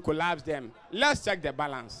cedis to collapse them. Let's check the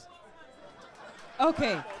balance.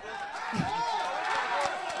 Okay.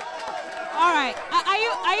 All right.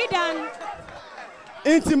 Are you done?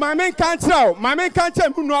 Inti my main country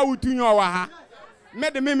who know Awutu nyowa. Me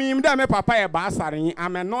de me me papa e basari.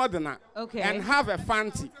 I'm a northerner. Okay. And have a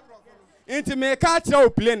fancy. Inti me catch you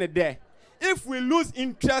plane there. If we lose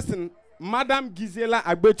interest in Madam Gisela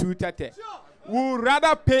Agbetu Tete, we would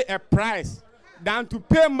rather pay a price than to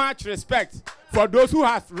pay much respect for those who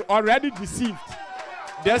have already deceived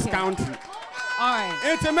this country. All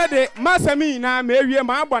right.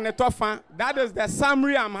 That is the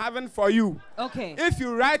summary I'm having for you. Okay. If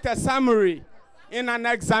you write a summary in an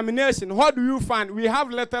examination, what do you find? We have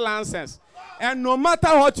little answers. And no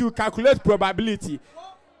matter what you calculate probability,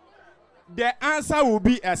 the answer will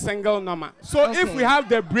be a single number. So if we have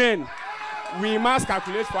the brain, we must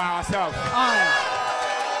calculate for ourselves. All right.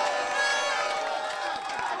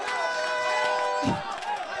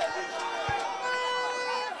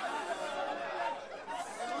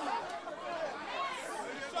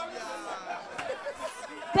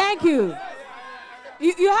 Thank you.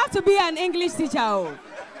 You have to be an English teacher.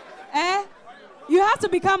 You have to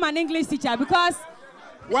become an English teacher because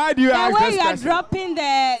why do you ask the way this you are question? dropping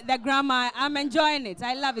the grammar, I'm enjoying it.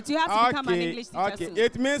 I love it. You have to become an English teacher Okay, soon.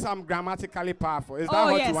 it means I'm grammatically powerful. Is that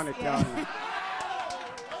what you want to tell me?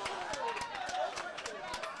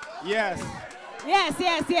 Yes.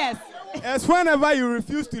 Yes. As whenever you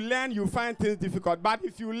refuse to learn, you find things difficult. But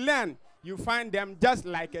if you learn, you find them just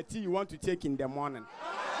like a tea you want to take in the morning.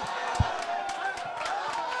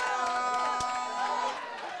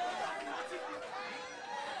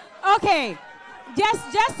 Okay,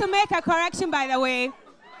 just to make a correction, by the way.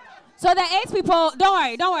 So the 8 people,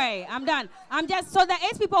 don't worry, I'm done. So the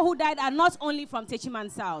 8 people who died are not only from Techiman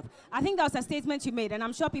South. I think that was a statement you made, and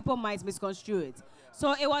I'm sure people might misconstrue it.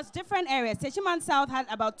 So it was different areas. Techiman South had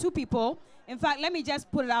about 2 people. In fact, let me just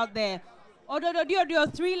put it out there.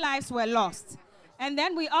 Odododio, 3 lives were lost. And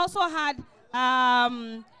then we also had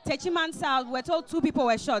Techiman South, we're told 2 people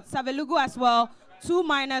were shot. Savelugu as well, 2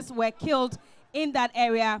 minors were killed in that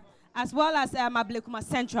area, as well as Mablekuma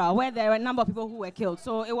Central, where there were a number of people who were killed.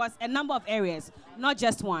 So it was a number of areas, not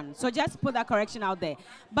just one. So just put that correction out there.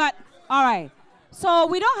 But, all right. So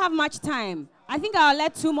we don't have much time. I think I'll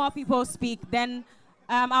let 2 more people speak. Then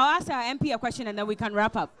I'll ask our MP a question, and then we can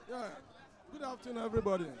wrap up. Yeah. Good afternoon,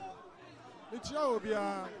 everybody.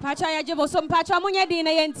 Pacha Yajibo, some Pacha Munya Dina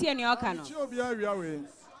Yenti and Yokano.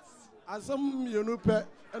 Asam Yonupe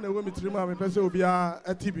and a woman trim my person will be a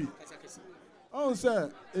TB. Oh,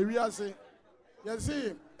 sir, a real say, you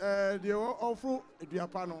see, the awful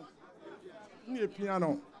piano, near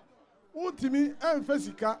piano. Oh, Timmy and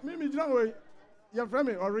Fessica, Mimi Janway, your friend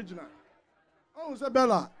original. Oh,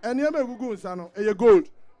 Sabella, and Yama Gugu Sano, a gold.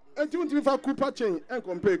 And 25 Cooper chain and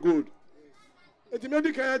compare gold. It's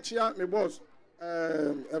medical chair, my boss,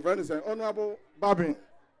 a friend is Honorable Babin,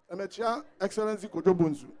 and a chair, Excellency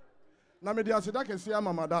Kotobunzu. Namidi Asida can see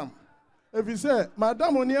Madame. If you say,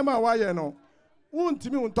 Madame Oniema, why no,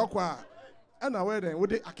 won't me talk. ɛna wɛdɛn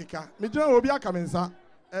wode akeka megyina obi aka me nsa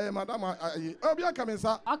madam ayi obi aka me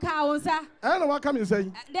nsa ɔka wo nsa ɛna waka me nsa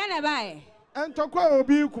yi dɛn na ɛbae ɛntɔkwa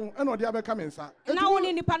obi ku ɛna ɔde abɛka me nsa na wo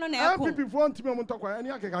ne nipa no na ɛko MPP-foɔ ntimi ɔmo ntɔkwa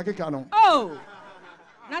ɛne akeka no oh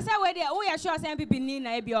na sɛ we de wo yɛ sure sɛ MPP ni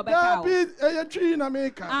na ebi ɔbɛka wo dabi ɛyɛ twi na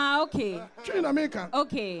meka okay twi na meka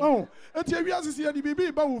okay oh eti ewia sisi yɛ de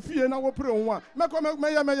bibi ba wo fie na wo pere wo a mɛkɔ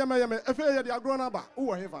mɛyɛ efe yɛ de agro na ba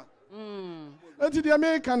wo wɔ hefa eti de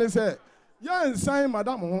meka ne sɛ yɛ nsan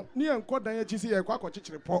madam ho ne yɛ nkɔ dan akyi si yɛ kɔ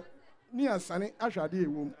akɔkyekyere pɔ ne yɛ sane ahwɛ ade ɛwɔ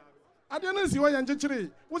mu ade no nsi wɔ yɛ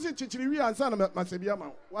nkyekyere wo si kyekyere wi ansa na masebi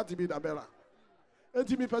ama wate bi dabɛra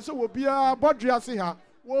eti mi pɛ sɛ wɔ biara bɔdua se ha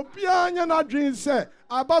obiara nye na dream sɛ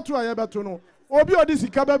abato a yɛbɛto no obi ɔde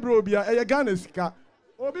sika bɛbrɛ obi a ɛyɛ Ghana sika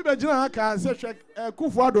obi bɛgyina ha kaa sɛ hwɛ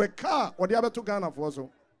Kufuor Addo ɛka ɔde abɛto Ghanafoɔ so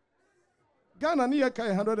Ghana ne yɛ ka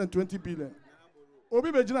 120 billion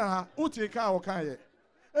obi bɛgyina ha wotie ka a wɔka yɛ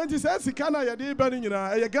enti sɛ sika na yɛde ba no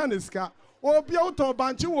nyinaa ɛyɛ Ghana sika obi a wotɔn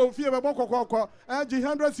bankye wɔ fie bɛbɔ kɔkɔɔkɔ gye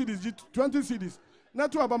 100 cedis gye 20 cedis na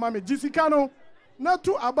to abama me gye sika no na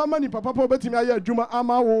to abama ni papa obetimi aye adwuma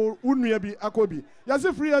ama wo unua bi akobi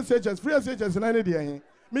yase free SHS na ne de he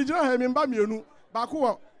me gina ha me mba mienu ba ko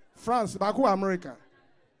wo France ba ko America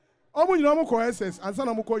omu nyina mo ko SS ansa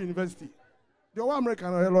na mo ko university de wo America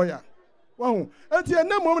na lawyer wo hu enti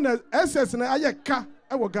ene mom na SS na aye ka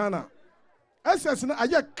e wo Ghana SS na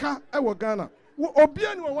aye ka e wo Ghana obi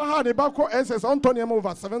ani wo ha de ba ko SS on ton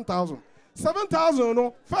over 7,000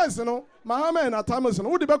 no first no Mohammed and Thomas no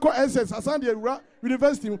who the beko SS asan the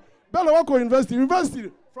university Bella wako university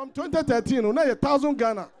from 2013 no na 1,000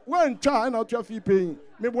 Ghana when cha na otua fee paying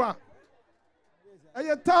me boa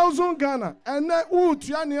 1,000 Ghana and na who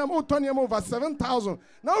tua niam who ton niam over 7,000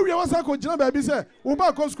 now we was ko gina baby say we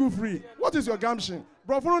ba go school free what is your gumption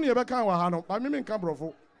brofo no ne be kan wa ha no ba me nka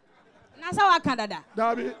brofo na sa wa kan dada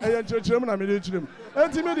dabi chirem na me de chirem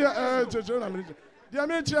enti me de chirem na me de dia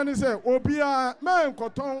me chia ni say obia men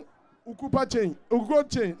koton ukupa chain gold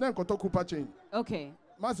chain na koton kupa chain okay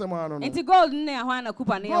masema no enti gold ne ahwa na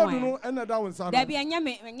kupa ne gold no ena da won sa da bia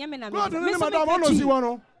nyame na gold no madam no si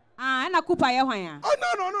wono na kupa ye hwan a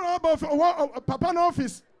no about papa no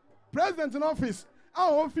office president in office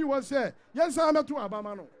our office was say yes am to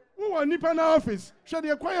abama no who wa nipa na office hwe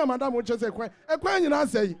de kwan ya madam o chese kwan kwan nyina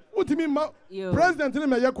say utimi ma president ni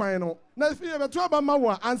me ye kwan no na fi ye beto abama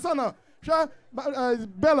wo ansa na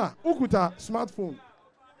Bella ukuta smartphone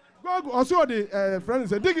go also the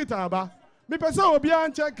friends digital ba me person obi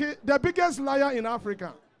an check the biggest liar in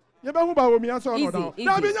Africa ye be hu ba omi answer no down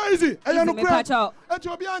na be nya easy e no kra eti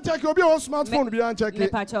obi an check obi o smartphone bi an check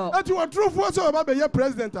eti what true for so ba be ye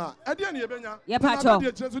president a e de na ye benya ye pacho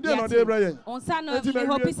de no de bra yen on sa no me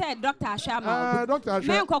hope say Dr. Ashama Dr. Ashama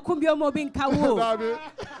men ko kumbi o mo bi nka wo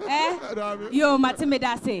yo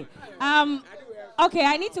matimeda say okay,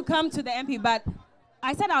 I need to come to the MP, but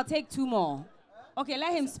I said I'll take 2 more. Okay,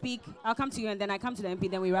 let him speak. I'll come to you, and then I come to the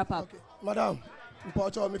MP, then we wrap up. Okay. Madam,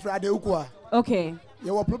 okay.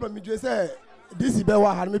 You have a problem. You say this is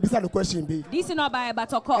better. Maybe some question be. This is not by but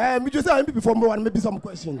talk. Me just say MP before me maybe some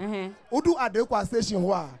question. Udu at the station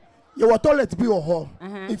where you were toilet be or home.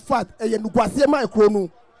 In fact, you nukwase my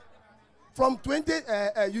chrono from 20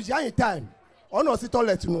 usually time. On no see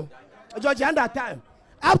toilet no. Judge under time.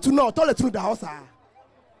 Up to now, toilet through the house.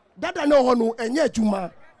 That I know no enye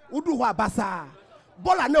juma. Udu wa basa.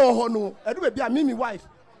 Bola no hono. Edu be a mimi wife.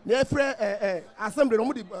 Ne frɛ assembly no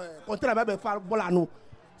mo di contract be fa bola no.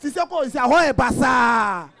 Sise ko isi ahoye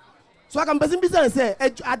basa. So aka person business say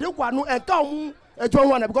adekwa no enka mu ejo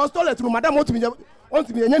one because toilet no madam want me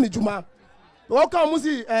enye ni juma. O ka mu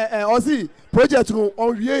si osi project no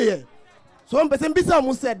on wie ye. So person business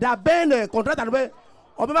mo say da ben contract no be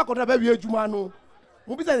obeba contract be wie juma no.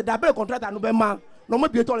 Mo bi say da be contract no be ma no mo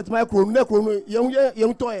bi toilet ma kro no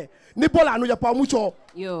ye toye ni bola no ye pa mu cho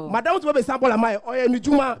yo madam to be sample mai o ye ni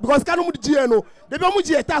juma because kanu mu die no de be mu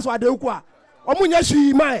die taso ade ku a o mu nya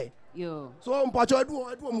hwi mai yo so mpacho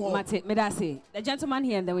edu mo mate me da say the gentleman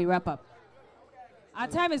here and then we wrap up. Our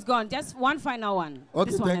time is gone, just one final one.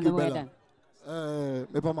 Okay, this one thank and you, then we're done.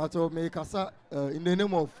 Me pamato me kasa in the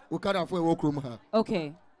name of Okada for work room ha.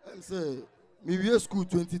 Okay. Say me we school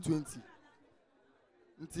 2020.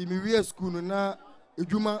 Nti me we school no na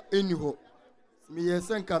ejuma eni ho. Me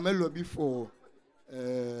yesen kamelo before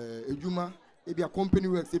ejuma e bia company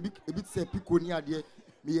works e bit say pico ni ade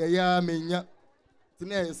me ya menya. Ti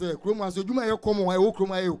na say krom aso ejuma ye komo wa wo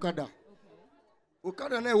krom aye Okada.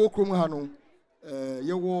 Okada na e wo krom ha no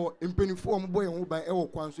ye wo impenifo mo boy ho ban e wo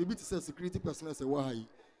kwan so e bit say security personnel say wa ha yi.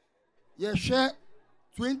 Ye hwe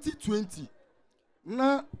 2020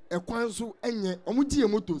 na e kwan so enye omo die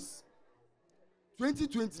motos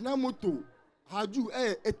 2020 na moto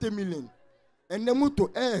Haju 80 million. And the moto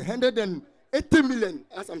 180 million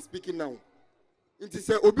as I'm speaking now. It is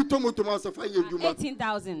Obito moto ma safa ye juma.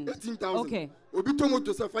 18,000. 18,000. Okay. Obito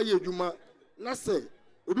moto safa ye juma. Na say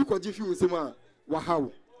obi ko jifi nsema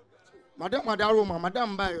wahaw.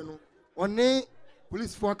 Madam ba no. One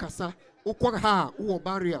police for kasa. Ukwa ha wo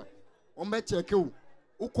barrier. O me check o.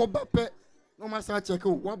 Ukwa bape no ma sa check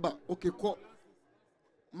o. Waba okay ko.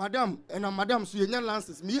 Madam and madam so yenya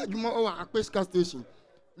lances me adwuma over Akpeshka station.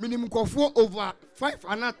 Minimum kofo over 5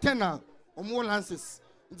 and 10 or more lances.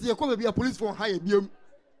 You come be a police for hire biom.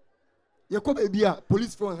 You come be a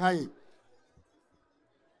police for hire.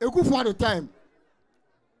 A good for the time.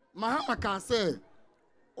 Mahama can say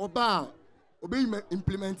Oba obey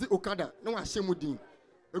implement Okada. No ashemudin.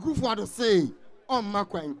 A good for the say on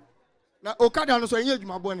Makwine. Now Okada no so engage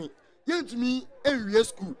my bonny. Yen to me every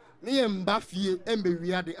school. Near Mbaffy and be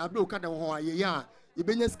we are the Abdo Okada ho ya. Na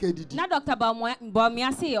Dr.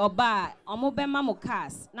 Bawumia say Oba omobema mo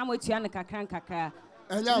cars. Na mo tua ne kakra.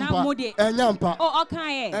 Enyampa. Oh,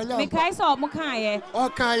 okay. Mekai so mo kan ye.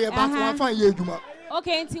 Okay, but one fine ye juma.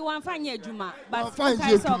 Okay, nti one fine ye juma. But fine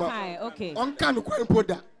ye juma. Okay. On kan ko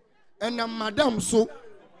poda. And madam so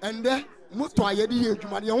and there moto ayedi ye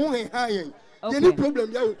juma. Ye ho ha ye. Any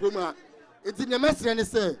problem ya wo kroma. Enti ne mesre ne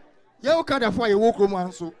say ye Okada for ye wo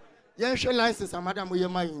kroma so. Ye hwe license madam ye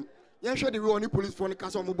mayin. Yen sure the way on police for the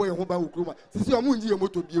castle mo boy ho ba okroma. Sisi o mu nji ye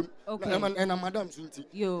moto biem. Na madam so nti.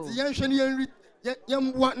 Ti yen hwe ne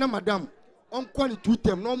yen wa na madam on kwani 2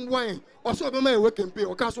 term no mo yen. O so be ma e we campaign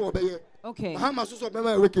o ka so obeye. Okay. Ha ma so be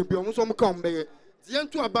ma e we campaign o so mo ka ombeye. Ti yen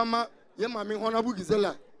to abama ye ma me honorable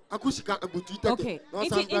Gisela akushika abutu iteke. Okay.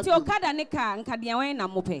 Inti Okada ne ka nka de wen na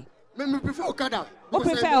mo pe. Me prefer Okada. Mo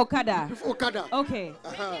prefer Okada. Prefer Okada. Okay.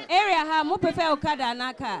 Area ha mo prefer Okada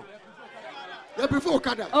na ka. Yeah, before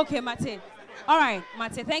Okada. Okay, Mate. All right,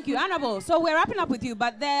 Mate, thank you. Honorable, so we're wrapping up with you,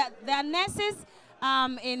 but there are nurses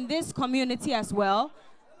in this community as well.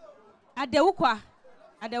 At the Ukwa,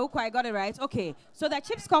 I got it right. Okay, so the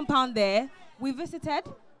Chips compound there, we visited,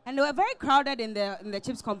 and they were very crowded in the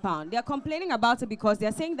Chips compound. They're complaining about it because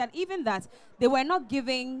they're saying that even that they were not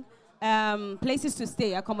giving places to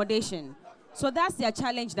stay, accommodation. So that's their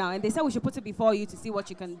challenge now, and they said we should put it before you to see what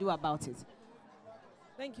you can do about it.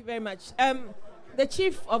 Thank you very much. The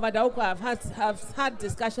chief of Adauka have had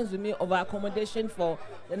discussions with me over accommodation for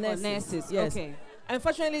the nurses. For nurses, yes. Okay.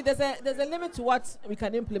 Unfortunately, there's a limit to what we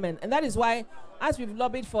can implement, and that is why, as we've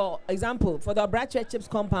lobbied, for example, for the Obrache Chips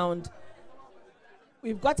compound,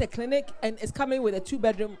 we've got a clinic, and it's coming with a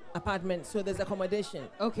 2-bedroom apartment, so there's accommodation.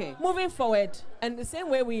 Okay. Moving forward, and the same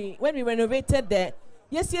way when we renovated the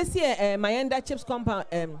Mayenda Chips compound,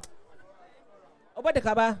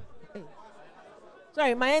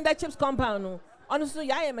 sorry, Mayenda Chips compound.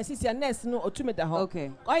 Honestly, I am a sister nurse no otumida ho.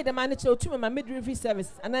 Okay. Or the manager otumi my midwifery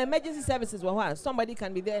service and emergency services were somebody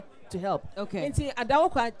can be there to help. Okay. Into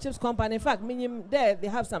Adawokwa Chips compound, in fact, meaning there they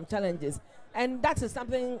have some challenges, and that is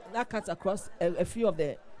something that cuts across a few of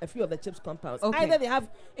the Chips compounds. Okay. Either they have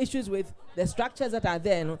issues with the structures that are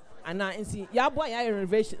there, no, and now in see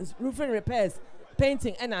renovations, roofing repairs,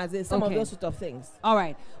 painting, and some of those sort of things. All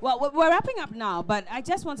right. Well, we're wrapping up now, but I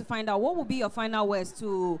just want to find out what will be your final words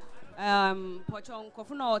to Pochong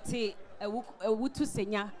Kofuno Te Awutu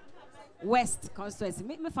Senya West constituency.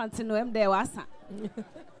 Me fancy no em there wasa.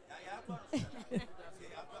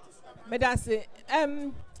 Medase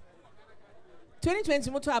 2020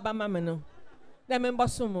 moto abama me no. Na member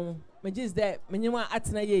so me just there menyima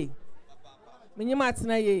atena ye. Menyima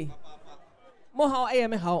atena ye. Mo how I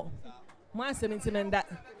am how. Mo 70 menda.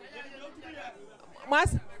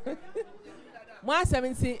 Mo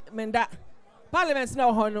 70 menda. Parliament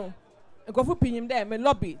now hono. Go for pinyim there, me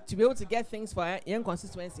lobby to be able to get things for young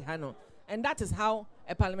constituency, Hano. And that is how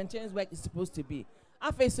a parliamentarian's work is supposed to be.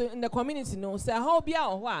 After so in the community, no, say how be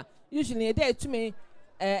or what usually a day to me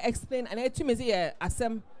explain and a to me say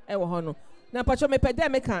asem hono. Now, Pacho me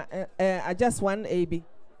pandemic just one AB.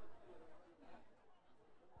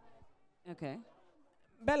 Okay.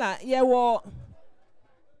 Bella, yeah, well,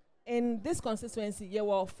 in this constituency, yeah,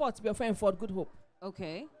 well, Fort, be a friend Fort Good Hope.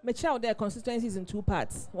 Okay. Michelle, their constituency is in 2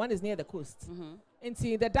 parts. One is near the coast.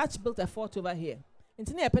 Into the Dutch built a fort over here.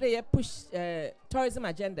 Into near Pede push tourism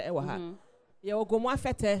agenda. Yeah, Ogomwa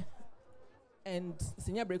Fete and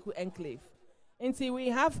Senya Breku Enclave. Into we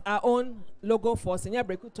have our own logo for Senya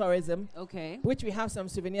Breku Tourism. Okay. Which we have some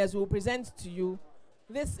souvenirs we will present to you.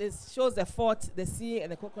 This shows the fort, the sea,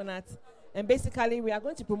 and the coconut. And basically, we are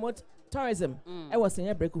going to promote tourism.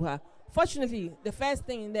 Senya Breku. Fortunately, the first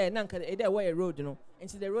thing in there, Nanka, there was a road, you know,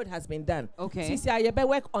 and so the road has been done. Okay. Since I better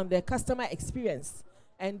work on the customer experience,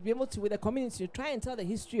 and be able to, with the community, try and tell the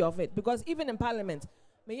history of it. Because even in Parliament,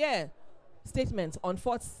 statements on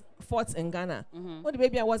forts in Ghana. What the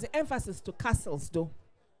baby was the emphasis to castles, though.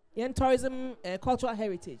 In tourism, cultural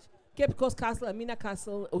heritage. Cape Coast Castle, Amina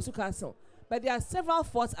Castle, Osu Castle. But there are several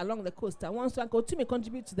forts along the coast that wants to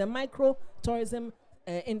contribute to the micro tourism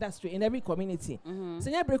industry in every community.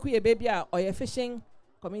 Senya breku ye baby or your fishing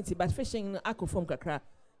community, but fishing ako from kakra.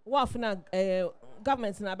 Wharf na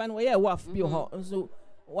government na ban where wharf be ho. So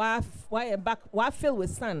why fill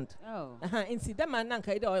with sand? In them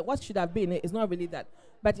and what should have been is not really that.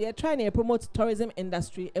 But you're trying to promote tourism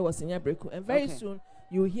industry. It was Senya breku, and very soon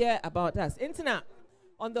you hear about us. Internet.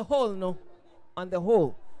 On the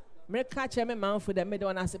whole, America chairman man for the middle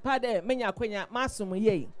and I say, Pade, menya kwenya, masum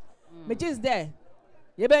ye. Me just there.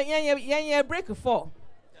 You break for.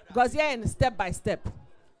 Because you're in step by step.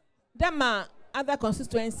 Them other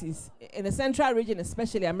constituencies in the central region,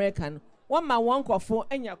 especially American, one call for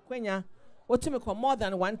enya kwenya, what to me call more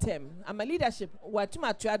than one term. I'm a leadership, what to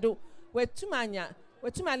my triado, where to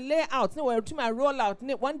my layout, no, where to my rollout,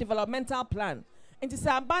 one developmental plan. And it's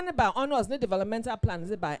a ban about honors, no developmental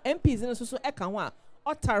plans by MPs in so ekanwa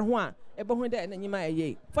or tarwa, ebohunde and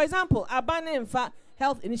yima. For example, a ban in fact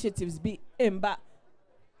health initiatives be imba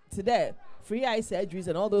today, free eye surgeries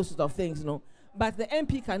and all those sorts of things, But the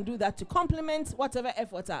MP can do that to complement whatever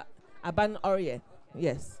efforts are ban or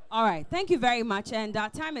yes. All right, thank you very much. And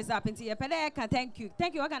our time is up. Into thank you.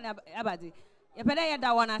 Thank you. What can abadi? Yepede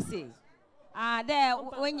da wanna say. There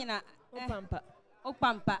when you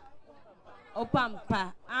Opampa.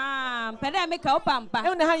 Opampa. Pede make opampa.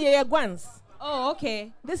 You know how guans. Oh,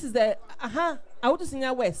 okay. This is the Awutu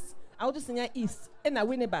Senya West, Awutu Senya East, and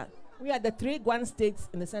Winneba. We are the 3 Guan states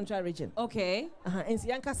in the central region. Okay. In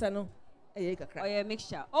Siankasa no. Oh yeah,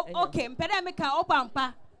 mixture. Oh, okay. Pede make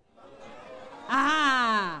opampa.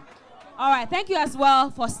 All right. Thank you as well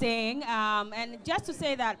for staying. And just to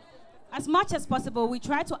say that, as much as possible, we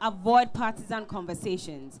try to avoid partisan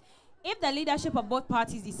conversations. If the leadership of both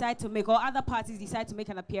parties decide to make, or other parties decide to make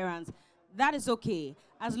an appearance, that is okay,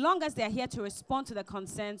 as long as they're here to respond to the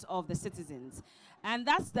concerns of the citizens. And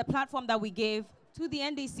that's the platform that we gave to the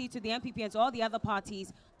NDC, to the MPP, and to all the other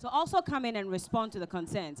parties to also come in and respond to the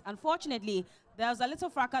concerns. Unfortunately, there was a little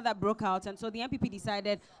fracas that broke out, and so the MPP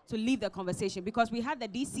decided to leave the conversation because we had the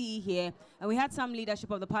DCE here, and we had some leadership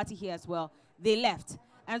of the party here as well. They left.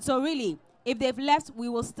 And so really, if they've left, we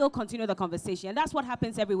will still continue the conversation. And that's what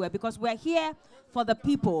happens everywhere, because we're here for the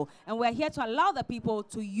people, and we're here to allow the people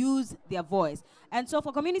to use their voice. And so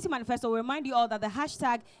for Community Manifesto, we remind you all that the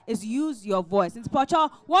hashtag is use your voice. It's Pocho,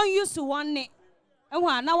 one used to one ne. And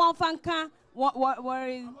one now one fanka, what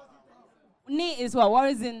is ne is what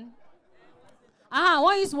is in?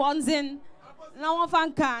 One is one's in. Now one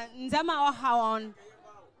fanka, Nzama or how on.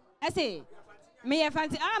 I say, me a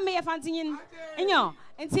fancy in yo,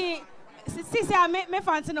 and see. Sisi me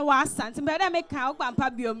fancy no wasan. Timbeda me ka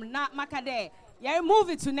okpampa biom na makade. You move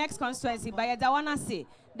it to next constituency, but you wanna say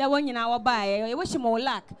that one you know buy. You wish more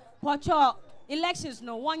luck. Pocho elections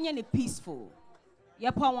no one year peaceful.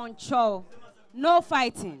 You pa one show, no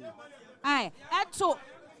fighting. Aye, eto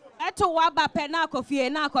waba pe na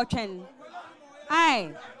kofie na kotwen.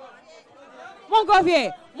 Aye, mo go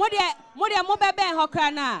fie. Mo de bebe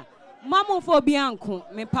hokra na. Mamu fo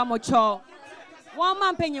bianku me pa mo cho. One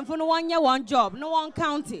man paying for no 1 year, 1 job, no one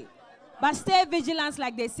county. But stay vigilant,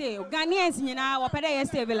 like they say. Ghanaians, you know,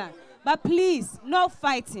 stay vigilant. But please, no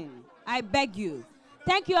fighting. I beg you.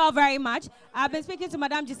 Thank you all very much. I've been speaking to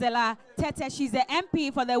Madame Gisela Tete. She's the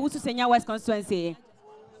MP for the Awutu Senya West constituency.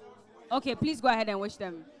 Okay, please go ahead and wish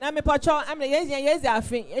them. Now, me pacho, I'm the yes,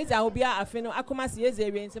 I will be a fin. I come as yes, I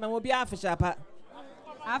will be a fish up.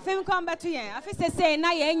 I feel come back to you. I feel say,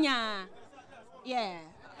 na yeah.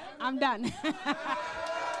 I'm done.